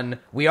that one.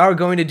 We are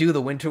going to do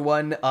the winter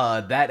one.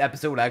 That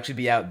episode would actually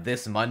be out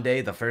this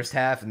Monday, the first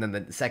half, and then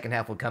the second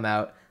half will come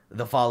out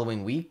the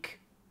following week.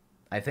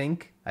 I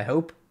think. I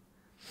hope.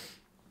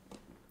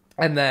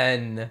 And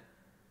then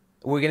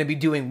we're going to be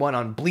doing one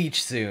on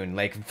Bleach soon,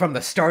 like from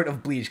the start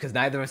of Bleach, because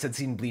neither of us had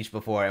seen Bleach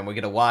before, and we're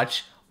going to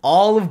watch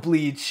all of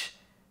Bleach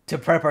to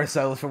prep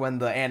ourselves for when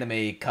the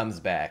anime comes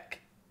back.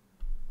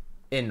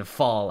 In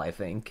fall, I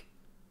think.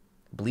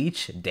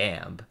 Bleach?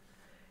 Damn.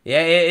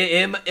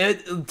 Yeah,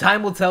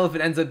 time will tell if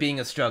it ends up being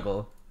a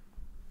struggle.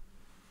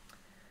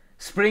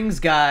 Spring's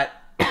got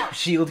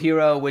Shield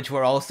Hero, which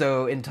we're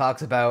also in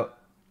talks about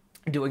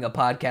doing a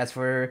podcast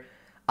for.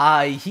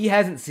 He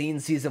hasn't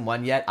seen season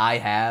 1 yet. I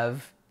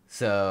have.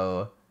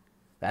 So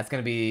that's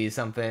going to be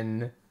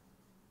something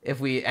if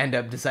we end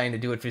up deciding to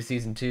do it for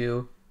season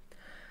 2.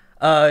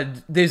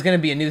 There's going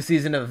to be a new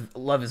season of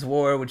Love is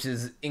War, which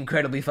is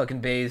incredibly fucking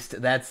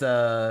based. That's,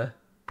 that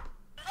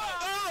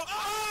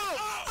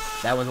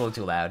one's a little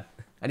too loud.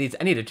 I need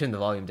to turn the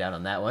volume down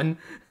on that one.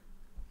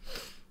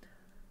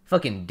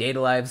 Fucking Data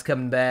Live's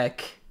coming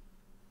back.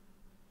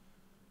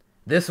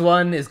 This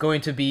one is going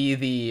to be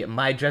the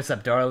My Dress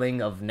Up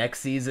Darling of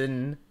next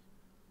season.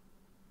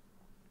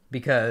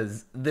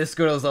 Because this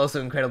girl is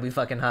also incredibly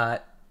fucking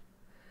hot.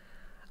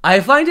 I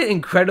find it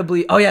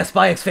incredibly... Oh yeah,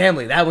 Spy X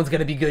Family. That one's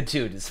gonna be good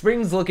too.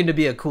 Spring's looking to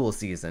be a cool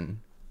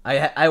season.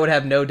 I would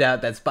have no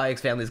doubt that Spy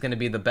X Family is gonna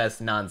be the best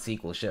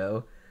non-sequel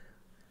show.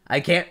 I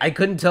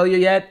couldn't tell you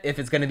yet if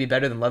it's gonna be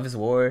better than Love is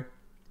War.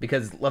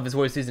 Because Love is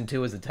War Season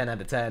 2 is a 10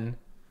 out of 10.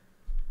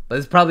 But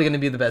it's probably gonna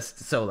be the best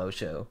solo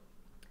show.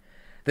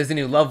 There's a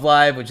new Love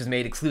Live, which is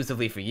made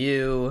exclusively for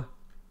you.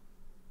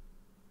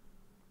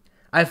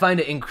 I find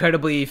it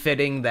incredibly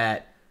fitting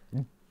that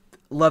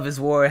Love is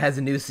War has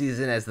a new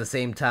season at the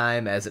same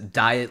time as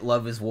Diet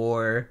Love is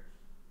War.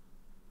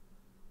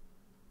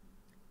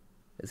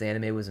 This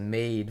anime was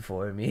made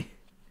for me.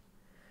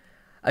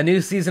 A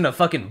new season of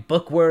fucking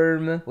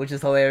Bookworm, which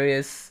is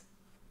hilarious.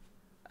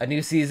 A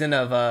new season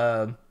of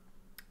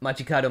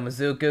Machikado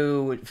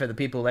Mizuku for the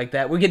people like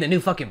that. We're getting a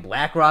new fucking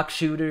Blackrock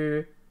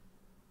shooter.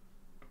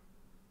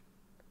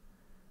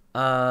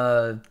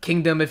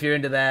 Kingdom, if you're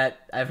into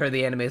that. I've heard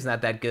the anime is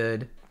not that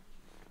good.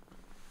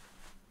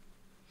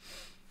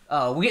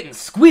 Oh, we're getting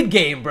Squid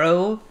Game,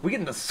 bro. We're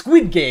getting the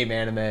Squid Game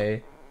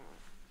anime.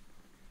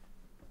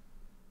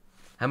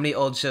 How many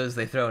old shows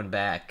they throwing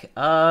back?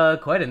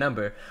 Quite a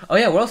number. Oh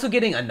yeah, we're also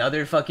getting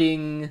another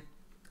fucking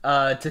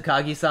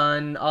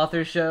Takagi-san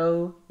author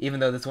show,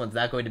 even though this one's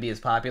not going to be as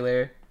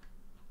popular.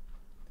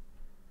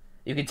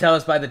 You can tell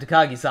us by the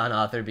Takagi-san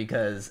author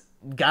because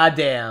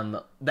goddamn,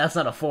 that's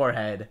not a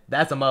 4-head.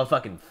 That's a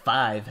motherfucking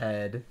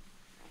 5-head.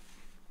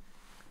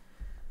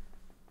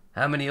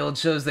 How many old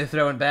shows they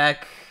throwing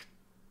back?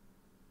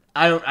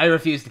 I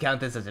refuse to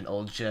count this as an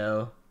old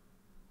show.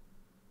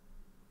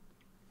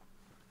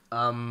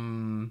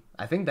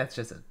 I think that's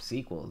just a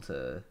sequel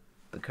to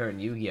the current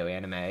Yu-Gi-Oh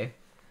anime.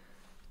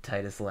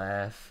 Titus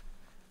laugh.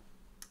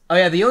 Oh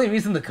yeah, the only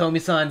reason the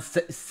Komi-san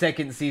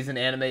second season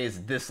anime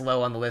is this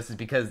low on the list is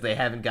because they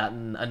haven't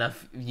gotten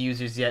enough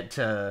users yet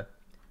to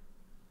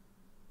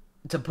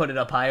put it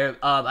up higher.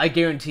 I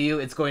guarantee you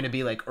it's going to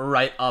be like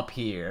right up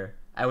here.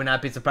 I would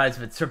not be surprised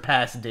if it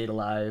surpassed Data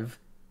Live.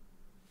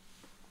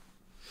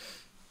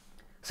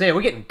 So yeah,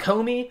 we're getting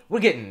Komi, we're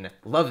getting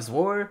Love is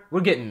War,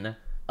 we're getting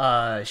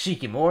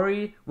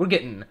Shikimori, we're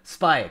getting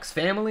Spy X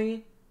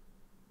Family.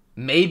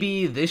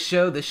 Maybe this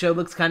show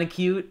looks kind of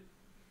cute.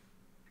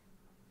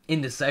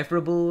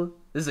 Indecipherable.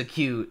 This is a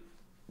cute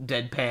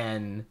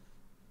deadpan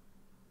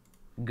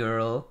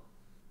girl.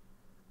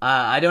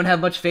 I don't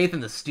have much faith in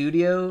the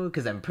studio,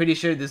 because I'm pretty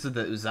sure this is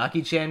the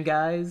Uzaki-chan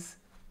guys.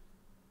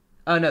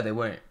 Oh, no, they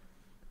weren't.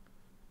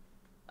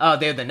 Oh,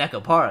 they're the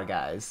Nekopara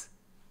guys.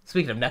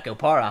 Speaking of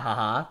Nekopara,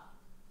 haha.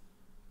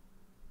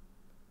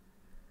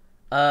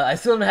 I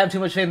still don't have too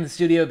much faith in the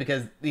studio,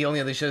 because the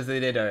only other shows they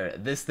did are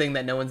This Thing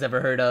That No One's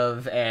Ever Heard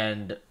Of,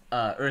 and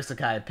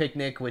Ursakai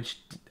Picnic, which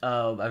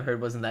I've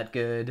heard wasn't that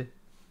good.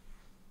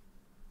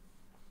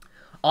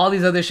 All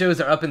these other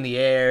shows are up in the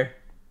air.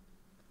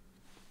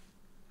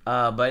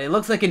 But it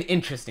looks like an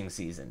interesting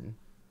season.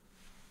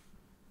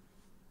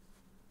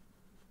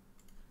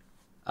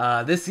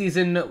 This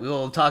season, we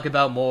will talk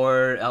about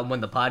more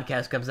when the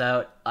podcast comes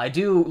out. I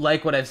do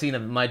like what I've seen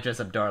of My Dress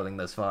Up Darling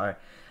thus far.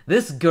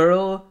 This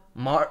girl,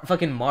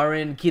 fucking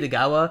Marin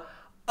Kitagawa,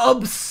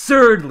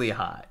 absurdly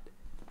hot.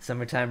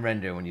 Summertime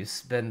render when you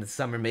spend the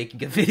summer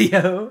making a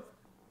video.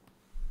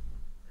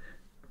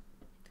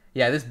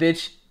 Yeah, this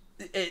bitch,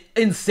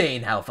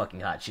 insane how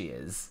fucking hot she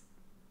is.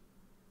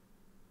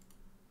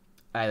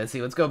 Alright, let's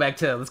see. Let's go back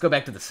to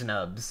the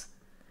snubs.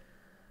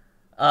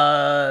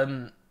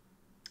 Does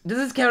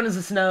this count as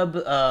a snub?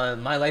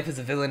 My Life as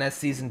a Villainess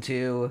Season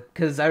 2?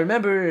 Because I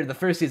remember the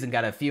first season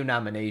got a few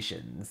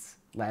nominations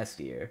last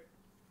year.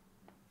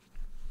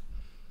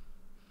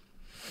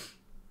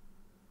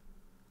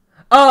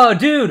 Oh,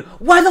 dude,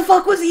 why the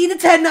fuck was E to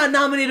 10 not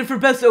nominated for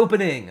Best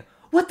Opening?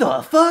 What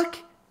the fuck?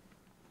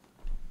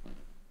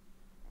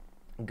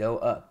 Go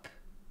up.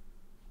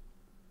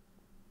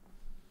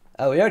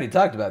 Oh, we already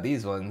talked about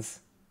these ones.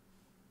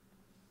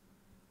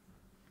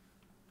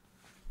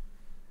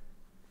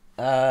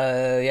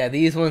 Yeah,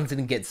 these ones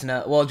didn't get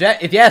snubbed. Well,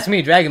 if you ask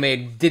me, Dragon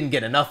Maid didn't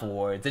get enough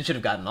awards. It should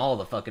have gotten all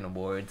the fucking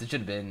awards. It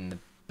should have been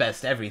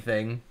Best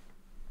Everything.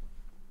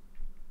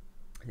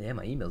 Yeah,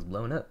 my email's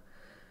blowing up.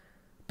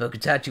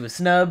 Bokutachi was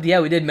snubbed.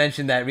 Yeah, we did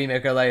mention that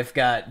Remake Our Life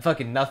got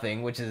fucking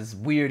nothing, which is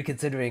weird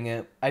considering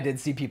it. I did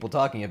see people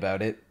talking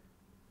about it.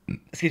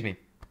 Excuse me.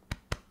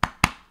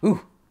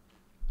 Ooh.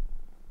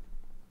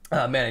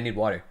 Oh, man, I need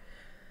water.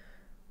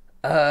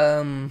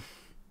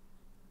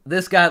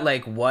 This got,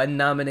 like, 1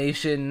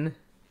 nomination,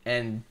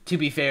 and to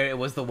be fair, it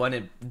was the one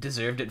it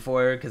deserved it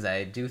for, because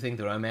I do think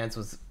the romance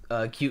was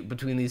cute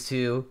between these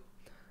two.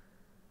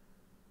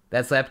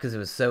 That slapped because it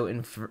was so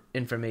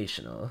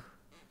informational.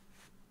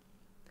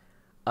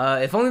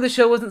 If only the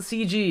show wasn't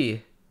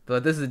CG,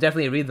 but this is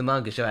definitely a read the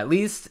manga show. At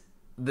least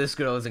this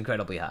girl is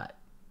incredibly hot.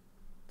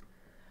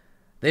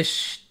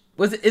 Is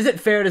it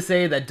fair to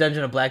say that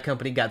Dungeon of Black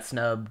Company got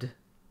snubbed?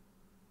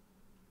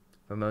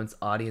 Ramon's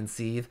audience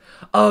seethe.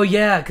 Oh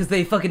yeah, because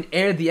they fucking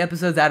aired the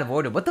episodes out of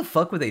order. What the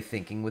fuck were they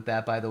thinking with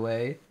that, by the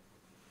way?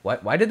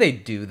 Why did they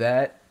do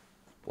that?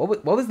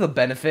 What was the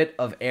benefit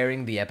of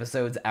airing the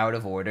episodes out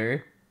of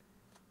order?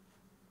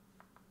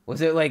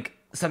 Was it like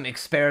some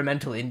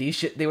experimental indie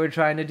shit they were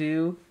trying to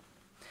do?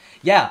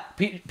 Yeah,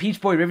 Peach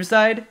Boy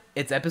Riverside,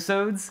 its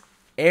episodes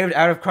aired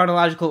out of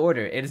chronological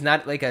order. It is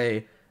not like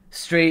a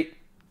straight,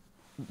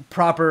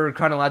 proper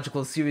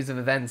chronological series of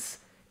events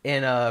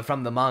in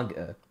from the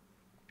manga,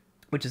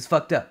 which is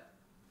fucked up.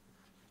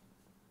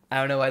 I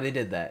don't know why they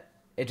did that.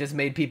 It just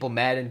made people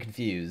mad and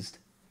confused.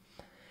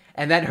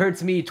 And that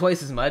hurts me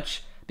twice as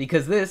much,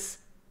 because this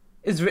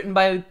is written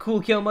by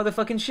Cool Kill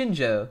motherfucking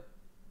Shinjo.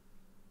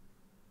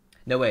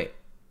 No, wait.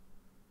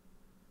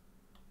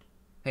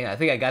 Hang on, I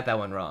think I got that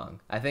one wrong.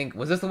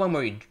 Was this the one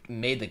where he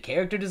made the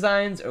character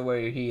designs, or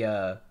where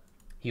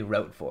he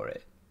wrote for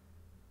it?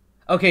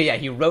 Okay, yeah,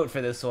 he wrote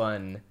for this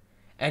one,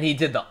 and he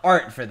did the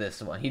art for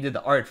this one. He did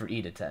the art for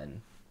E to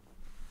 10.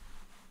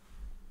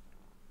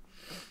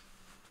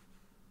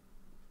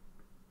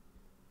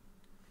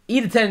 E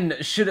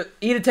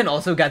to 10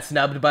 also got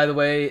snubbed, by the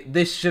way.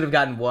 This should have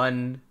gotten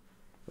 1.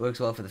 It works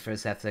well for the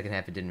first half, second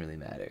half, it didn't really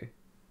matter.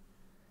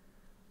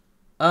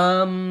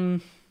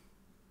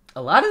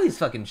 A lot of these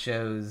fucking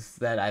shows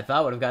that I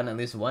thought would have gotten at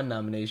least 1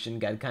 nomination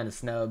got kind of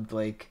snubbed.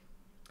 Like,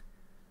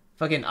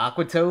 fucking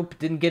Aquatope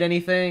didn't get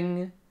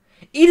anything.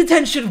 E to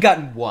 10 should have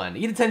gotten 1.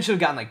 E to 10 should have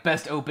gotten, like,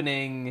 Best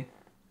Opening.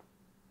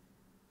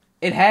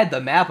 It had the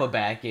Mappa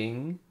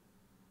backing.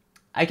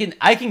 I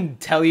can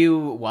tell you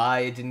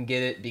why it didn't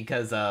get it,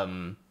 because,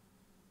 the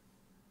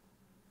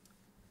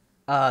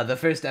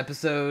first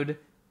episode,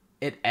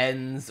 it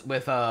ends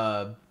with,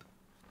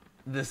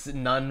 this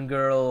nun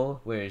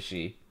girl. Where is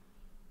she?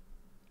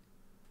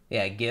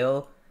 Yeah,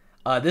 Gil.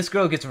 This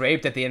girl gets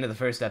raped at the end of the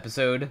first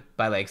episode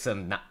by, like,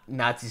 some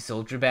Nazi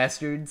soldier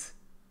bastards.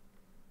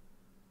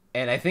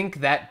 And I think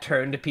that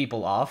turned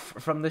people off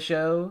from the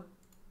show.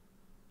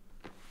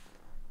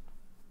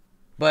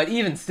 But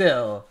even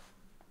still,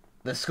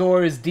 the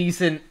score is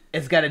decent.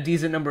 It's got a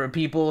decent number of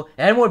people.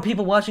 It had more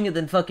people watching it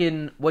than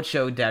fucking... What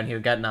show down here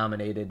got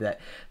nominated?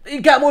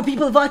 It got more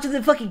people watching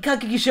than fucking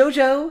Kageki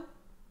Shoujo!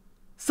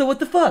 So what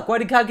the fuck? Why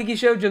did Kageki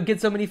Shoujo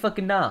get so many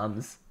fucking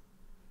noms?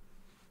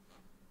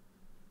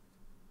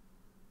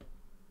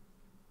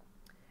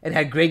 It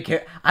had great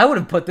I would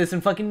have put this in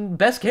fucking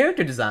best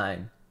character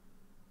design.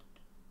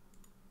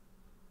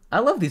 I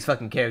love these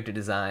fucking character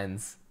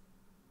designs.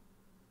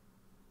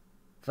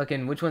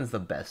 Fucking, which one's the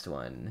best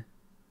one?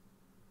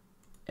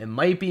 It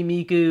might be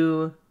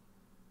Miku.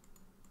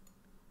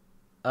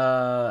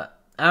 I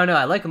don't know,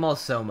 I like them all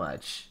so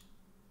much.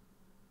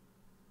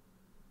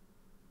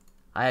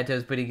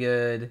 Hayato's pretty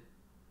good.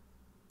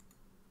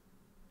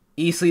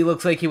 Easily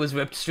looks like he was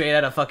ripped straight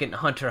out of fucking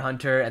Hunter x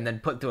Hunter and then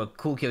put through a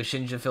Cool Kyo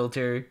Shinja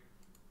filter.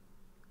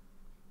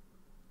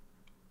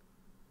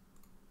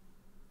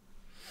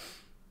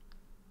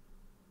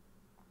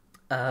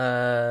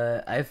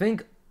 I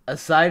think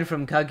aside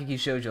from Kageki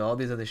Shoujo, all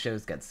these other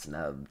shows got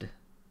snubbed.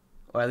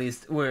 Or at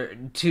least were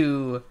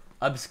too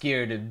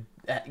obscure to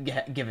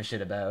give a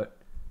shit about.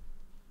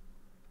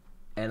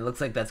 And it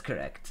looks like that's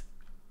correct.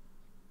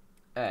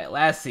 Alright,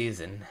 last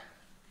season.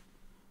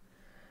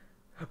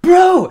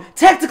 Bro!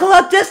 Tactical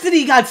Out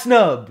Destiny got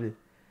snubbed!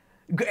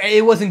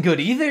 It wasn't good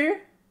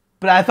either,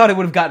 but I thought it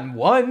would have gotten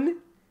 1.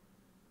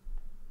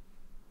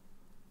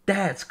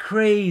 That's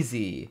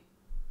crazy.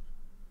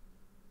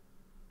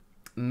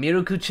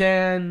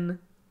 Miruku-chan,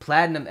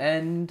 Platinum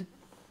End.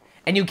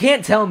 And you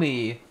can't tell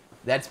me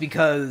that's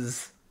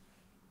because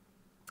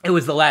it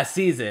was the last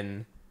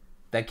season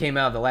that came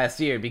out of the last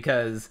year,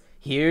 because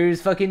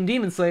here's fucking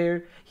Demon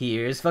Slayer,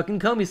 here's fucking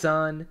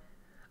Komi-san,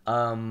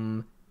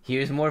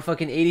 here's more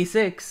fucking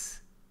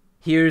 86,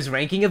 here's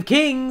Ranking of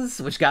Kings,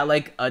 which got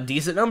like a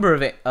decent number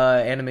of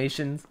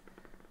animations.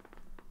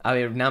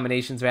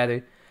 Nominations,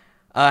 rather.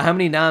 How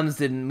many noms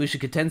did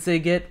Mushoku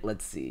Tensei get?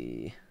 Let's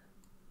see.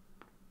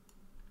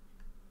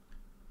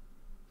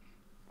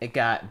 It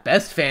got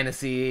Best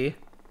Fantasy.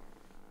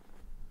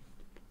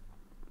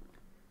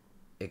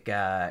 It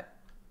got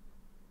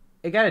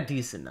a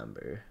decent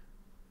number.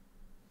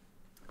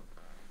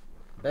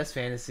 Best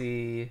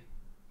Fantasy.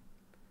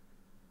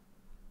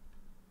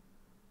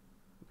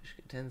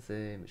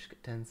 Mushoku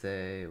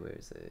Tensei, where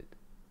is it?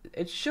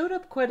 It showed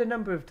up quite a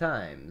number of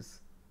times.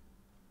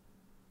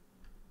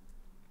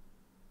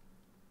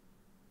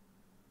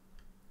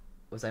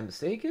 Was I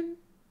mistaken?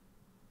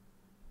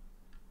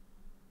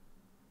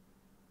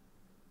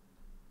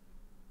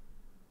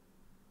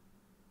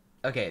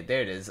 Okay,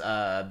 there it is.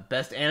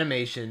 Best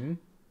Animation,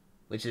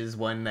 which is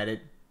one that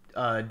it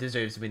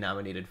deserves to be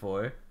nominated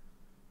for.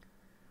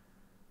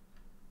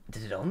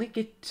 Did it only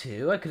get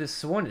 2? I could have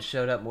sworn it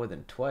showed up more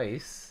than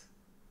twice.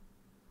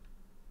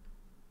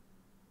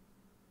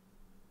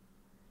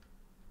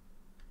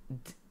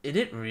 Did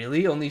it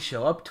really only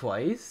show up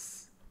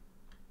twice?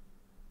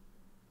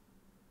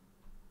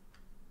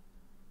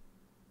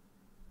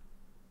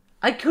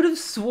 I could have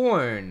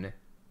sworn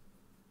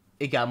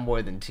it got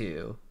more than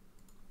 2.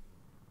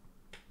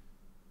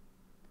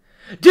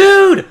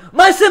 Dude!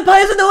 My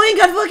senpai is annoying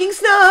got fucking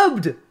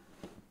snubbed!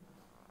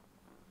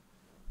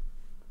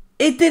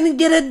 It didn't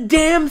get a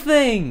damn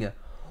thing!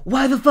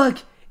 Why the fuck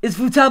is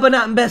Futaba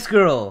not in Best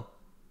Girl?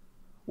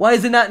 Why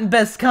is it not in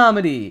Best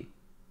Comedy?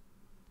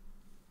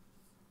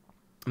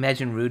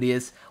 Imagine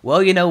Rudeus.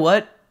 Well, you know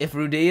what? If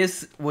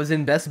Rudeus was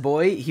in Best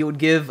Boy, he would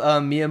give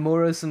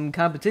Miyamura some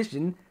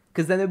competition,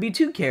 because then there'd be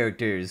 2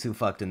 characters who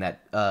fucked in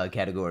that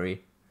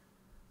category.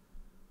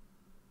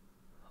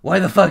 Why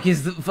the fuck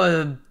is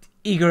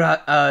Igor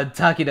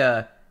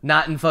Takeda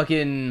not in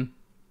fucking...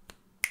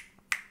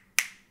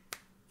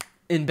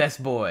 in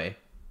Best Boy?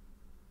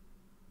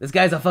 This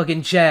guy's a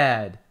fucking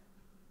Chad.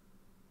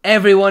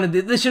 Everyone...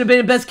 This should have been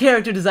in Best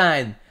Character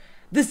Design.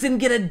 This didn't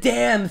get a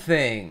damn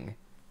thing.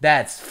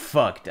 That's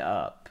fucked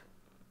up.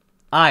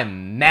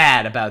 I'm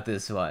mad about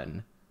this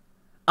one.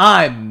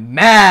 I'm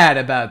mad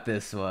about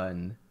this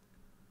one.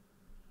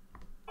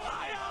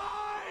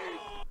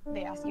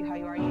 They ask you how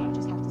you are, you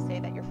just have to say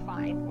that you're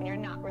fine when you're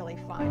not really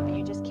fine, but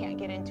you just can't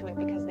get into it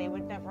because they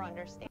would never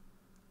understand.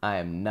 I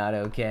am not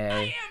okay.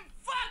 I am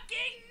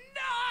fucking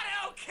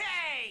not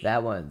okay!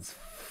 That one's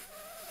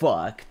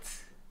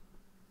fucked.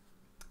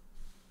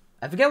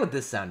 I forget what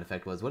this sound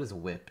effect was. What is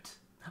whipped?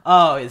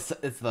 Oh, it's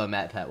the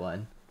MatPat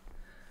one.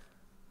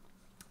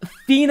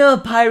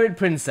 Fina Pirate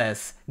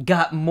Princess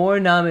got more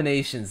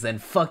nominations than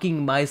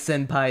fucking My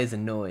Senpai is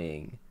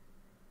Annoying.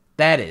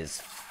 That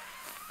is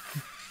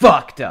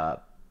fucked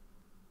up.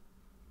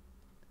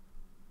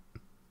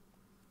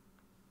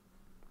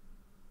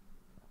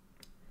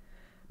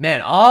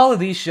 Man, all of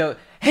these shows...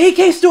 Hey,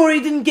 K-Story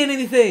didn't get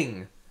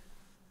anything!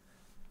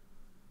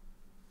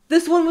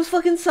 This one was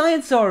fucking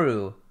Science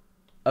Saru.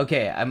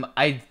 Okay,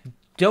 I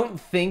don't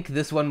think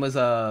this one was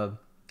a...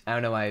 I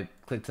don't know why I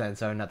clicked Science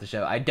Saru, not the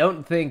show. I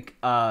don't think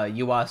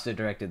Yuasa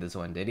directed this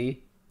one, did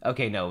he?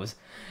 Okay, no, it was...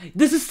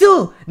 This is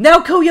still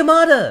Naoko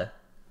Yamada!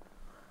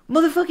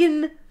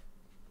 Motherfucking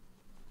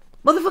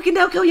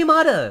Naoko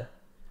Yamada!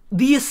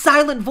 The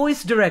silent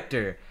voice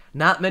director!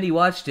 Not many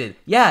watched it.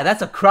 Yeah,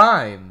 that's a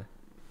crime!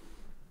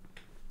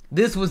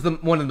 This was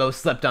one of the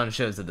most slept-on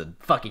shows of the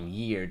fucking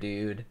year,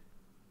 dude.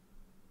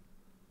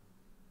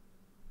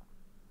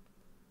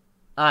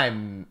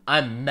 I'm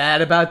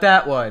mad about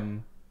that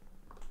one.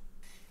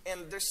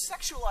 And they're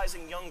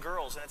sexualizing young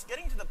girls, and it's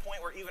getting to the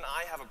point where even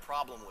I have a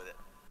problem with it.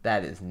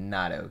 That is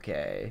not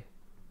okay.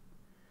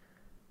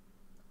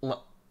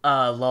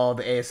 Lol,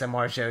 the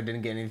ASMR show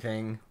didn't get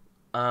anything.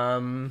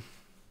 Oh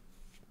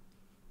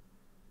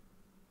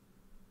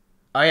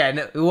yeah,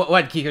 no,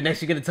 what, Kiko?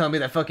 Next you're gonna tell me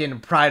that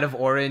fucking Pride of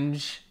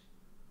Orange?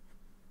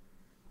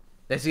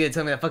 Next you're gonna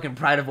tell me that fucking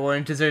Pride of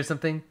Orange is or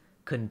something?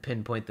 Couldn't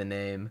pinpoint the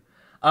name.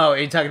 Oh, are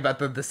you talking about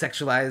the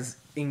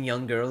sexualizing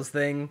young girls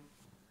thing?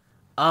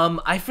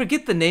 I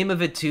forget the name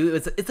of it too.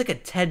 It's like a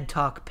TED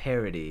Talk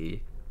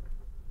parody.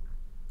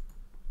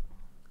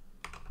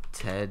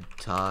 TED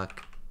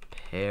Talk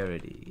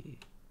parody.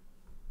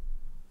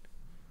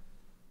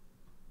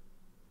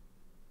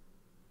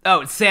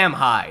 Oh, it's Sam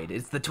Hyde.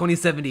 It's the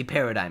 2070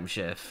 paradigm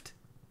shift.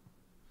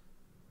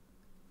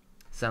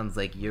 Sounds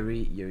like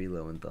Yuri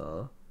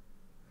Lowenthal.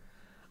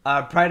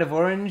 Pride of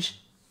Orange.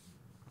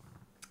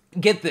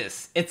 Get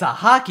this. It's a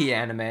hockey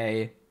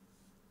anime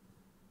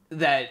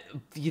that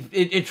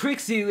it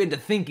tricks you into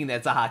thinking that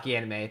it's a hockey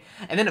anime,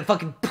 and then it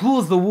fucking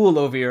pulls the wool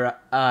over your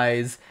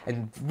eyes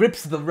and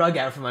rips the rug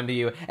out from under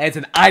you, and it's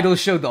an idol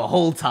show the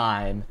whole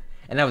time.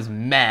 And I was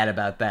mad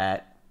about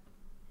that.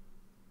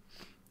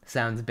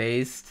 Sounds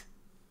based.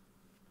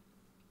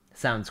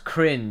 Sounds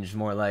cringe,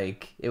 more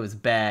like. It was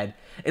bad.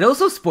 It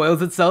also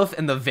spoils itself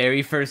in the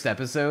very first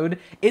episode.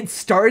 It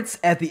starts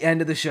at the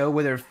end of the show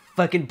where they're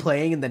fucking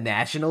playing in the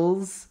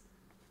Nationals.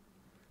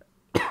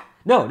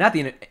 No, not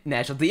the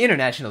Nationals, the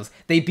Internationals.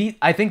 They beat,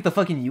 I think, the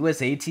fucking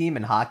USA team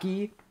in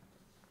hockey.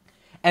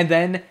 And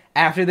then,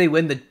 after they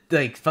win the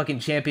like fucking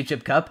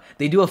championship cup,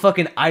 they do a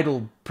fucking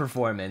idol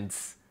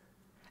performance.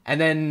 And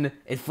then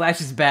it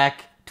flashes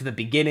back to the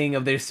beginning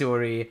of their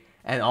story,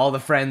 and all the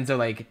friends are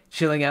like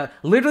chilling out.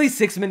 Literally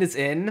 6 minutes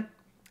in,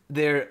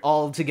 they're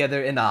all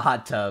together in a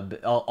hot tub,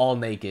 all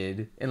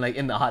naked, in like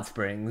in the hot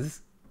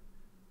springs.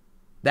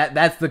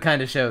 That's the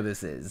kind of show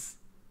this is.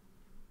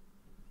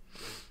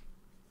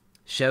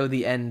 Show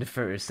the end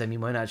first. I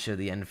mean, why not show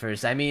the end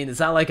first? I mean, it's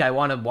not like I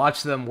want to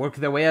watch them work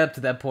their way up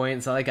to that point.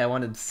 It's not like I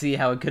want to see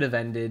how it could have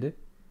ended.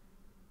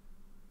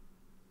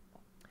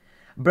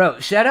 Bro,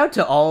 shout out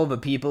to all the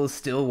people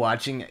still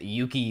watching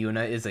Yuki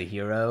Yuna is a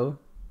Hero.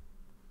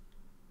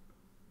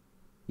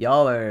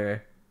 Y'all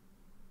are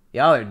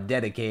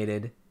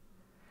dedicated.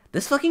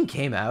 This fucking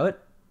came out?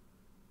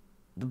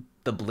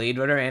 The Blade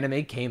Runner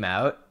anime came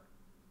out?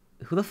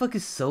 Who the fuck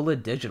is Sola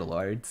Digital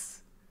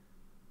Arts?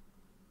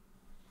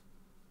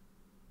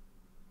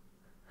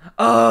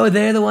 Oh,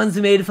 they're the ones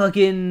who made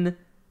fucking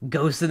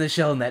Ghost in the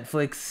Shell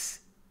Netflix.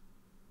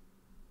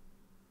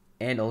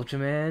 And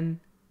Ultraman?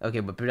 Okay,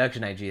 but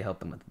Production IG helped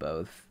them with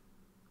both.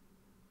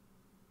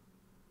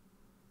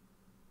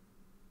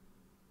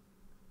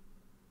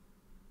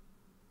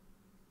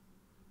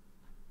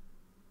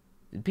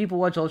 Did people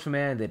watch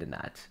Ultraman? They did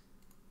not.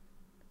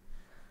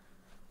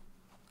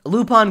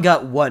 Lupin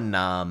got one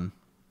nom.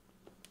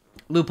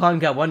 Lupin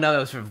got one nom that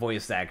was for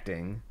voice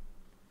acting.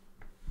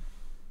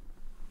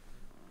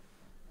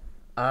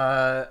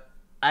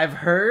 I've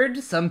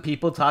heard some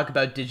people talk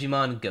about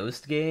Digimon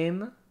Ghost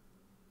Game.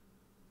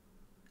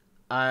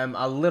 I'm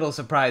a little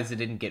surprised it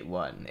didn't get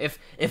one.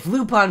 If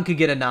Lupin could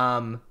get a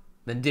nom,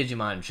 then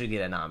Digimon should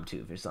get a nom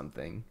too for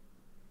something.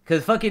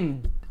 Cause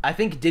fucking, I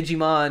think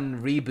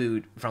Digimon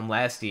Reboot from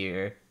last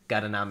year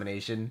got a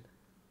nomination.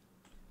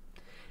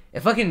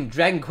 If fucking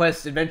Dragon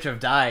Quest Adventure of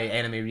Dai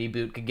anime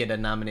reboot could get a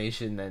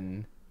nomination,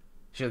 then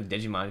surely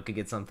Digimon could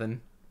get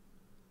something.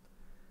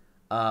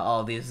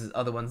 All these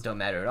other ones don't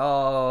matter at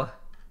all.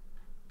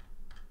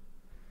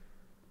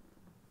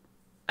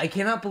 I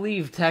cannot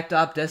believe Takt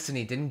Op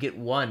Destiny didn't get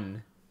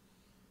one.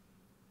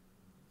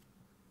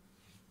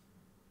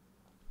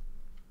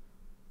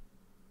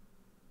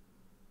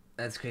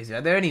 That's crazy.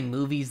 Are there any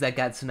movies that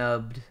got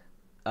snubbed?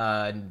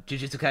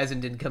 Jujutsu Kaisen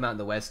didn't come out in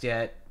the West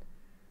yet.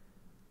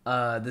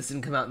 This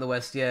didn't come out in the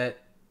West yet.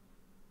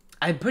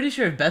 I'm pretty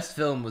sure Best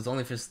Film was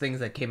only for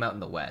things that came out in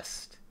the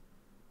West.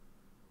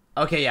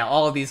 Okay, yeah,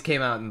 all of these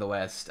came out in the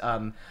West.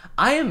 I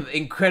am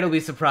incredibly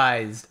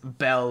surprised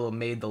Belle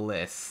made the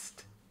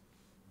list.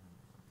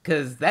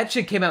 Because that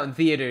shit came out in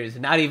theaters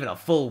not even a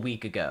full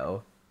week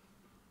ago.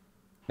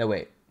 No,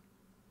 wait.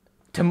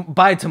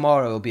 By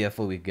tomorrow, it'll be a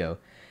full week ago.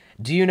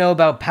 Do you know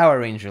about Power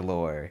Ranger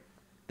lore?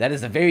 That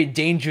is a very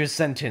dangerous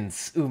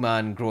sentence,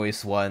 Uman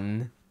Grois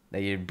 1,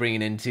 that you're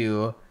bringing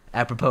into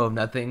apropos of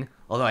nothing.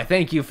 Although I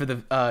thank you for the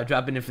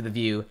dropping in for the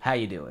view. How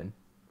you doing?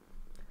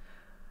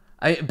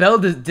 Belle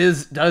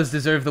does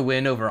deserve the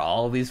win over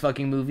all of these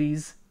fucking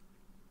movies.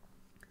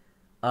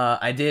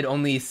 I did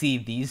only see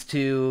these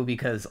two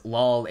because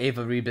LOL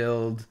Ava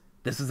Rebuild.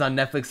 This was on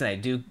Netflix and I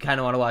do kind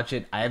of want to watch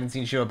it. I haven't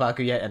seen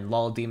Shirobako yet, and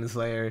LOL Demon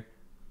Slayer.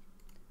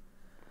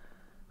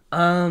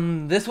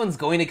 This one's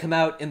going to come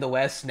out in the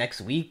West next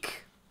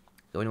week.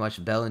 Going to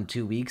watch Belle in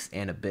 2 weeks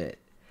and a bit.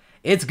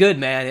 It's good,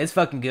 man. It's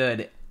fucking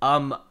good.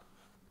 I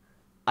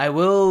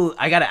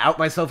gotta out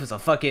myself as a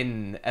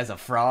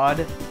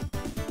fraud.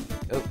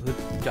 Oh,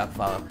 drop a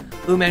follow.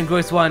 Uman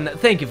Grois 1,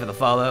 thank you for the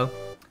follow.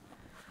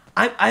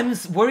 I'm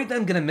worried that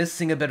I'm gonna miss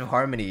Sing a Bit of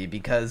Harmony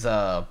because,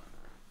 I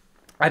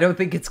don't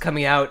think it's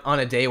coming out on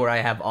a day where I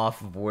have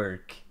off of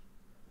work.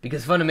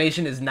 Because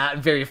Funimation is not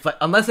very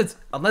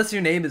unless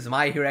your name is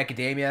My Hero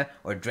Academia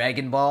or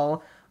Dragon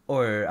Ball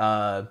or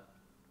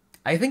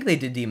I think they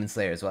did Demon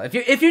Slayer as well.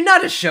 If you're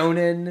not a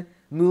shonen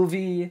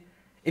movie,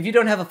 if you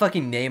don't have a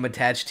fucking name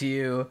attached to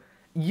you,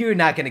 you're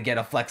not gonna get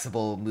a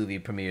flexible movie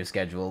premiere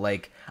schedule.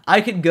 Like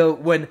I could go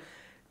when,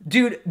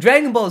 dude,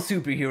 Dragon Ball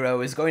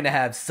Superhero is going to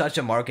have such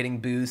a marketing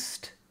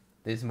boost.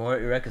 There's more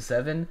Eureka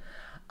 7.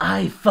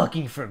 I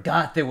fucking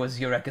forgot there was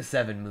Eureka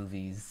 7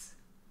 movies.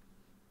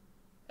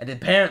 And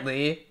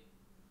apparently,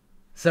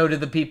 so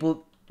did the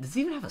people... Does it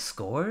even have a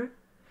score?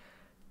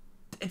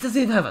 It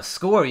doesn't even have a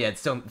score yet,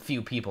 so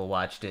few people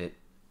watched it.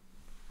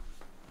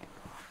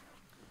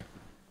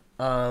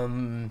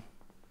 Same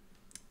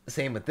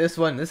with this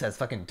one. This has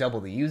fucking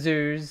double the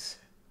users.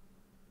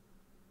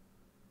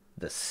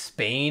 The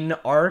Spain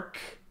arc?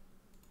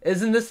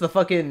 Isn't this the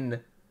fucking...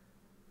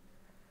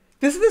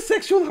 This is the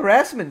sexual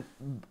harassment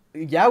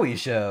yaoi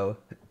show.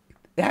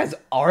 It has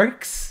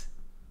arcs?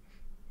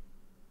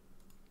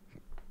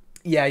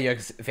 Yeah, your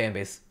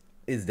fanbase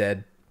is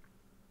dead.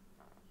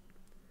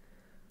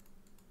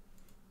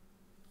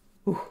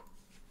 Whew.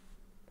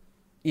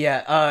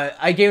 Yeah,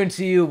 I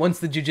guarantee you, once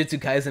the Jujutsu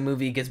Kaisen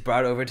movie gets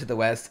brought over to the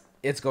West,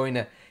 it's going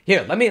to...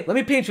 Here, let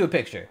me paint you a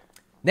picture.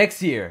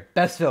 Next year,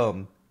 Best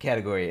Film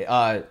category.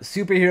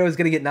 Superhero is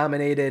going to get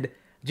nominated.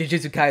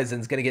 Jujutsu Kaisen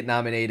is going to get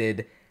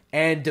nominated.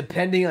 And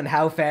depending on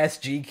how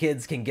fast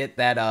G-Kids can get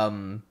that,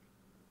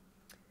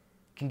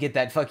 can get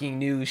that fucking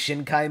new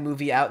Shinkai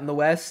movie out in the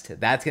West.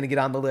 That's gonna get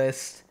on the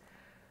list.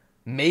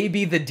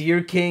 Maybe The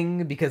Deer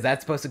King, because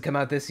that's supposed to come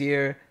out this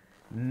year.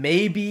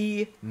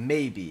 Maybe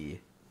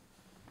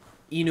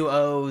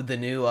Inu-Oh, the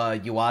new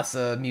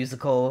Yuasa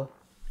musical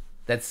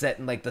that's set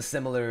in like the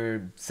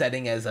similar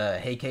setting as a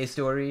Heike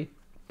story,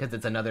 because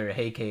it's another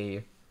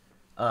Heike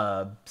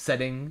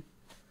setting.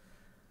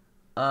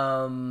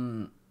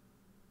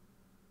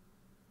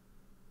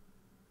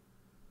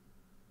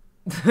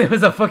 There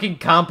was a fucking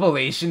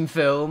compilation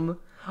film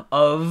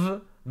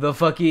of the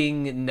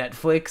fucking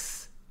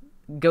Netflix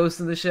Ghost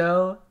in the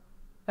Shell.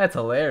 That's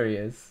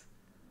hilarious.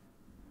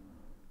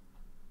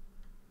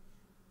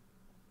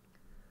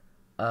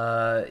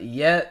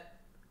 Yet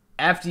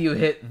after you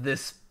hit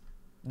this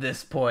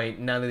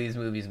point, none of these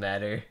movies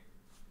matter.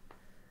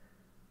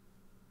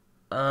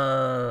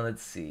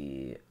 Let's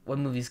see. What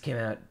movies came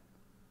out?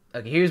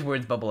 Okay, here's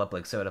Words Bubble Up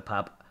Like Soda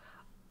Pop.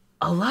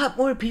 A lot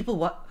more people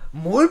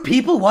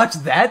watch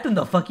that than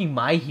the fucking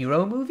My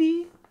Hero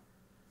movie?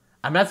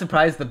 I'm not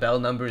surprised the Bell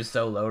number is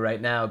so low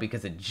right now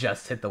because it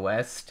just hit the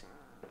West.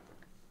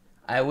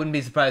 I wouldn't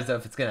be surprised though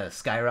if it's gonna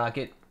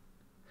skyrocket.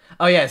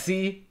 Oh yeah,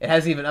 see? It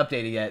hasn't even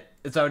updated yet.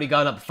 It's already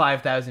gone up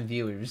 5,000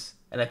 viewers.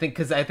 And I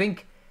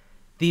think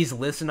these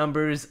list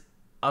numbers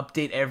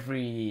update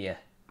every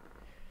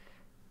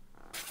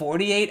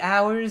 48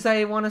 hours,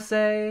 I want to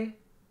say.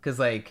 Because,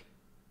 like,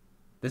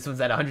 this one's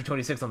at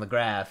 126 on the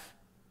graph.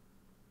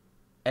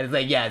 And it's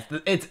like, yeah,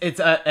 it's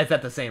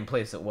at the same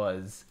place it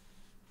was.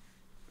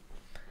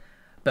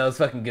 That was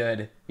fucking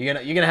good. You're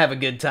gonna have a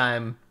good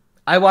time.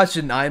 I watched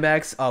it in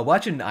IMAX.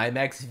 Watch it in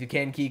IMAX if you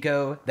can,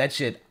 Kiko. That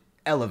shit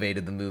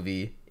elevated the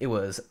movie. It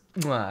was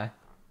mwah.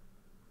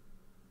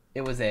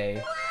 It was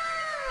a...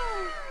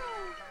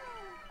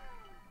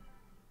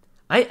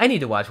 I need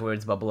to watch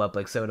Words Bubble Up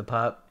Like Soda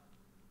Pop.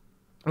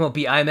 It won't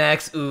be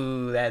IMAX.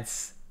 Ooh,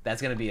 that's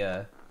gonna be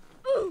a...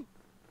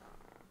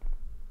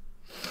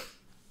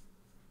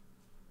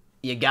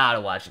 You gotta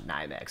watch it in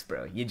IMAX,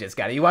 bro. You just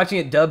gotta. You watching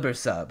it dubbed or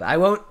sub?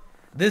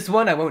 This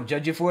one I won't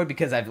judge you for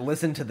because I've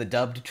listened to the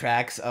dubbed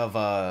tracks of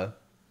the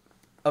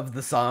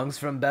songs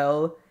from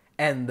Belle,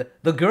 and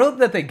the girl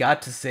that they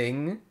got to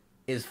sing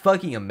is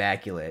fucking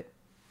immaculate.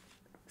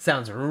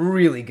 Sounds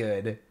really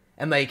good.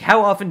 And like,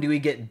 how often do we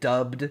get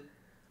dubbed,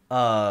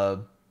 subbed?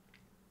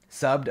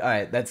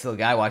 Alright, that's the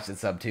guy. I watched it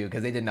sub too,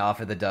 because they didn't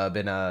offer the dub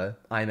in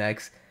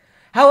IMAX.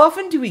 How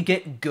often do we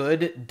get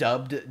good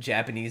dubbed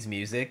Japanese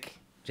music?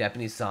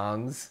 Japanese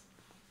songs?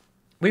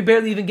 We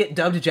barely even get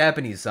dubbed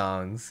Japanese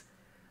songs.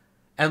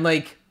 And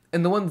like,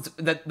 and the ones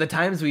that the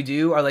times we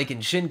do are like in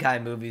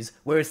Shinkai movies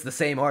where it's the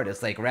same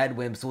artist. Like Rad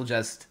Wimps will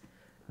just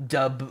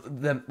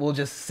dub them, will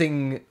just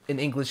sing in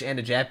English and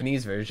a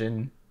Japanese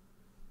version.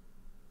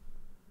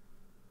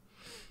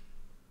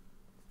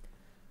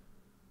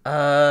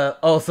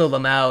 Also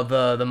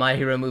Lamau, the My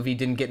Hero movie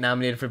didn't get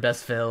nominated for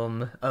Best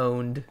Film.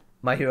 Owned.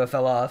 My Hero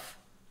fell off.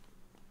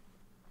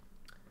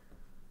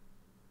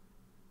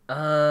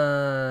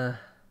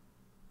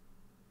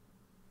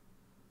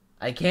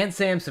 I can't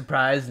say I'm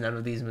surprised none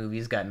of these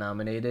movies got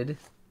nominated.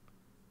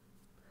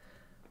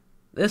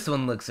 This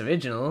one looks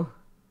original.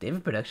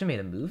 David Production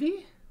made a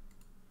movie?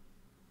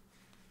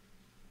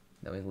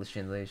 No English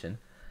translation.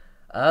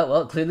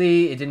 Well,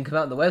 clearly it didn't come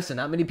out in the West, so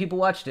not many people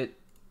watched it.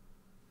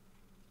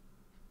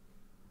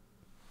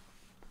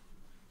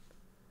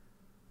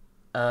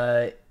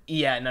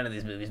 Yeah, none of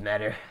these movies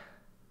matter.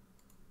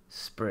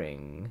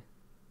 Spring.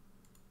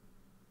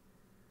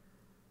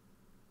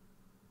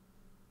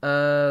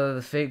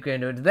 The Fate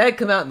Grand Order. Did that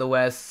come out in the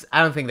West?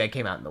 I don't think that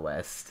came out in the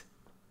West.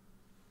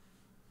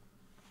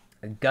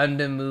 A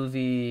Gundam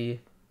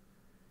movie.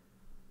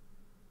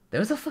 There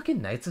was a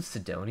fucking Knights of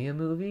Sidonia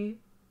movie?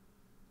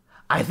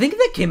 I think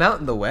that came out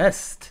in the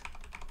West.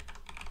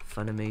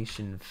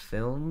 Funimation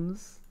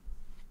Films.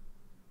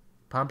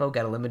 Pompo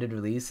got a limited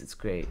release. It's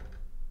great.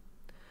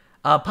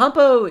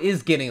 Pompo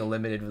is getting a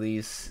limited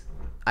release.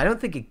 I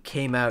don't think it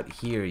came out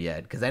here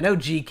yet, because I know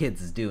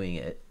G-Kids is doing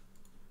it.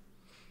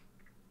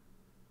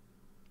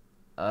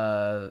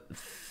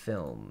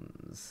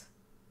 Films.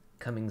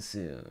 Coming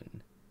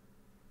soon.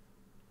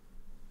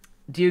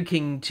 Deer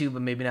King 2,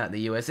 but maybe not in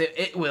the US.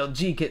 It will.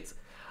 G-Kids.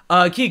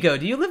 Kiko,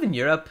 do you live in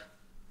Europe?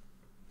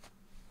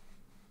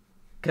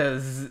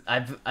 Because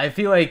I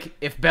feel like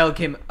if Belle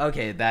came...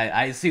 Okay, that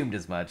I assumed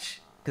as much.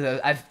 Because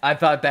I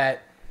thought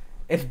that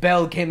if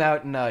Belle came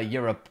out in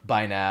Europe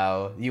by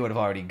now, you would have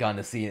already gone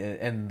to see it.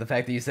 And the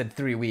fact that you said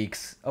 3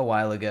 weeks a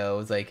while ago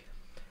was like,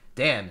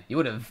 damn, you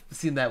would have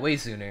seen that way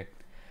sooner.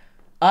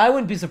 I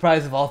wouldn't be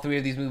surprised if all 3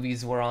 of these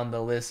movies were on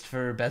the list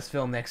for Best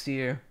Film next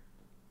year.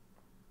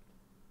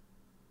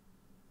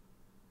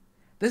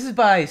 This is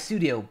by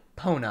Studio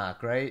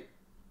Ponoc, right?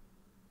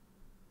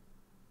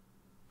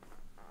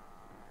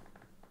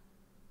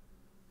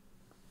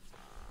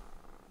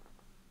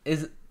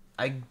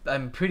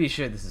 I'm pretty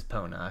sure this is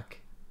Ponoc.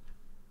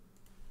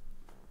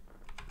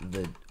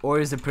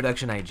 Or is it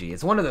Production IG?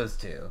 It's one of those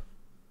two.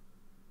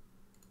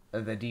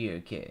 The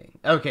Deer King.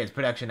 Okay, it's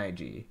Production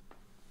IG.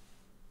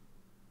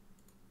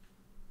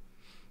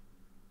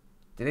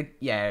 Did it?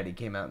 Yeah, it already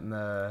came out in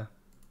the...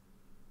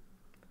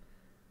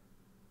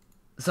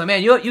 So,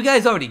 man, you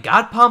guys already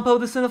got Pompo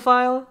the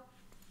Cinephile?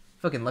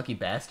 Fucking lucky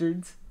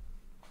bastards.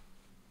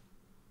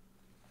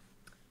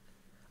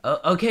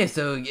 Okay,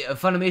 so yeah,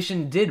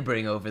 Funimation did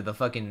bring over the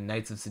fucking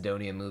Knights of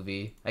Sidonia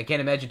movie. I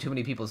can't imagine too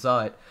many people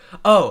saw it.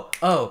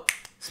 Oh,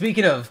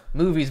 speaking of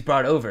movies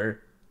brought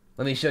over,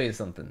 let me show you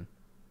something.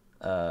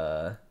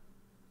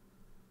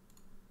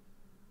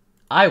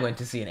 I went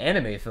to see an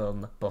anime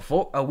film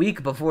a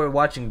week before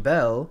watching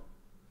Belle.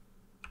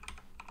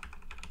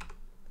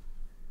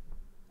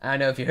 I don't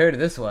know if you heard of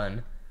this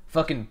one.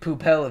 Fucking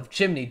Poopel of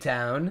Chimney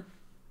Town.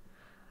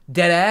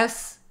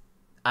 Deadass.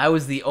 I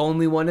was the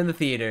only one in the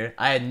theater.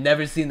 I had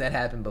never seen that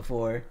happen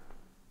before.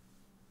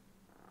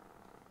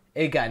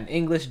 It got an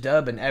English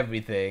dub and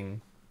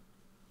everything.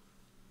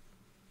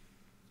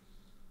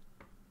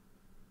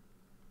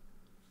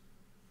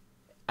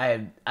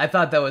 I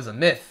thought that was a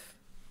myth.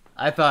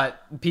 I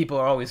thought people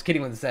are always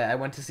kidding when they say I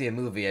went to see a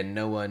movie and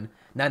no one...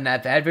 Not in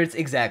that adverts?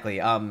 Exactly.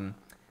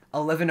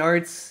 11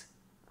 Arts,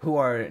 who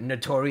are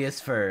notorious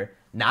for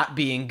not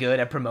being good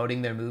at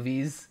promoting their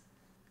movies.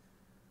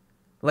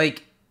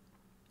 Like...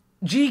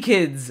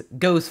 G-Kids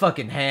goes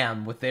fucking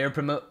ham with their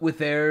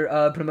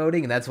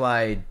promoting, and that's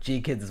why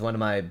G-Kids is one of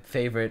my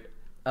favorite,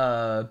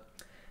 in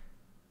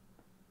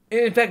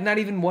fact, not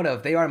even one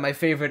of, they are my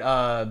favorite,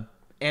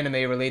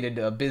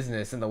 anime-related,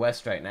 business in the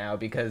West right now,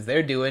 because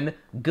they're doing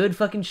good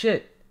fucking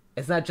shit.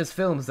 It's not just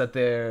films that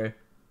they're,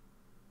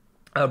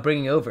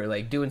 bringing over,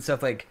 like, doing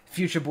stuff like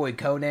Future Boy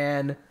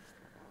Conan,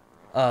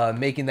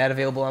 making that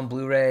available on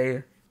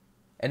Blu-ray,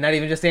 and not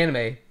even just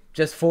anime,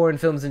 just foreign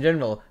films in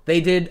general. They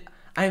did,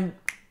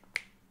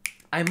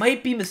 I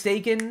might be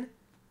mistaken,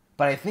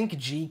 but I think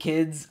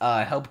G-Kids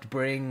helped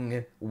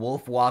bring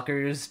Wolf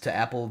Walkers to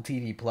Apple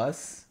TV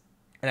Plus,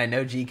 and I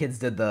know G-Kids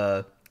did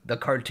the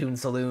Cartoon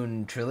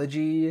Saloon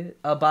trilogy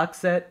box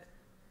set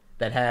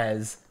that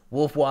has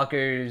Wolf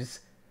Walkers,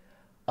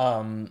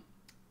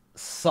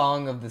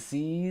 Song of the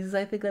Seas,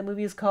 I think that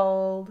movie is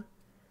called.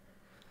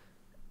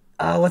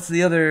 What's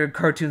the other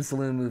Cartoon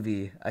Saloon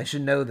movie? I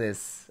should know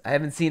this. I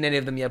haven't seen any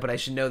of them yet, but I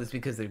should know this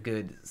because they're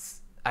good.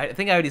 I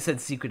think I already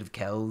said Secret of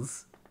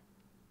Kells.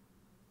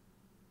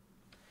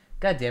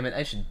 God damn it,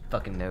 I should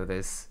fucking know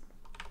this.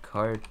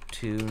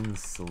 Cartoon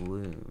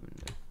Saloon.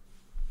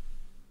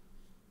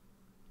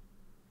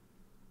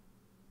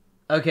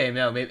 Okay,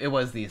 no, maybe it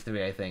was these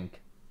three, I think.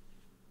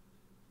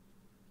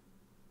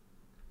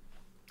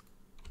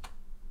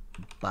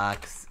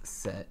 Box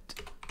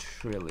set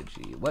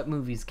trilogy. What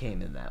movies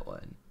came in that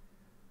one?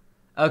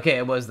 Okay,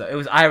 it was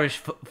Irish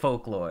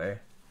folklore.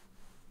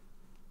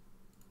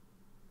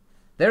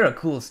 They're a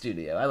cool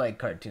studio. I like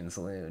Cartoon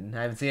Saloon.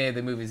 I haven't seen any of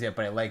the movies yet,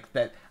 but I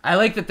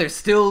like that they're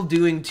still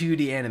doing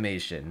 2D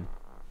animation.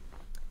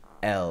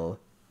 L.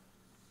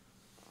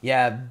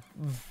 Yeah,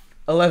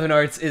 11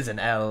 Arts is an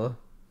L.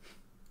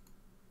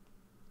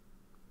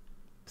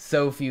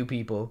 So few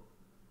people.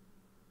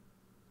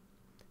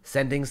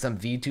 Sending some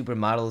VTuber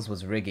models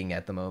was rigging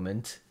at the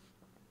moment.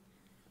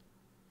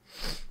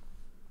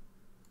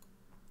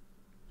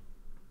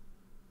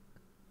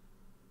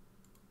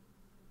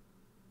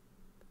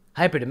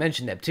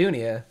 Hyperdimension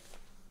Neptunia.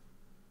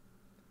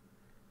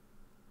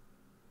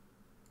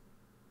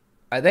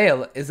 Are they?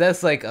 Is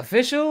this like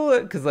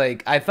official? Because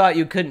like I thought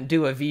you couldn't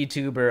do a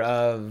VTuber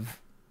of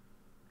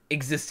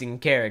existing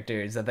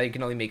characters. I thought you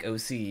can only make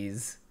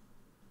OCs.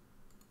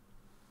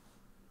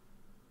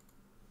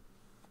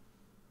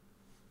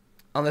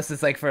 Unless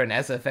it's like for an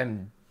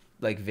SFM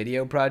like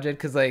video project.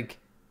 Because like,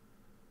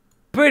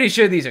 pretty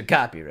sure these are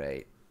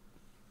copyright.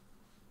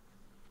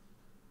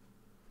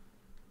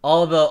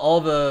 All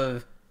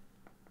the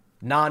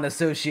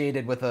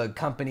non-associated with a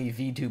company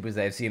VTubers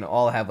I've seen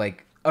all have,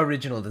 like,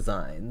 original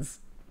designs.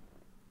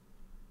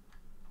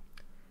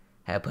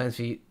 Have plans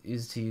for to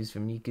use for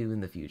Miku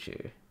in the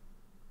future.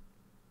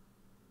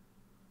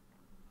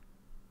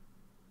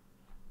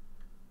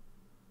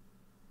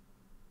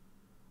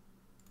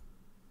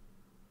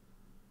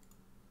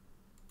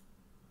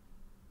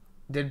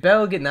 Did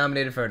Belle get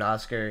nominated for an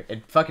Oscar?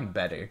 It fucking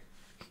better.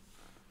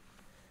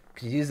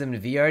 Could you use them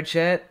in VR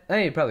chat? I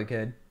mean, you probably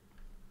could.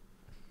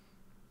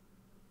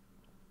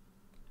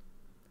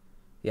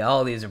 Yeah,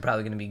 all these are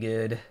probably going to be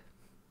good.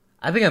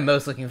 I think I'm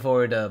most looking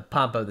forward to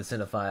Pompo the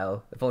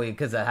Cinephile, if only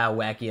because of how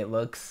wacky it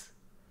looks.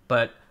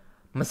 But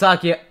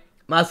Masaki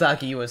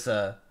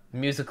Yuasa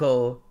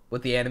musical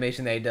with the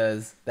animation that he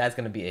does, that's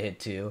going to be a hit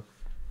too.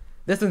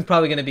 This one's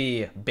probably going to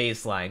be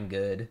baseline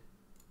good.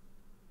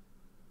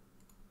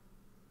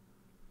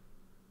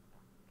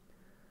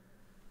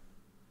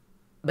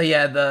 But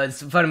yeah, the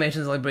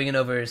Funimation's only bringing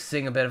over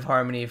Sing a Bit of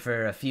Harmony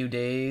for a few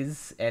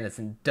days, and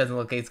it doesn't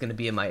look like it's going to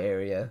be in my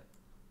area.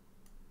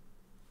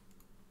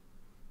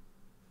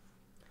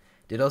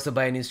 Did also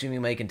buy a new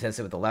streaming mic and test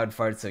it with a loud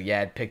fart, so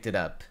yeah, it picked it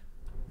up.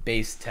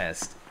 Bass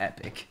test.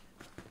 Epic.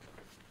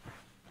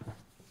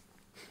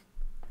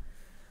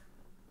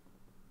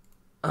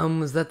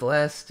 Was that the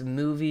last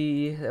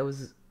movie that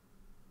was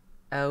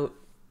out?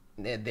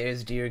 Yeah,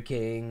 there's Deer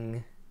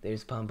King.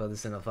 There's Pampa the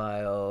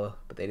Cinephile,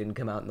 but they didn't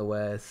come out in the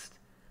West.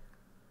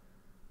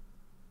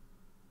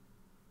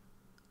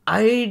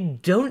 I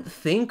don't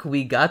think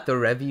we got the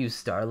Revue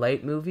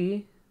Starlight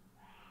movie.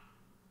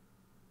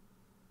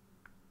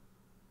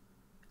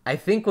 I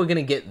think we're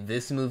gonna get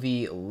this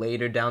movie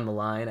later down the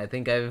line. I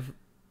think I've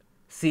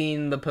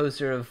seen the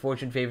poster of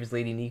Fortune Favors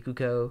Lady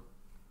Nikuko.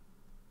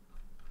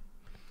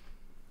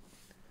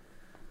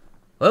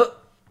 Well,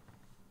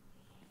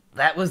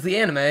 that was the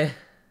anime.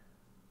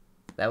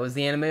 That was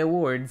the Anime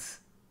Awards.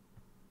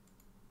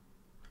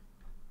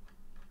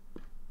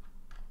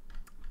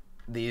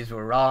 These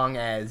were wrong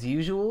as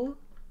usual.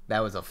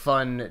 That was a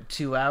fun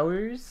 2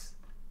 hours.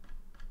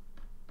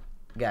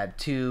 Got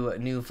 2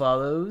 new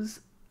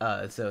follows.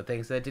 So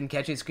thanks for that. Didn't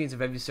catch any screens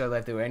of Revue Starlight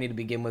if there were any to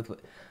begin with.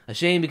 A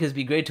shame because it'd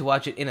be great to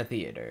watch it in a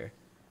theater.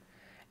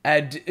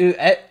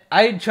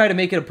 I try to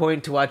make it a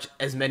point to watch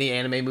as many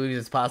anime movies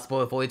as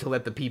possible, if only to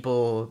let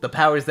the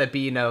powers that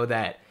be know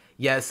that,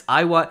 yes,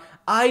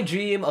 I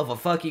dream of a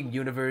fucking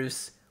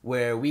universe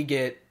where we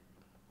get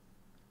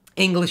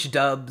English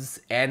dubs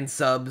and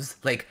subs.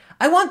 Like,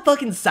 I want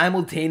fucking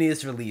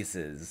simultaneous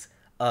releases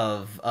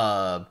of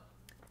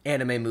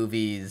anime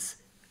movies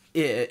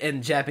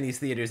in Japanese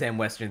theaters and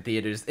Western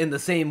theaters in the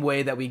same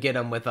way that we get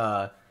them with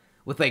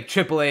like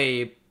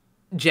AAA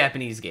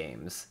Japanese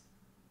games.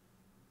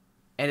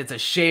 And it's a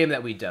shame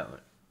that we don't.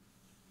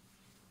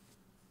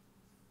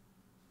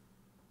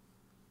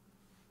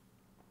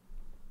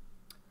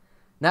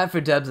 Not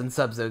for dubs and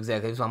subs though,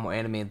 exactly. I just want more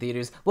anime in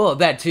theaters. Well,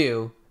 that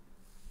too.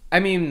 I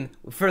mean,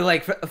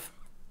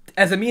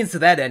 as a means to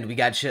that end, we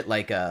got shit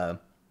like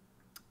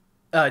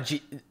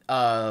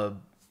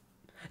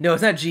no,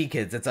 it's not G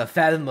Kids. It's a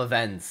Fathom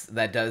Events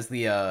that does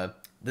the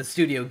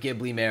Studio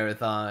Ghibli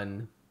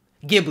marathon,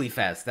 Ghibli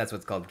Fest. That's what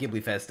it's called,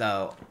 Ghibli Fest.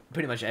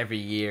 Pretty much every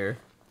year,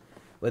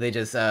 where they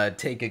just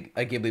take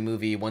a Ghibli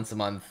movie once a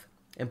month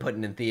and put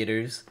it in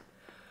theaters,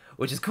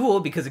 which is cool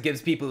because it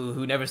gives people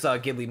who never saw a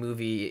Ghibli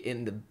movie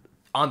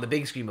on the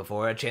big screen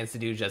before a chance to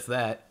do just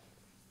that.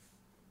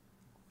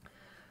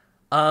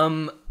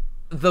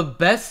 The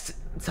best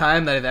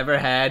time that I've ever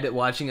had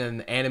watching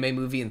an anime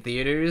movie in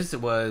theaters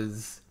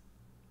was,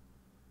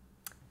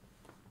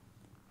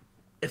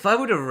 if I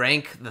were to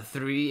rank the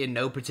 3 in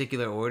no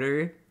particular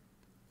order,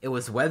 it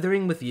was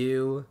Weathering with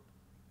You,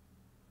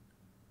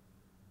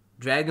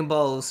 Dragon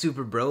Ball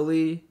Super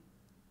Broly,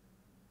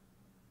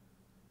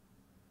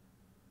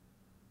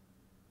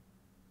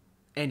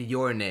 and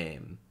Your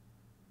Name.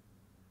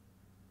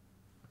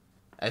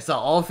 I saw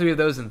all 3 of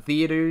those in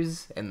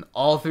theaters, and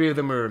all 3 of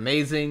them were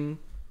amazing.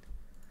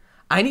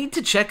 I need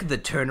to check the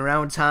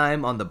turnaround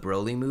time on the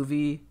Broly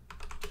movie,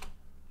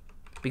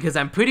 because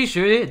I'm pretty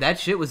sure that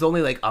shit was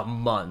only like a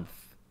month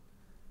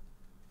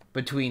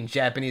between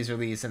Japanese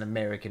release and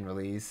American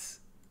release.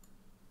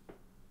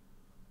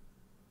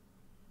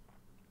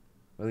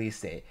 Release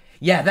date.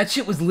 Yeah, that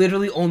shit was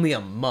literally only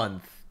a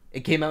month. It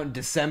came out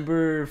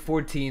December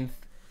 14th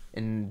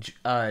in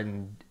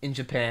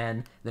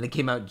Japan. Then it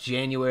came out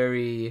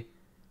January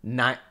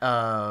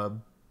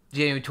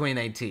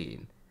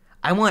 2019.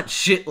 I want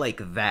shit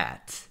like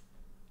that.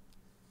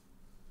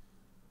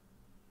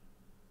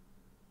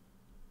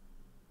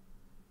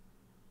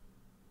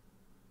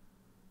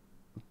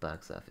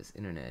 Box Office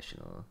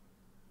International.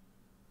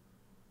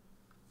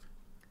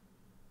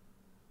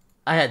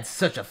 I had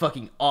such a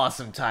fucking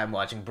awesome time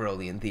watching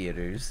Broly in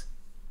theaters.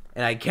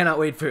 And I cannot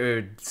wait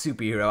for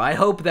Superhero. I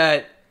hope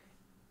that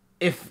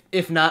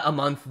if not a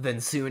month,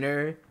 then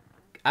sooner.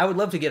 I would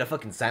love to get a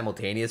fucking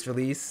simultaneous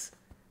release.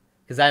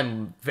 Because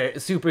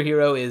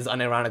Superhero is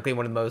unironically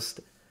one of the most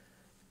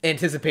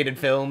anticipated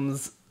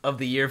films of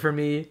the year for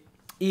me.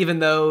 Even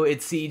though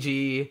it's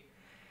CG.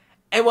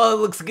 And while it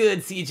looks good,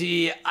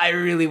 CG, I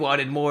really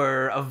wanted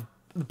more of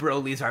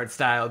Broly's art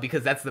style.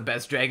 Because that's the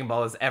best Dragon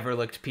Ball has ever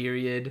looked,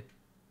 period.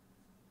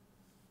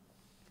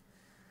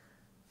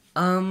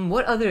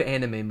 What other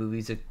anime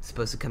movies are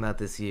supposed to come out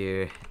this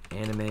year?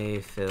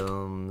 Anime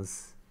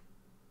films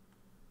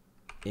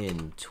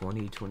in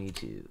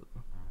 2022.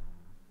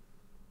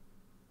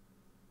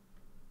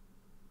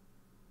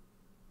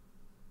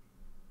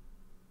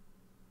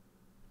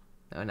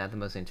 No, not the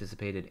most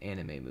anticipated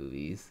anime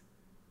movies.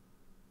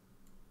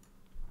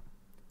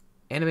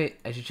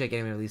 I should check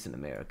anime released in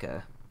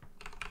America.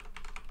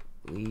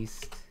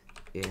 Released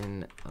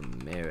in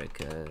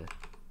America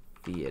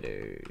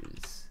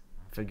theaters.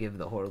 Forgive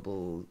the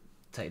horrible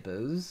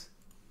typos.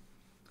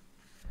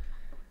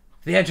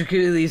 Theatrically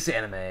released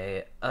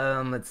anime.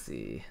 Let's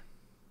see.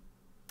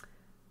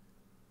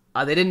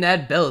 They didn't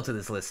add Bell to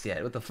this list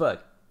yet. What the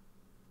fuck?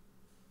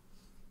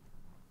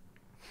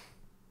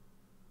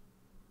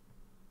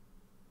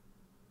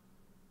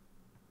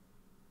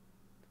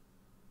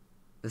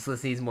 This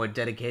list needs more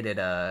dedicated,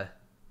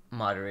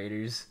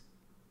 moderators.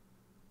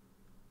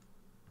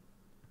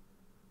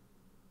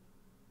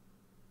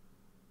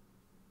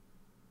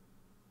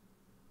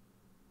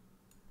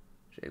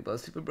 Dragon Ball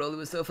Super Broly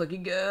was so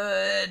fucking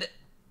good.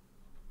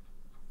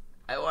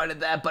 I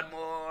wanted that, but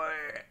more.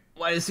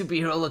 Why does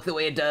Superhero look the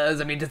way it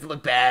does? I mean, it doesn't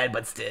look bad,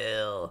 but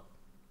still.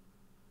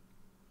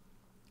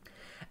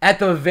 At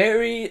the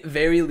very,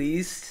 very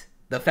least,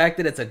 the fact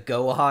that it's a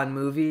Gohan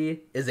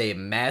movie is a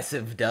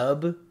massive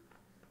dub.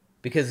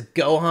 Because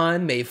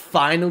Gohan may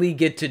finally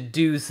get to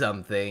do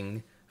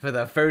something for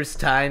the first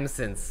time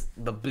since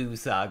the Buu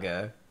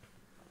saga.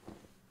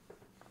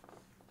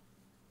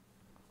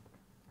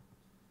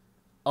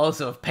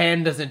 Also, if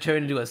Pan doesn't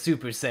turn into a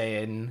Super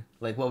Saiyan,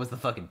 like, what was the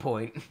fucking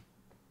point?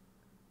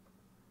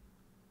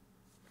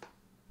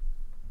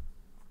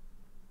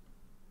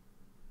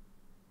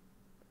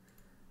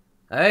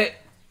 Alright,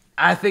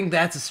 I think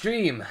that's a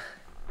stream.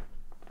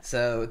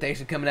 So, thanks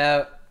for coming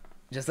out.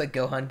 Just like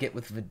Gohan get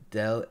with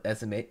Videl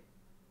SMA.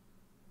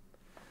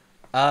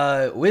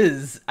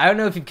 Wiz, I don't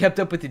know if you've kept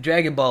up with your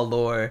Dragon Ball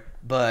lore,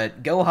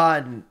 but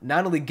Gohan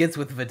not only gets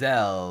with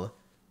Videl,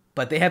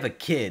 but they have a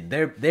kid.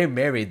 They're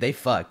married, they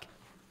fuck.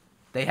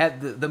 They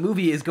have the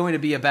movie is going to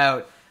be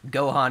about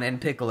Gohan and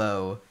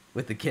Piccolo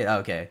with the kid.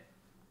 Okay.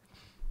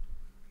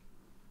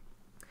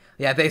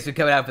 Yeah, thanks for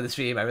coming out for the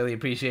stream. I really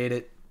appreciate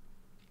it.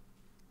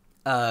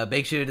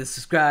 Make sure to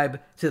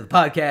subscribe to the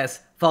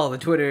podcast, follow the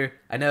Twitter.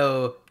 I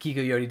know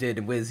Kiko you already did,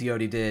 and Wiz you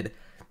already did.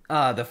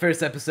 The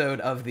first episode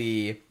of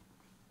the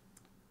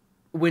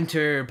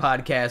winter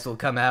podcast will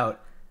come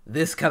out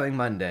this coming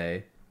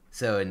Monday.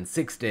 So in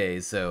 6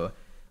 days. So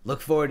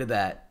look forward to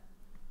that.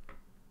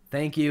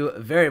 Thank you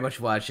very much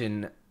for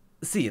watching.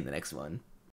 See you in the next one.